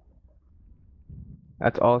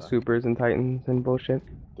 That's all supers and Titans and bullshit.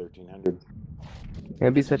 1300.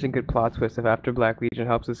 It'd be such a good plot twist if after Black Legion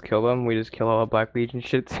helps us kill them, we just kill all the Black Legion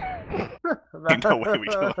shits. No way we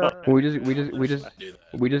do.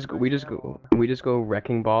 we just go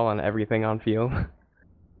wrecking ball on everything on field.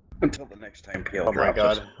 Until the next time PL Oh my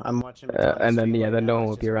god, I'm watching. And then then no one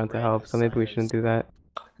will be around to help, so maybe we shouldn't do that.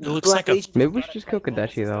 It looks like a... Maybe we should just kill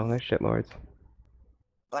Kadeshi though. They're shitlords.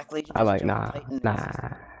 Black Legion. I like nah.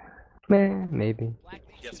 Meh, maybe.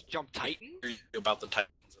 Yes, jump Titan. About the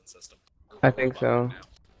Titans and system. I think so.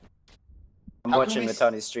 I'm watching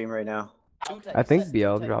Matani's stream right now. I think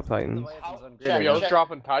BL dropped Titans. BL's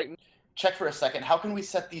dropping Titan. Check for a second. How can we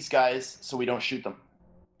set these guys so we don't shoot them?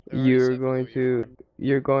 You're going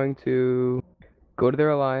to go to their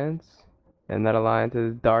alliance, and that alliance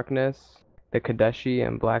is Darkness, the Kadeshi,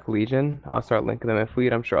 and Black Legion. I'll start linking them in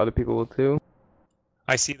fleet. I'm sure other people will too.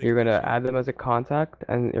 I see. You're gonna add them as a contact,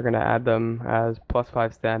 and you're gonna add them as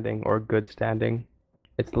 +5 standing or good standing.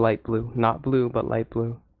 It's light blue, not blue, but light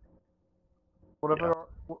blue. Whatever.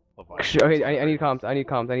 Okay, I need comms. I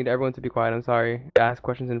need everyone to be quiet. I'm sorry. Ask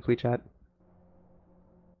questions in fleet chat.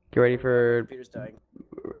 Get ready for. Computer's dying.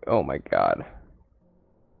 Oh my god.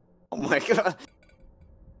 Oh my god.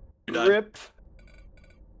 Rip.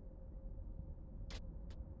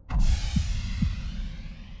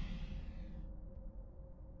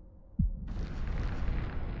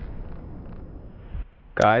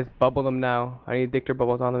 Guys, bubble them now. I need Dictor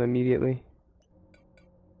bubbles on them immediately.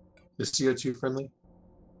 Is CO2 friendly?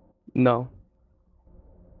 No.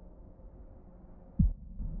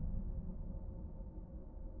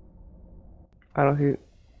 I don't see.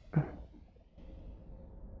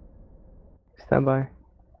 Stand by.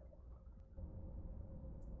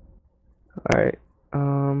 Alright.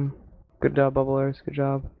 Good job, bubblers. Good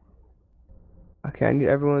job. Okay, I need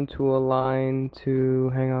everyone to align to.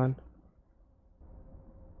 Hang on.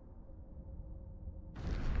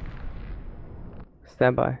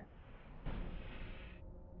 Stand by.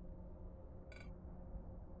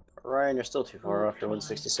 Ryan, you're still too far off. You're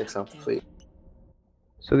 166 off the fleet.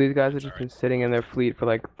 So these guys have just been sitting in their fleet for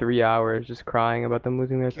like 3 hours, just crying about them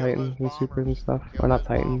losing their Titans and Supers and stuff. Or not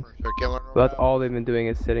Titans. But that's all they've been doing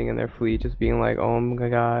is sitting in their fleet, just being like, oh my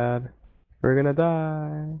god, we're gonna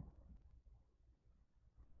die.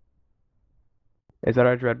 Is that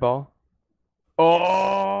our dread ball?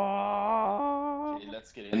 Oh! Okay,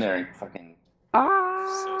 let's get in there and fucking.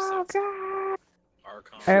 Oh god!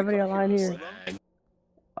 Everybody align here.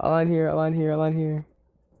 Align here, align here, align here.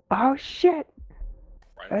 Oh shit!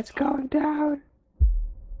 It's going down.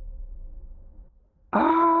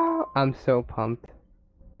 Oh, I'm so pumped.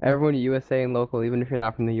 Everyone USA and local, even if you're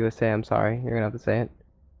not from the USA, I'm sorry. You're gonna have to say it.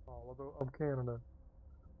 Oh, I'm Canada.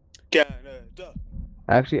 Canada.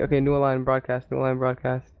 Actually, okay, new align broadcast, new align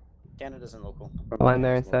broadcast. Canada's in local. Align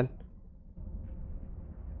there instead.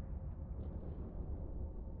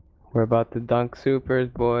 We're about to dunk supers,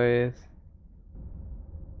 boys.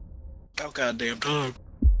 Oh goddamn dog.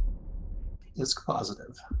 It's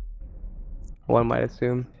positive. One might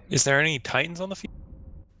assume. Is there any Titans on the field?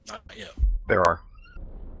 Not yet. There are.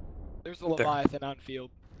 There's a Leviathan on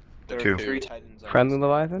field. There Two. are 3 Titans. Friendly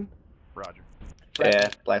Leviathan? Roger. Yeah,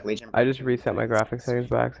 Black Legion. I just reset my graphics settings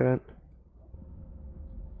by accident.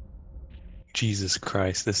 Jesus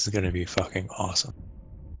Christ, this is gonna be fucking awesome.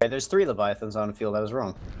 Hey, there's 3 Leviathans on the field. I was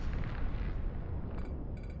wrong.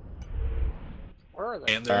 Where are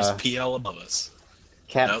they? And there's PL above us.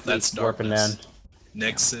 Cat No, that's warping darkness. down.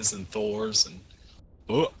 Nyxes and Thors and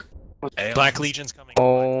Book. Black Legion's coming.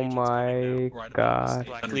 Oh my god.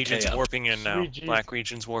 Black Legion's warping in now. Black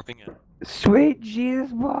Legion's warping in. Sweet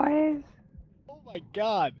Jesus, boys! Oh my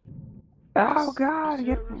god. Oh god!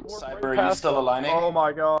 Get... Cyber, are you still aligning? Oh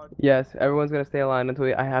my god. Yes, everyone's gonna stay aligned until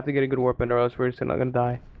I have to get a good warp in, or else we're just not gonna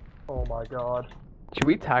die. Oh my god. Should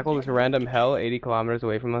we tackle this random hell 80 kilometers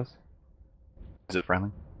away from us? Is it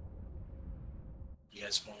friendly? You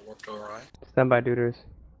guys want to warp to Orion? Stand by, duders.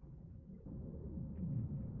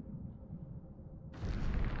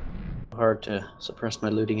 Hard to suppress my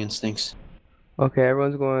looting instincts. Okay,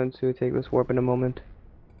 everyone's going to take this warp in a moment.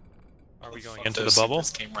 Are we going into the bubble? This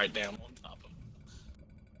came right down on top of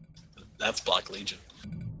them. That's Black Legion.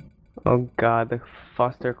 Oh god, the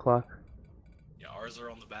Foster clock. Yeah, ours are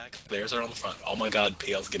on the back. Theirs are on the front. Oh my god,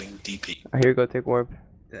 PL's getting DP. Here you go, take warp.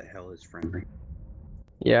 That hell is friendly.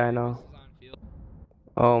 Yeah, I know.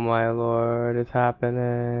 Oh my lord, it's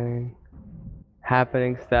happening.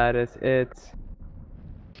 Happening status, it's...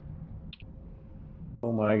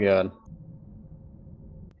 Oh my god.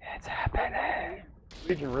 It's happening.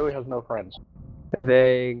 Legion really has no friends.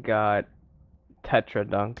 They got tetra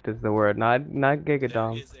dunked is the word, not giga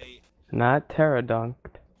dunked, not terra dunked.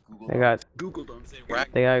 They got Google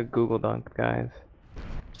dunked. They got Google dunked, guys.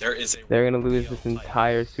 There is a They're gonna lose this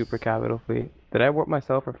entire Supercapital fleet. Did I warp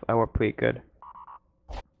myself or I warp fleet? Good.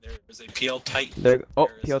 There is a PL Titan. There, oh,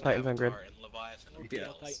 PL Titans on grid.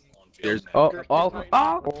 There's Oh, oh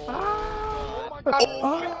wow.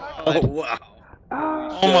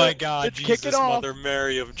 Oh my god, Let's kick it Jesus, off. Mother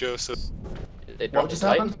Mary of Joseph. They What just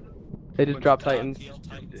happened? They just dropped Titans.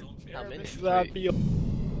 This is that field.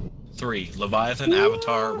 3. Leviathan,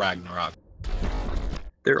 Avatar, Ragnarok.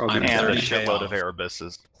 They're all I'm gonna And a 30K shitload off. of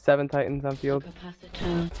Erebus's. 7 Titans on field.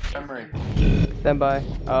 Capacitor. Memory. Stand by.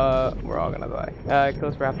 We're all gonna die. Kill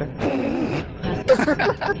this raptor.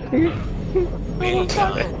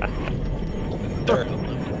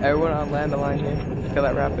 Everyone on land align here. Kill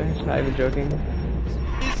that raptor. Not even joking.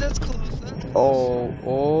 That's close. Oh,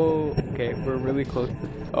 okay, we're really close to.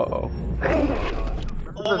 Uh-oh.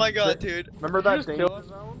 Oh my god, dude. Remember that danger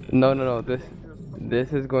zone? No.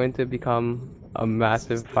 This is going to become a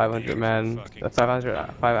massive 500-man, a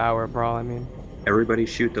 5-hour brawl. I mean. Everybody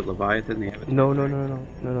shoot the Leviathan. They have it. No.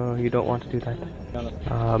 You don't want to do that.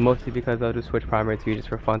 Mostly because they'll just switch primary to you just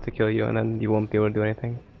for fun to kill you, and then you won't be able to do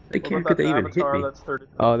anything. They can't. Could they even hit me?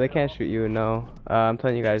 Oh, they can't shoot you. No. I'm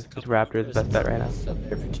telling you guys, this raptor is the best bet right now. So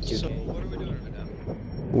what are we doing right now?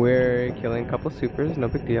 We're killing a couple supers. No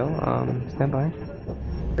big deal. Stand by.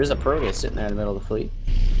 There's a Proteus sitting there in the middle of the fleet.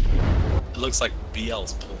 It looks like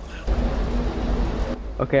BL's pulling out.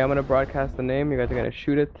 Okay, I'm gonna broadcast the name. You guys are gonna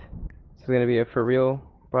shoot it. This is gonna be a for real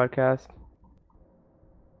broadcast.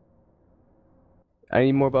 I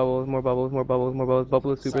need more bubbles. Bubble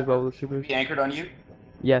the supers, bubble the supers. Be anchored on you.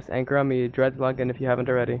 Yes, anchor on me. Dreads log in if you haven't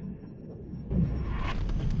already.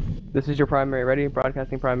 This is your primary. Ready?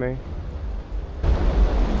 Broadcasting primary.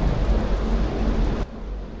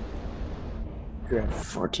 You're at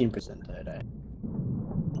 14% die.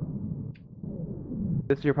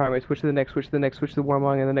 This is your primary. Switch to the next. Switch to the next. Switch to the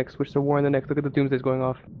warmong and the next. Switch to war and the next. Look at the doomsdays going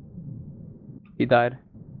off. He died.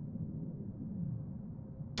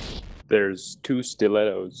 There's 2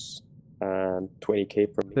 stilettos and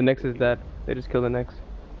 20k from me. The next is dead. They just killed the next.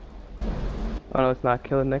 Oh no, it's not.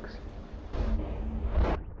 Kill the next.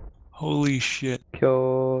 Holy shit.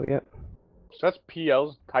 Kill. Yep. So that's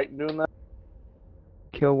PL's Titan doing that?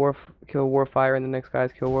 Kill Warfire in the next,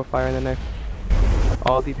 guys. Kill Warfire in the next.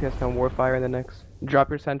 All DPS on Warfire in the next. Drop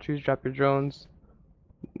your sentries, drop your drones.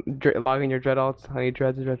 Log in your dread alts. I need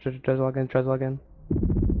dreads log in.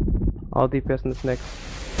 All DPS in this next.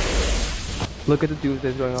 Look at the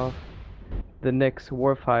doomsdays going off. The next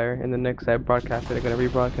Warfire in the next I broadcasted. I'm gonna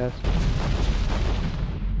rebroadcast.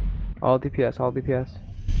 All DPS.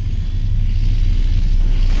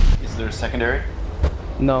 Is there a secondary?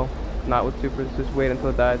 No, not with supers. Just wait until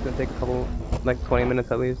it dies. It's gonna take a couple, like 20 minutes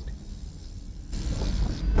at least.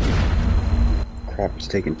 Crap, it's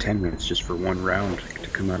taking 10 minutes just for one round to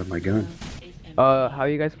come out of my gun. How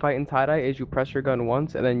you guys fight in tie-dye is you press your gun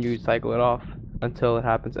once and then you cycle it off until it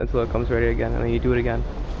happens, until it comes ready again, and then you do it again.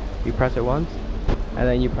 You press it once, and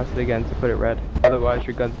then you press it again to put it red. Otherwise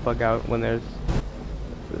your guns bug out when there's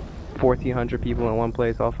 1,400 people in one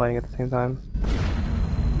place all fighting at the same time.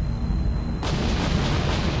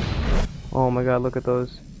 Oh my god, look at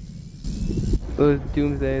those. Those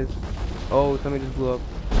doomsdays. Oh, somebody just blew up.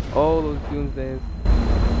 Oh, those doomsdays.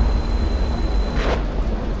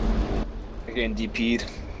 They're getting DP'd.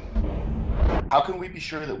 How can we be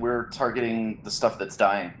sure that we're targeting the stuff that's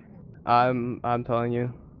dying? I'm telling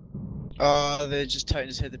you. They just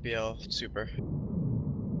Titans hit the BL. Super.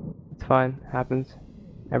 It's fine. Happens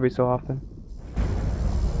every so often.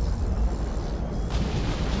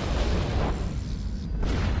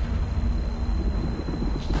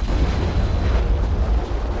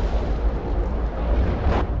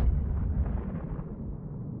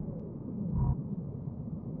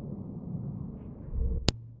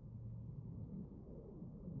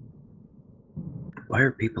 Why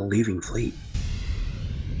are people leaving fleet?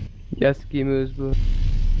 Yes, Gimu is blue.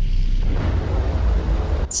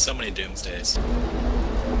 So many doomsdays.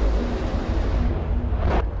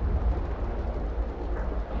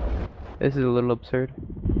 This is a little absurd.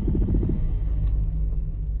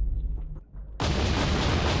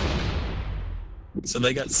 So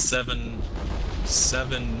they got seven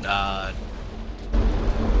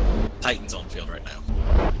Titans on field right now.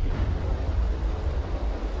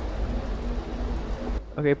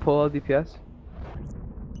 Okay, pull out DPS.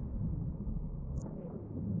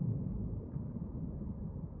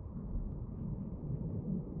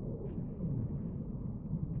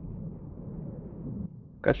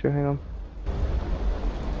 Got you, hang on.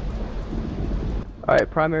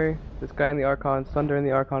 Alright, primary. This guy in the Archon, Sunder in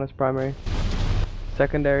the Archon is primary.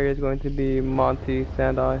 Secondary is going to be Monty,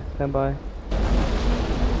 Sandai, standby.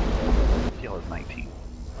 PL is 19.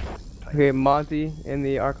 Okay, Monty in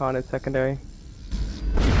the Archon is secondary.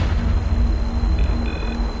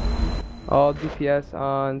 All DPS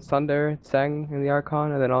on Sunder, Tseng in the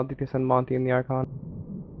Archon, and then all DPS on Monty in the Archon.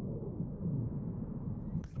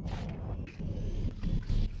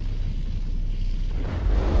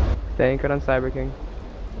 Stay anchored on Cyber King.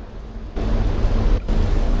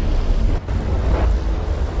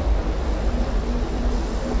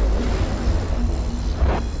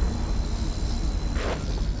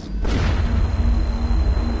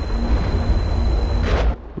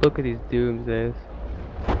 Look at these doomsdays.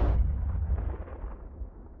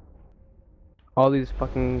 All these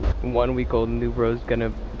fucking 1 week old new bros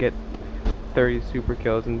gonna get 30 super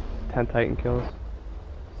kills and 10 Titan kills.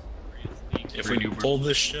 If we pull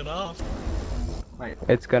this shit off.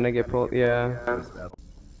 It's gonna get pulled, yeah.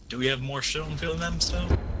 Do we have more shit on field than them still?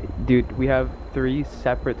 Dude, we have 3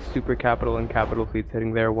 separate Supercapital and Capital fleets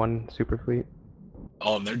hitting their 1 super fleet.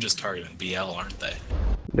 Oh, and they're just targeting BL, aren't they?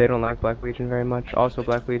 They don't like Black Legion very much. Also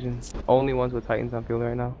Black Legion. Only ones with Titans on field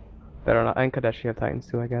right now. That are not, and Kadeshi have Titans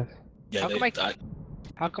too, I guess. Yeah,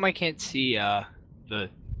 How come I can't see the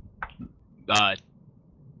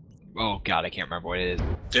oh god, I can't remember what it is.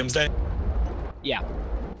 Doomsday? Yeah.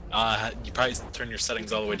 You probably turn your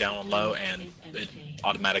settings all the way down on low and it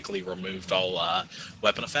automatically removed all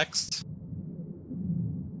weapon effects.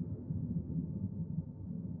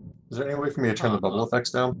 Is there any way for me to turn the bubble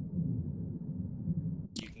effects down?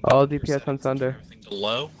 All DPS on Sunder. To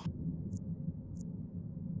low.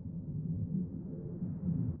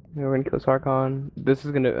 Yeah, we're gonna kill Sarkon. This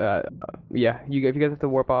is gonna, yeah, if you guys have to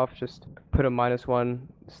warp off, just put a -1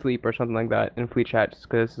 sleep or something like that in fleet chat, just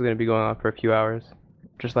because this is gonna be going on for a few hours.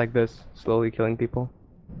 Just like this, slowly killing people.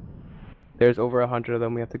 There's over 100 of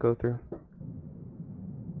them we have to go through.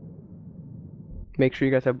 Make sure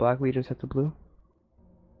you guys have Black Legion set to blue.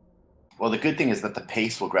 Well, the good thing is that the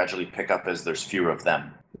pace will gradually pick up as there's fewer of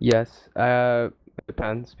them. Yes, it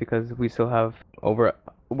depends, because we still have we're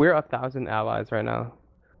 1,000 allies right now.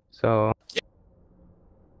 So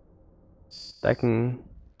that can.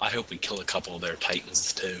 I hope we kill a couple of their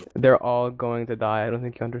Titans too. They're all going to die. I don't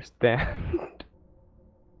think you understand.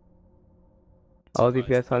 All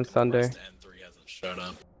DPS on Sunder. N3 hasn't showed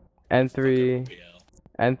up.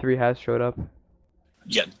 N3 has showed up.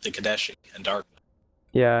 Yeah, the Kadeshi and Dark.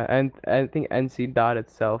 Yeah, and I think NC dot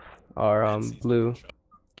itself are blue.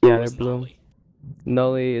 Yeah, they're blue.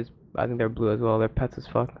 Nully is, I think they're blue as well. They're pets as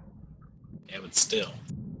fuck. Yeah, but still.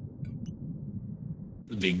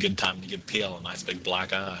 It'd be a good time to give PL a nice big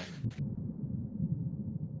black eye.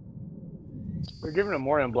 You're giving them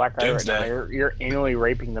more than black eye right now. You're anally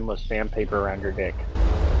raping them with sandpaper around your dick.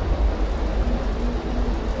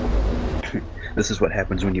 This is what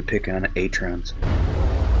happens when you pick on Atrons.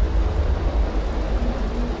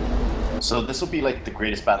 So this will be like the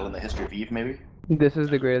greatest battle in the history of EVE, maybe? This is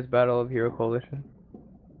the greatest battle of Hero Coalition.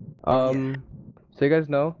 So you guys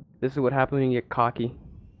know, this is what happens when you get cocky.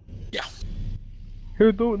 Yeah.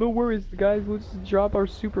 Here, no worries, guys. Let's just drop our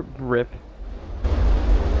super rip.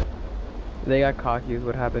 They got cocky is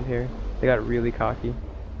what happened here. They got really cocky.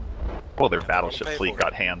 Well, their battleship fleet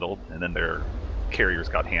got handled, and then their carriers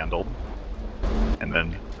got handled. And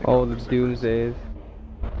then... Oh, the doomsdays.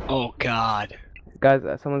 Oh god. Guys,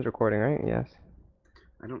 someone's recording, right? Yes.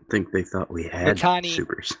 I don't think they thought we had Matani-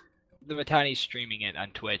 supers. The Matani's streaming it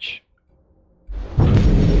on Twitch.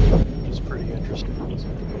 It's pretty interesting.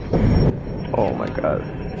 Oh my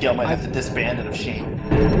god. Gil might have to disband it of shame.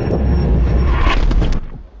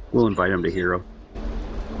 We'll invite him to Hero.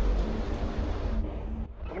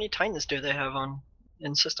 How many Titans do they have on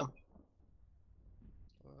in system?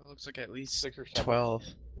 Looks like at least 6 or 7. 12.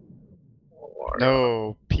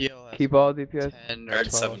 No, PL has Keep all DPS. 10 I or heard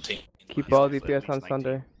 12. 17. Keep all DPS on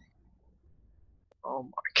Sunday. Oh my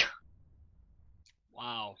god.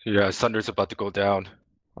 Wow. Yeah, Sunder's about to go down.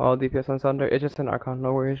 All DPS on Sunday. It's just an Archon.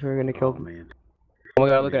 No worries, we're gonna kill Oh them. man. Oh my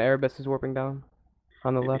god, look at Erebus is warping down.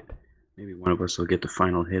 On the left. Maybe one of us will get the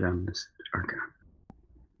final hit on this Archon.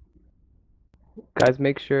 Guys,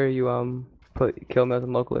 make sure you put kill them as a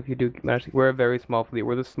local if you do manage to. We're a very small fleet.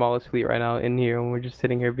 We're the smallest fleet right now in here, and we're just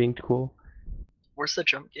sitting here being cool. Where's the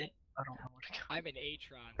jump gate? I don't know where to go. I'm an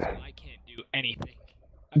Atron, so I can't do anything.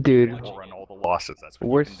 Dude, We'll run all the losses. That's what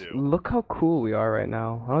we're you can do. look how cool we are right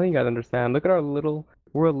now. I don't think you guys understand. Look at our little.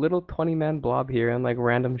 We're a little 20-man blob here and like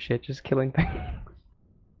random shit, just killing things.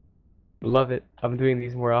 Love it. I'm doing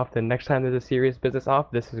these more often. Next time there's a serious business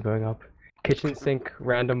off, this is going up. Kitchen sink,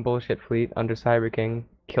 random bullshit fleet under Cyber King.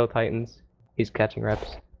 Kill Titans. He's catching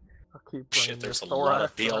reps. I'll keep Shit, bringing there's a this lot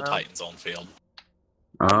of thorax BL around. Titans on field.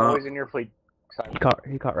 Always in your fleet.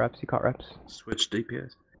 He caught reps. He caught reps. Switch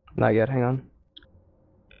DPS. Not yet. Hang on.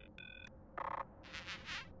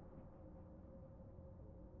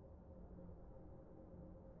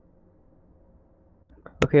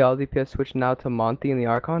 Okay, all DPS switch now to Monty in the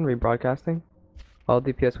Archon. Rebroadcasting. All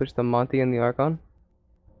DPS switch to Monty in the Archon.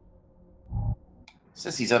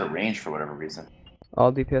 Says he's out of range for whatever reason.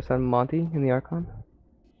 All DPS on Monty in the Archon.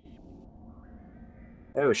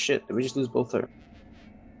 Oh shit, did we just lose both there?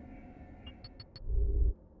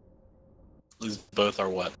 Lose both or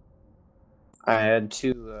what? I had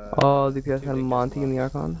two, All DPS on Monty in the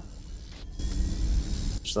Archon.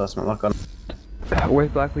 just lost my luck on.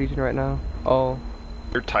 Where's Black Legion right now? Oh.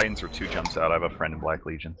 Their Titans are 2 jumps out. I have a friend in Black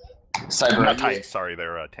Legion. Cyber, are Not you- Titans, sorry,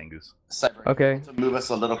 they're Tengus. Cyber, Okay. to move us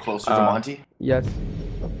a little closer to Monty? Yes.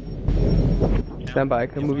 Stand by. I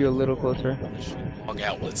can move you a little closer. Log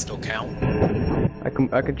out, will it still count? I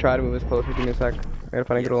can try to move us closer. Give me a sec. I gotta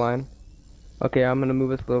find a good line. Okay, I'm gonna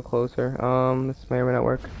move us a little closer. This may or may not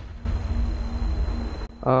work.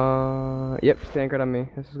 Yep, stay anchored on me.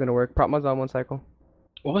 This is gonna work. Prop mods on 1 cycle.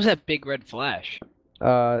 What was that big red flash?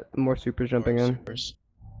 More supers jumping in.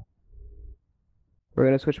 We're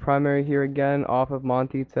gonna switch primary here again off of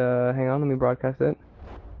Monty to. Hang on, let me broadcast it.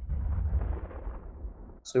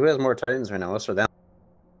 So who has more Titans right now? Us or them?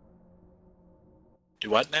 Do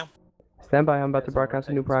what now? Stand by. I'm about to broadcast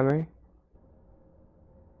a new primary.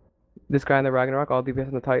 This guy in the Ragnarok. All DPS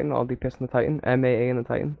on the Titan. All DPS on the Titan. MAA in the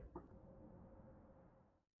Titan.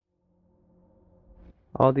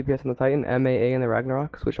 All DPS on the Titan. MAA in the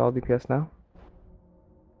Ragnarok. Switch all DPS now.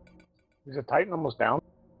 Is the Titan almost down?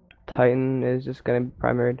 Titan is just gonna be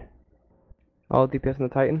primaried. All DPS on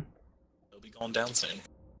the Titan. They'll be going down soon.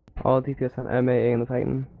 All DPS on MAA in the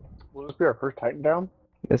Titan. Will this be our first Titan down?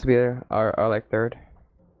 This will be our like third.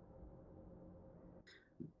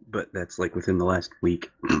 But that's like within the last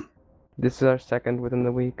week. This is our second within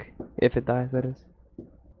the week. If it dies, that is.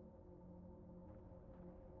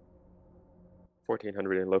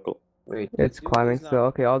 1400 in local. Wait. It's climbing still.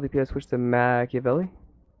 Okay, all DPS switch to Machiavelli.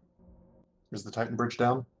 Is the Titan bridge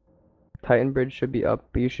down? Titan bridge should be up,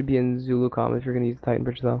 but you should be in Zulucom if you're gonna use the Titan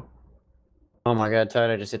bridge though. Oh my god,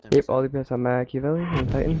 Titan, I just hit them. Yep, all DPS on Machiavelli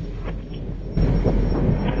and Titan.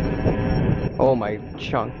 Oh my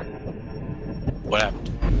chunk. What happened?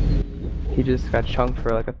 He just got chunked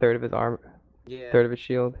for like a third of his armor. Yeah. Third of his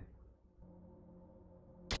shield.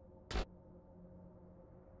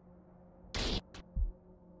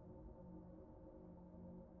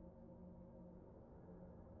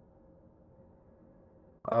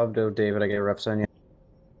 Obdo, David, I get reps on you.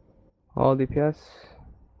 All DPS.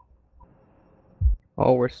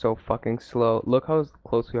 Oh, we're so fucking slow. Look how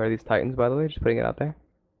close we are to these Titans, by the way. Just putting it out there.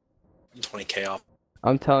 20k off.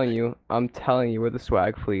 I'm telling you, we're the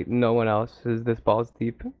swag fleet. No one else is this balls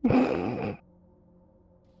deep. I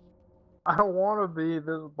don't want to be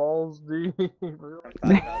this balls deep.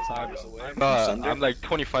 I'm like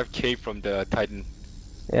 25k from the Titan.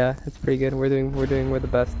 Yeah, it's pretty good. We're the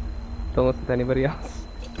best. Don't listen to anybody else.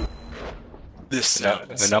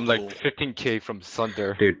 And I'm like 15k from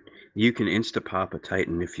Sunder. Dude, you can insta-pop a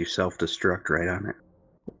Titan if you self-destruct right on it.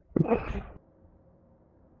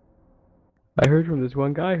 I heard from this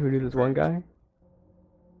one guy who knew this one guy.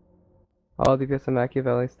 All DPS on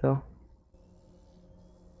Machiavelli still.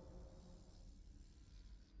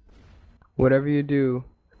 Whatever you do,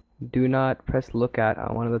 do not press look at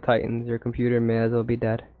on one of the Titans. Your computer may as well be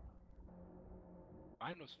dead.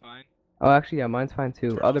 Mine was fine. Oh, actually, yeah, mine's fine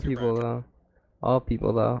too. Other people, though.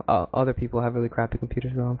 Other people have really crappy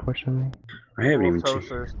computers though, unfortunately. I haven't People even with changed.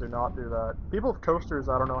 toasters do not do that. People with toasters,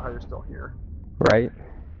 I don't know how you're still here. Right?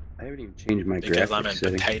 I haven't even changed my Because I'm in graphics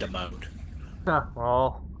setting. potato mode.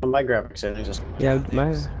 Well, my graphics settings just. Yeah,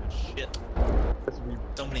 my Shit.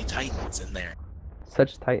 So many Titans in there.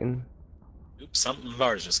 such Titan. Oops, something of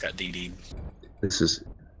ours just got DD'd. This is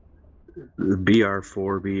the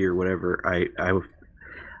BR4B or whatever.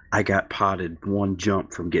 I got potted one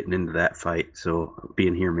jump from getting into that fight, so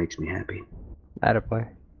being here makes me happy. Attaboy.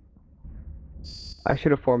 I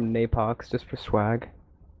should have formed Napox just for swag.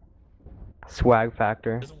 Swag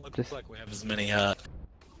factor. Doesn't look Just like we have as many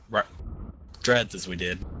dreads as we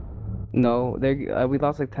did. no, we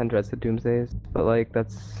lost like 10 dreads to Doomsdays, but like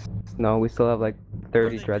no, we still have like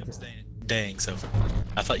 30 dreads. Dang, so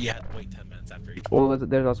I thought you had to wait 10 minutes after each. Well,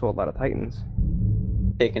 there's also a lot of Titans.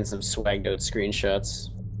 Taking some swagged out screenshots.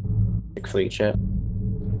 Like fleet chat.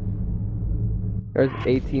 There's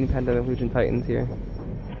 18 Pandemic Legion Titans here.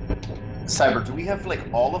 Cyber, do we have like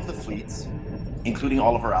all of the fleets, including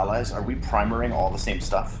all of our allies? Are we primering all the same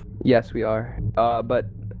stuff? Yes, we are. But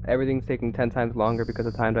everything's taking 10 times longer because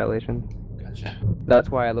of time dilation. Gotcha. That's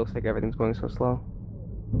why it looks like everything's going so slow.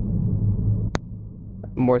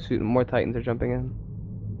 More Titans are jumping in.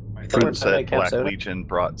 My friend said Black Legion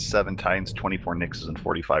brought 7 Titans, 24 Nixes, and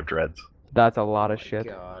 45 Dreads. That's a lot of shit.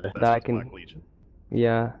 That's That can. Black Legion.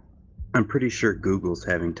 Yeah. I'm pretty sure Google's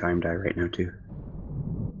having time die right now too.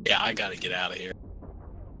 Yeah, I gotta get out of here.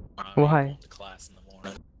 Why? Class in the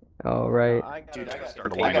morning. Oh right. I gotta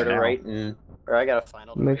Start I winding gotta down. write and or I gotta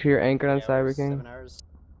final. Make sure you're anchored on Cyber King.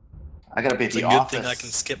 I gotta be at It's the a good office. thing I can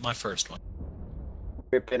skip my first one.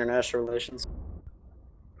 Rip international relations.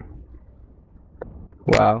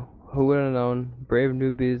 Wow. Who would have known? Brave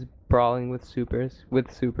newbies brawling with supers.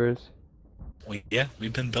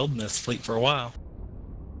 We've been building this fleet for a while.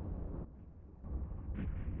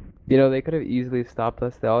 You know, they could have easily stopped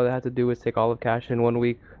us. All they had to do was take all of cash in 1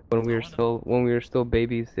 week when we were still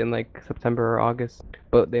babies in like September or August.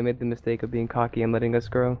 But they made the mistake of being cocky and letting us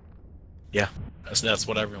grow. Yeah, that's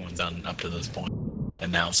what everyone's done up to this point,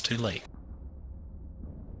 and now it's too late.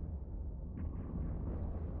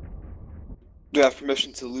 Do you have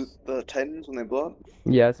permission to loot the Titans when they blow up?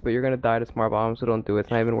 Yes, but you're gonna die to smart bombs, so don't do it. It's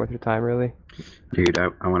not even worth your time, really. Dude, I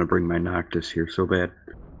want to bring my Noctis here so bad.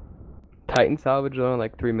 Titan salvage is only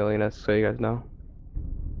like 3 million, so you guys know.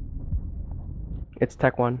 It's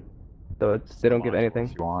Tech 1, so they don't give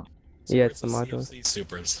anything. You want? Yeah, it's the modules. CFC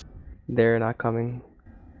supers, They're not coming.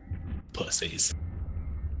 pussies.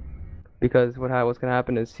 Because what's gonna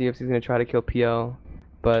happen is CFC is gonna try to kill PL,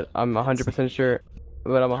 but I'm 100% sure.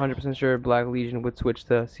 But I'm 100% sure Black Legion would switch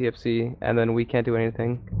to CFC, and then we can't do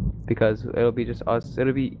anything because it'll be just us.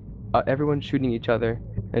 It'll be everyone shooting each other,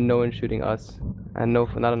 and no one shooting us, and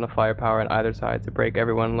not enough firepower on either side to break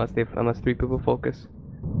everyone unless 3 people focus.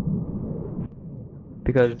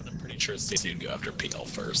 Because I'm pretty sure CFC would go after PL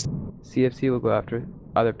first. CFC will go after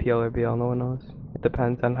either PL or BL. No one knows. It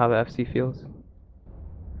depends on how the FC feels.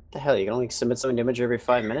 The hell, you can only submit some damage every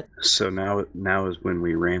 5 minutes? So now is when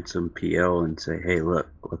we ransom PL and say, hey, look,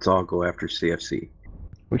 let's all go after CFC.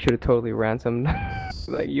 We should have totally ransomed.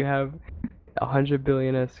 Like you have 100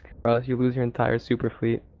 billion-esque, or else you lose your entire super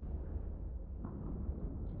fleet.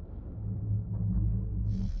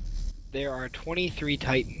 There are 23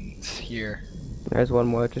 Titans here. There's one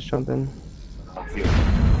more. Just jump in.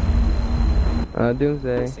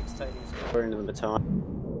 Doomsday. 6 Titans according to the baton.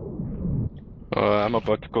 I'm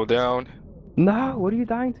about to go down. No, what are you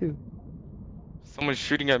dying to? Someone's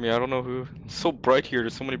shooting at me. I don't know who. It's so bright here.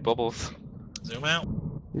 There's so many bubbles. Zoom out.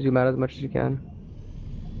 Zoom out as much as you can.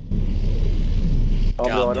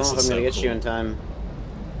 Although I don't know if I'm gonna get you in time.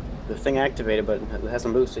 The thing activated, but it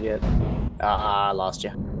hasn't boosted yet. I lost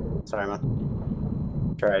you. Sorry,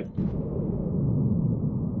 man. Tried.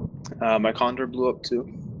 My Condor blew up too.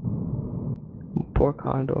 Poor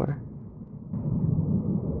Condor.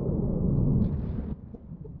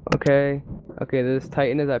 Okay, this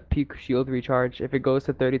Titan is at peak shield recharge. If it goes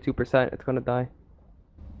to 32%, it's gonna die.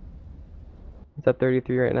 It's at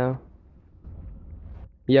 33 right now.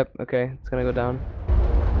 Yep, okay, it's gonna go down.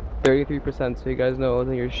 33%, so you guys know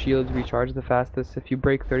when your shields recharge the fastest. If you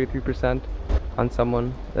break 33% on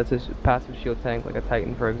someone that's a passive shield tank, like a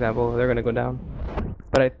Titan for example, they're gonna go down.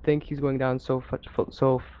 But I think he's going down so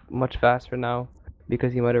much faster now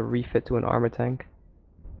because he might have refit to an armor tank.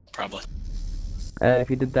 Probably. And if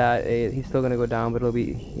he did that, he's still gonna go down, but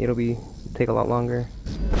it'll take a lot longer.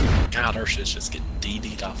 God, our shit's just getting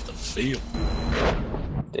DD'd off the field.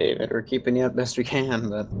 David, we're keeping you up best we can,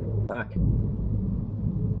 but fuck.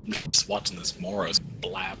 I'm just watching this Moros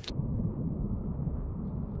blabbed.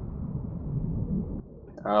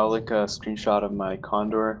 I'll like a screenshot of my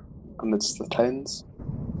Condor amidst the Titans.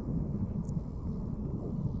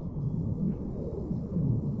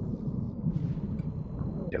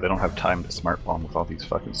 Yeah, they don't have time to smart bomb with all these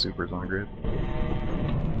fucking supers on the grid.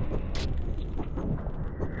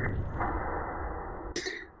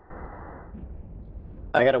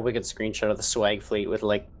 I got a wicked screenshot of the swag fleet with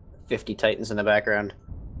like 50 Titans in the background.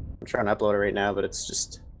 I'm trying to upload it right now, but it's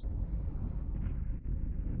just...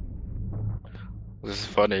 This is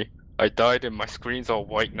funny. I died and my screen's all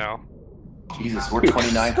white now. Jesus, we're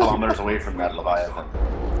 29 kilometers away from that Leviathan.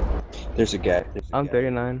 There's a guy. I'm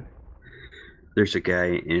 39. There's a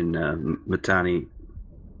guy in Matani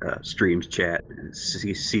streams chat.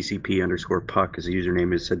 CCP_puck is the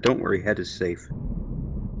username. It said, "Don't worry, head is safe."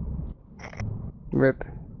 Rip.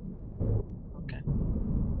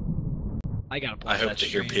 I gotta play I hope that to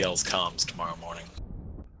hear stream. PL's comms tomorrow morning.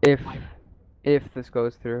 If this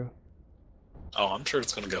goes through, Oh, I'm sure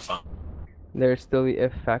it's gonna go fine. there's still the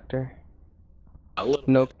if factor. A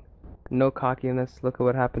little No cockiness. Look at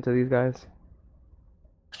what happened to these guys.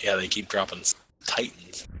 Yeah, they keep dropping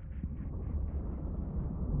Titans.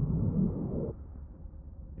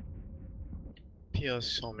 PL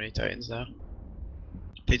has so many Titans now.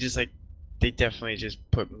 They just they definitely just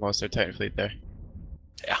put most of their Titan fleet there.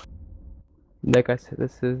 Yeah. Like I said,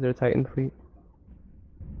 this is their Titan fleet.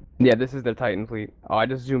 Yeah, this is their Titan fleet. Oh, I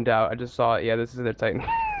just zoomed out. I just saw it. Yeah, this is their Titan.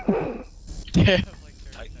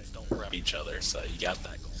 Titans don't wrap each other, so you got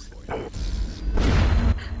that going for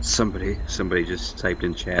you. Somebody just typed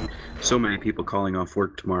in chat. So many people calling off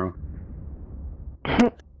work tomorrow.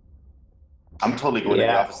 I'm totally going to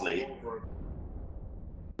the office late.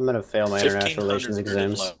 I'm gonna fail my international relations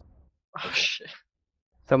exams. Oh shit.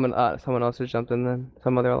 Someone else has jumped in then.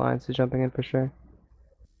 Some other alliance is jumping in for sure.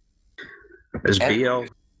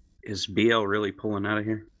 Is BL really pulling out of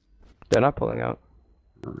here? They're not pulling out.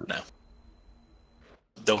 No.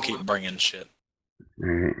 They'll keep bringing shit.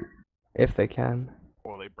 Alright. If they can.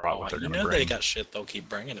 Well, they brought what they're You gonna know bring. they got shit they'll keep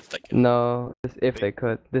bringing if they can. No, if they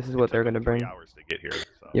could. This is what they're gonna bring. 3 hours to get here.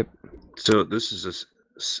 So. Yep. So this is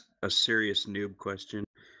a serious noob question.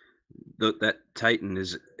 That Titan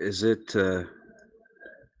is it?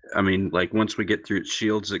 I mean, like once we get through its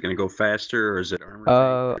shields, is it going to go faster, or is it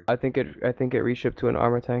armor? I think it reshipped to an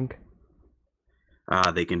armor tank.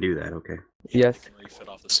 Ah, they can do that. Okay. Yes. You can refit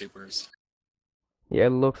off the supers. Yeah, it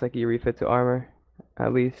looks like he refit to armor,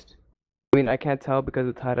 at least. I mean, I can't tell because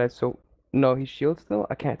the tie-dye's so... No, he's shield still?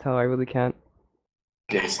 I can't tell, I really can't.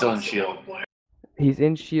 Yeah, he's still in shield. He's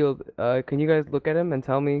in shield. Can you guys look at him and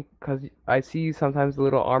tell me? Because I see sometimes the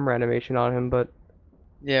little armor animation on him, but...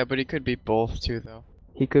 Yeah, but he could be both too, though.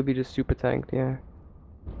 He could be just super tanked, yeah.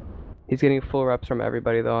 He's getting full reps from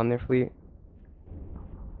everybody, though, on their fleet.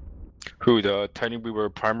 Who, the Tiny Weaver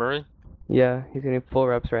primary? Yeah, he's getting full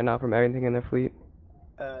reps right now from everything in their fleet.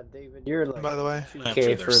 David, you're like By the way,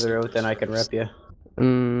 2K further out than I can rep you.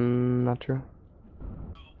 Not true.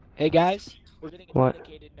 Hey guys, we're getting a What?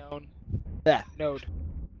 dedicated node.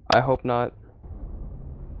 I hope not.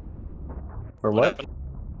 For what?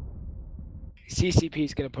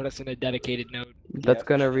 CCP's gonna put us in a dedicated node. That's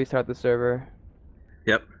gonna restart the server.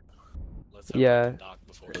 Yep. Yeah.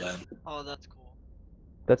 Before then. Oh, that's cool.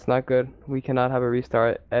 That's not good. We cannot have a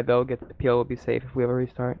restart. They'll get the PL will be safe if we have a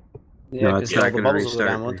restart. Yeah, No, because it's not the gonna bubbles will go restart.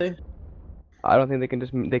 down, won't they? I don't think they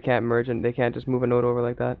can they can't merge and they can't just move a node over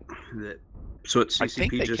like that. So what I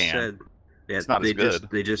think CCP they just can. said. Yeah, It's not they as good.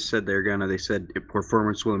 They just said they said if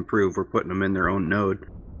performance will improve. We're putting them in their own node.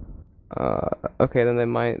 Okay, then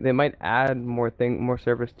they might add more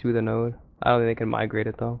servers to the node. I don't think they can migrate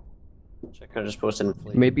it though. I could have just posted in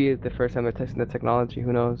fleet. Maybe the first time they're testing the technology,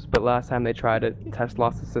 who knows? But last time they tried it, test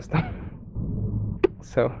lost the system.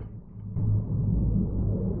 So.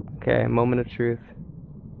 Okay, moment of truth.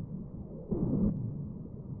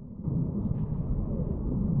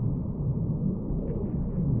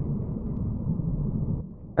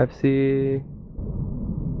 FC.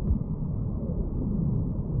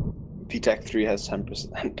 VTech 3 has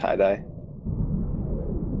 10% tie-dye.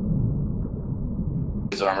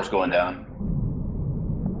 His armor's going down.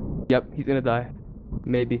 Yep, he's gonna die.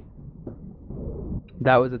 Maybe.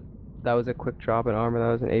 That was a quick drop in armor.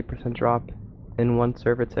 That was an 8% drop in one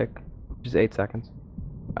server tick, which is 8 seconds.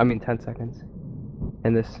 I mean 10 seconds.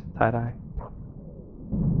 In this tie-dye.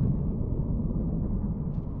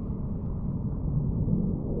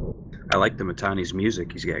 I like the Matani's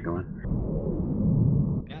music he's got going.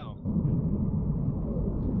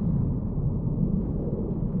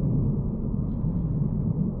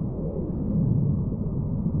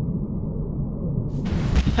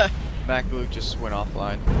 Mac Luke just went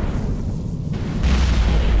offline.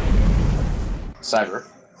 Cyber,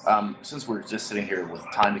 since we're just sitting here with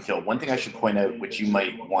time to kill, one thing I should point out, which you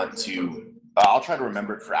might want to, I'll try to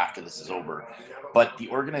remember it for after this is over, but the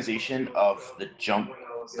organization of the jump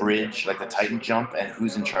bridge, like the Titan jump, and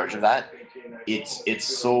who's in charge of that, it's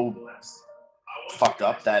so fucked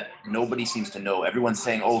up that nobody seems to know. Everyone's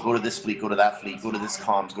saying, oh, go to this fleet, go to that fleet, go to this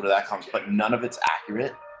comms, go to that comms, but none of it's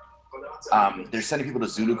accurate. They're sending people to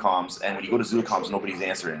Zulu comms, and when you go to Zulu comms, nobody's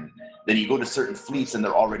answering. Then you go to certain fleets, and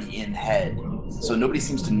they're already in head. So nobody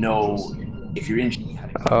seems to know if you're in G.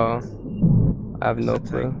 I have no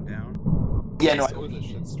clue. Yeah, no,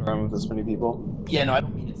 Storm with this many people. Yeah, no, I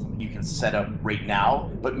don't mean it's something you can set up right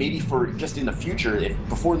now, but maybe for just in the future, if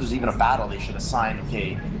before there's even a battle, they should assign,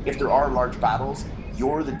 okay, if there are large battles,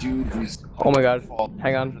 you're the dude who's... Oh my god,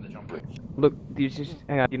 hang on. Look, you just,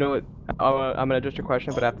 hang on, you know what, I'm gonna address your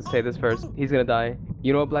question, but I have to say this first. He's gonna die.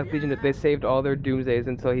 You know what, Black Legion, they saved all their Doomsdays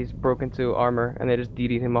until he's broke into armor, and they just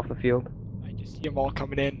DD'd him off the field. I just see them all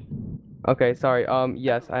coming in. Okay, sorry,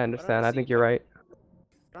 yes, I understand, I think you're right.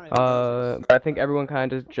 But I think everyone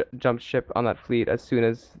kind of just jumped ship on that fleet as soon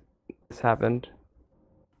as this happened.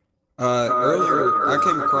 Earlier, I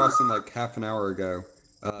came across him like half an hour ago.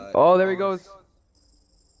 Oh, there he goes.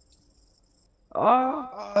 Oh,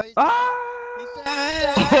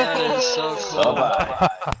 That is so cool.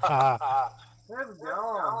 Where's it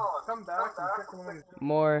going? Come back and check one of these.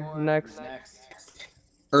 More, next.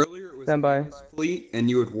 Earlier it was Stand by. Anna's fleet, and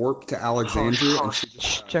you would warp to Alexandria, and she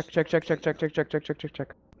just Check.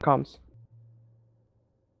 Comms.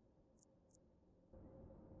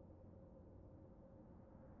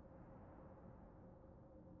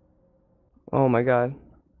 Oh my god.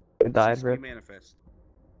 It died, Rip. Manifest.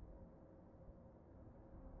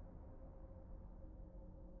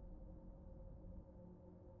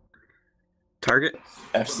 Target?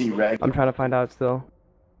 FC Reg. I'm trying to find out still.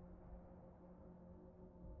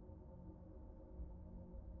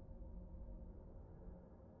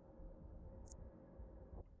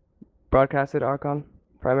 Broadcasted Archon,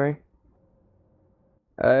 primary.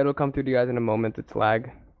 It'll come through to you guys in a moment, it's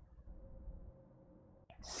lag.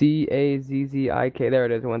 C-A-Z-Z-I-K, there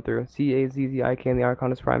it is, it went through. C-A-Z-Z-I-K in the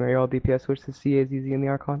Archon is primary, all DPS switch to C-A-Z-Z in the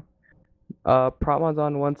Archon. Protmon's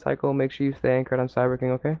on one cycle, make sure you stay anchored on Cyber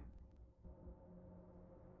King, okay?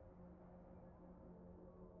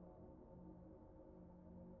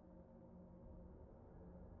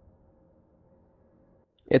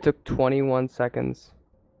 It took 21 seconds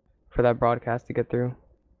for that broadcast to get through.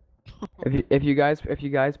 if you guys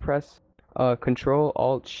press Control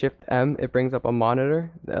Alt Shift M, it brings up a monitor,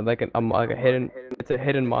 like a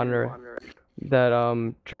hidden monitor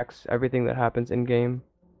that tracks everything that happens in game,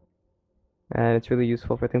 and it's really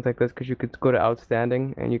useful for things like this because you could go to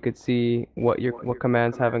Outstanding and you could see what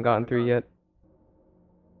commands haven't gotten through yet.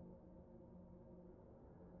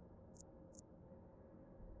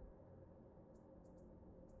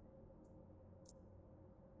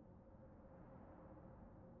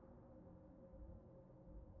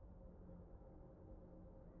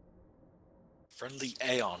 Friendly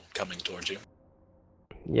Aeon coming towards you.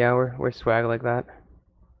 Yeah, we're swag like that.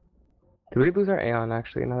 Did we lose our Aeon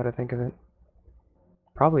actually, now that I think of it?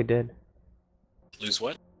 Probably did. Lose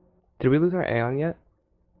what? Did we lose our Aeon yet?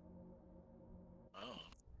 Oh.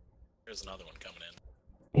 There's another one coming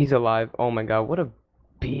in. He's alive. Oh my god, what a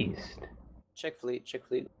beast. Check fleet, check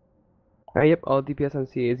fleet. Alright, yep, all DPS on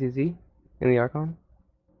CAZZ in the Archon.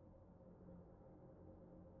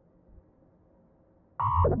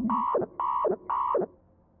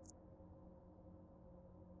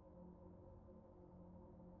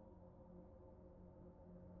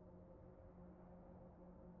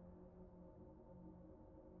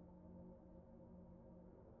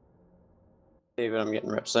 David, I'm getting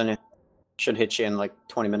reps on you. Should hit you in like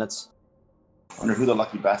 20 minutes. I wonder who the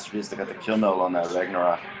lucky bastard is that got the kill mill on that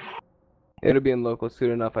Ragnarok. It'll be in local soon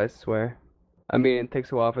enough, I swear. I mean, it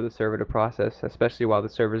takes a while for the server to process, especially while the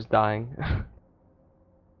server's dying.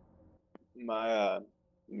 My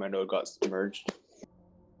node got submerged.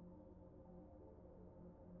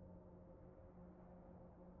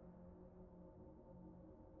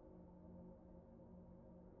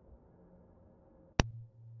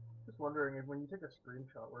 Just wondering if when you take a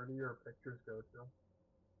screenshot, where do your pictures go to?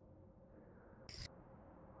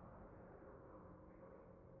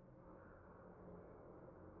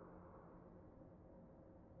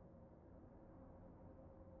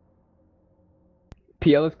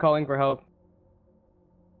 PL is calling for help.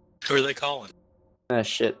 Who are they calling? Ah,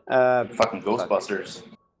 shit. Fucking Ghostbusters.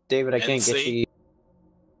 David, I can't get NC? you.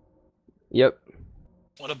 Yep.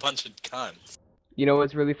 What a bunch of cunts. You know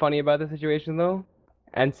what's really funny about the situation though?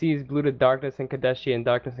 NC's blue to Darkness and Kadeshi, and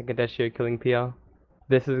Darkness and Kadeshi are killing PL.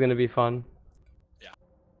 This is gonna be fun.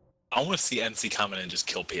 I want to see NC come in and just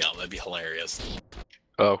kill PL. That'd be hilarious.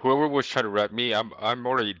 Whoever was trying to rat me, I'm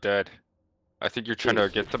already dead. I think you're trying to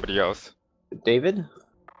get somebody else. David?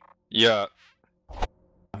 Yeah.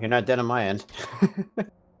 You're not dead on my end. You're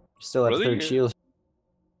still at Really? third shield.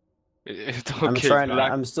 It's I'm okay. trying.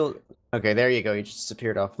 Black. I'm still. Okay, there you go. You just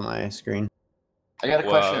disappeared off my screen. I got a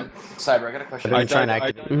question, Cyber. I got a question. But I'm trying to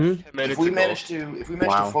activate. If we manage to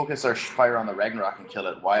focus our fire on the Ragnarok and kill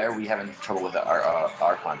it, why are we having trouble with our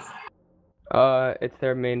Archon? It's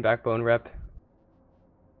their main backbone rep.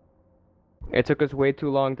 It took us way too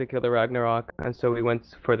long to kill the Ragnarok, and so we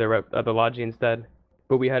went for the Logi instead.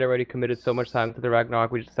 But we had already committed so much time to the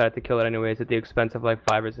Ragnarok, we just decided to kill it anyways at the expense of like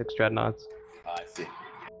 5 or 6 dreadnoughts. I see.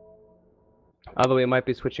 Although we might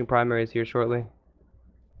be switching primaries here shortly.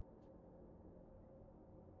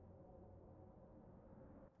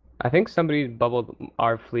 I think somebody bubbled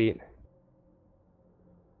our fleet.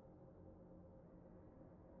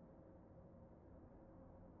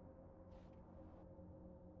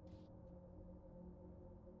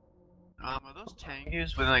 Are those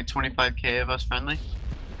Tengus within like 25k of us friendly?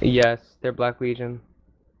 Yes, they're Black Legion.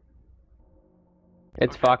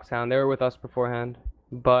 It's Foxhound. They were with us beforehand,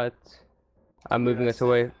 but I'm moving us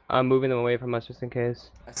away. I'm moving them away from us just in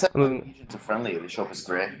case. I said Legions are friendly. They show up as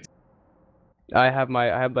gray. I have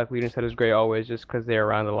Black Legion set as gray always, just because they're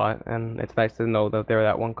around a lot, and it's nice to know that they're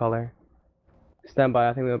that one color. Stand by.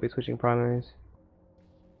 I think we'll be switching primaries.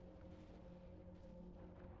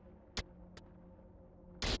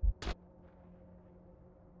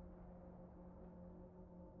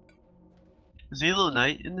 Is Elo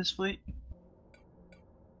Knight in this fleet?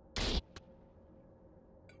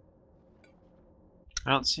 I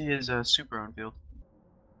don't see his super on field.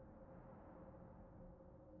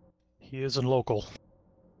 He is in local.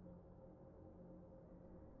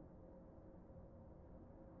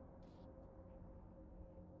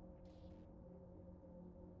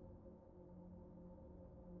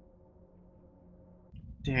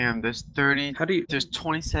 Damn, there's 30. There's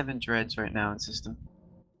 27 dreads right now in system.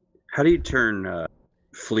 How do you turn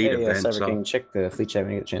fleet Hey, events Cyber, can you off? check the fleet chat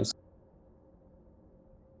when you get a chance?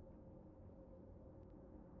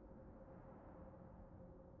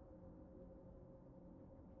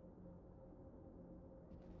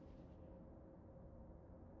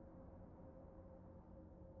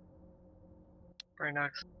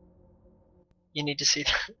 Brinox. You need to see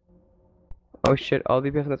that. Oh shit! All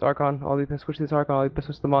DPS on this Archon. All DPS switch to this Archon. All DPS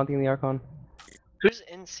switch to the Monty and the Archon. Who's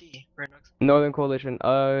NC, Brinox? Northern Coalition.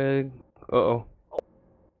 Uh-oh.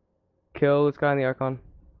 Kill this guy in the Archon.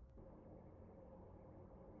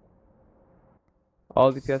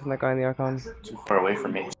 All DPS on that guy in the Archon. Too far away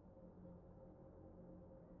from me.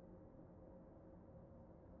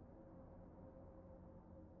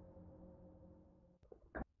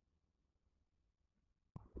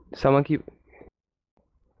 Someone keep...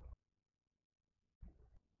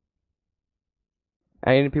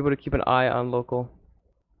 I need people to keep an eye on local.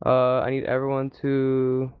 I need everyone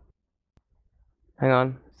to... Hang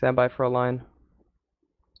on. Stand by for a line.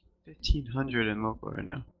 1500 in local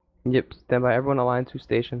right now. Yep. Stand by. Everyone align to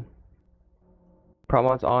station.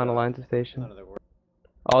 Promod's on, align to station.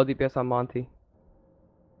 All DPS on Monty.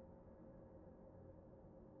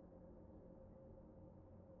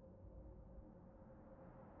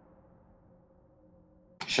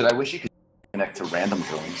 I wish you could connect to random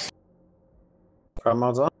drones.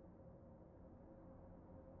 Promod's on.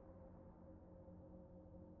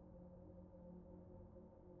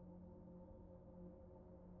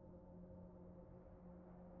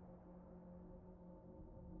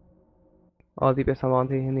 All DPS on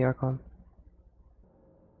Monty in the Archon.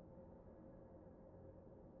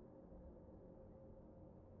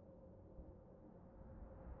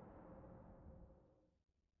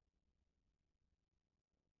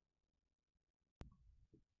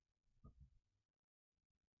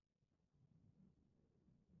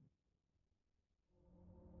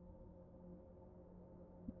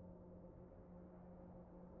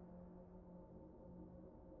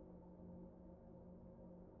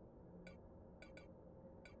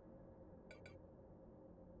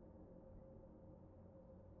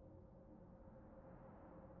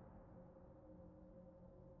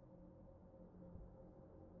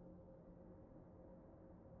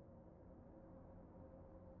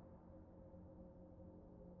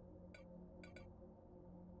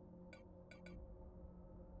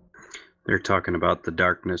 They're talking about the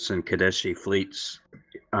Darkness and Kadeshi fleets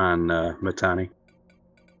on Matani.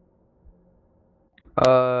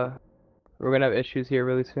 We're gonna have issues here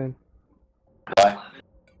really soon.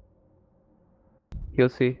 You'll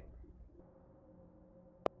see.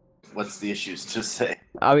 What's the issues? Just say.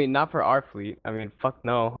 I mean, not for our fleet. I mean, fuck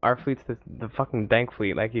no. Our fleet's the fucking dank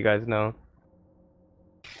fleet, like you guys know.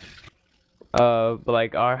 But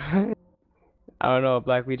like our, I don't know.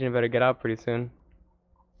 Black Legion better get out pretty soon.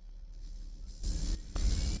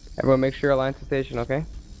 Everyone, make sure you're aligned to station, okay?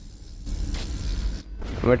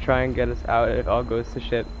 I'm gonna try and get us out if it all goes to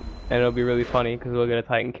shit, and it'll be really funny because we'll get a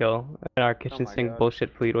Titan kill, and our kitchen sink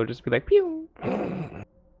bullshit fleet will just be like pew.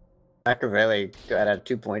 Machiavelli got a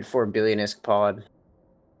 2.4 billion ISK pod.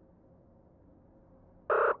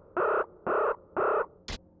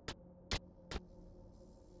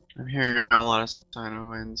 I'm hearing a lot of Sino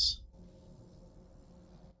wins.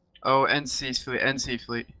 Oh, NC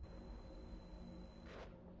fleet.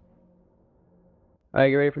 Alright,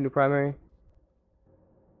 get ready for new primary.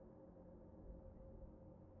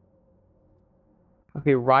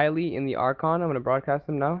 Okay, Riley in the Archon. I'm gonna broadcast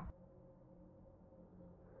him now.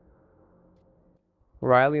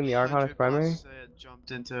 Riley in the Archon is primary.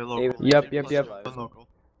 Jumped into local. Yep. Local.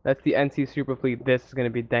 That's the NC super fleet. This is gonna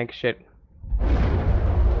be dank shit.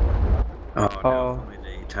 Oh, no, if only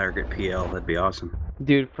they target PL, that'd be awesome.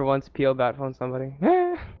 Dude, for once, PL bat phone somebody.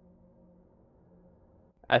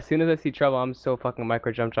 As soon as I see trouble, I'm so fucking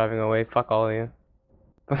micro jump driving away. Fuck all of you.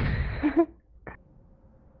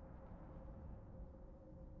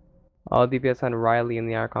 All DPS on Riley in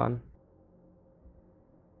the Archon.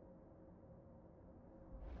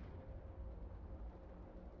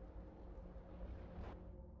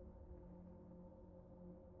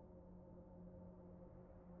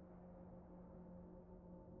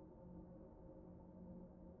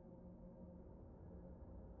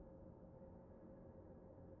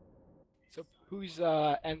 So who's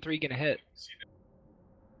N3 gonna hit?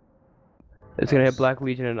 It's gonna hit Black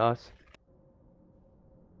Legion and us.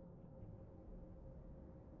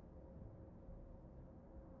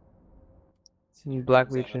 Black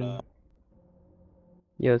Legion.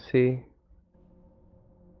 You'll see.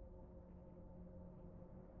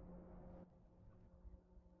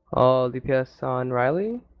 All DPS on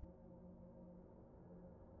Riley.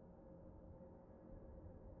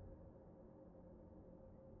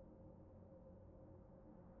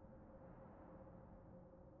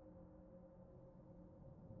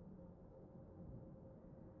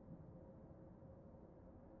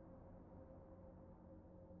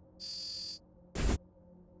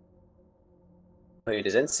 Wait,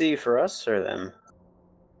 is NC for us or them?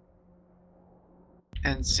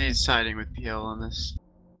 NC siding with PL on this.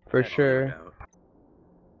 For sure.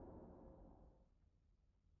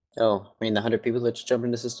 Oh, I mean the 100 people that just jumped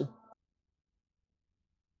in the system?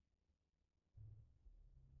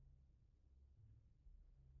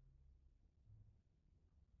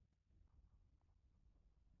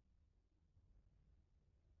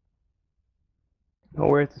 Oh,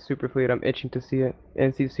 where's the super fleet? I'm itching to see it.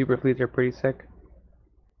 NC super fleets are pretty sick.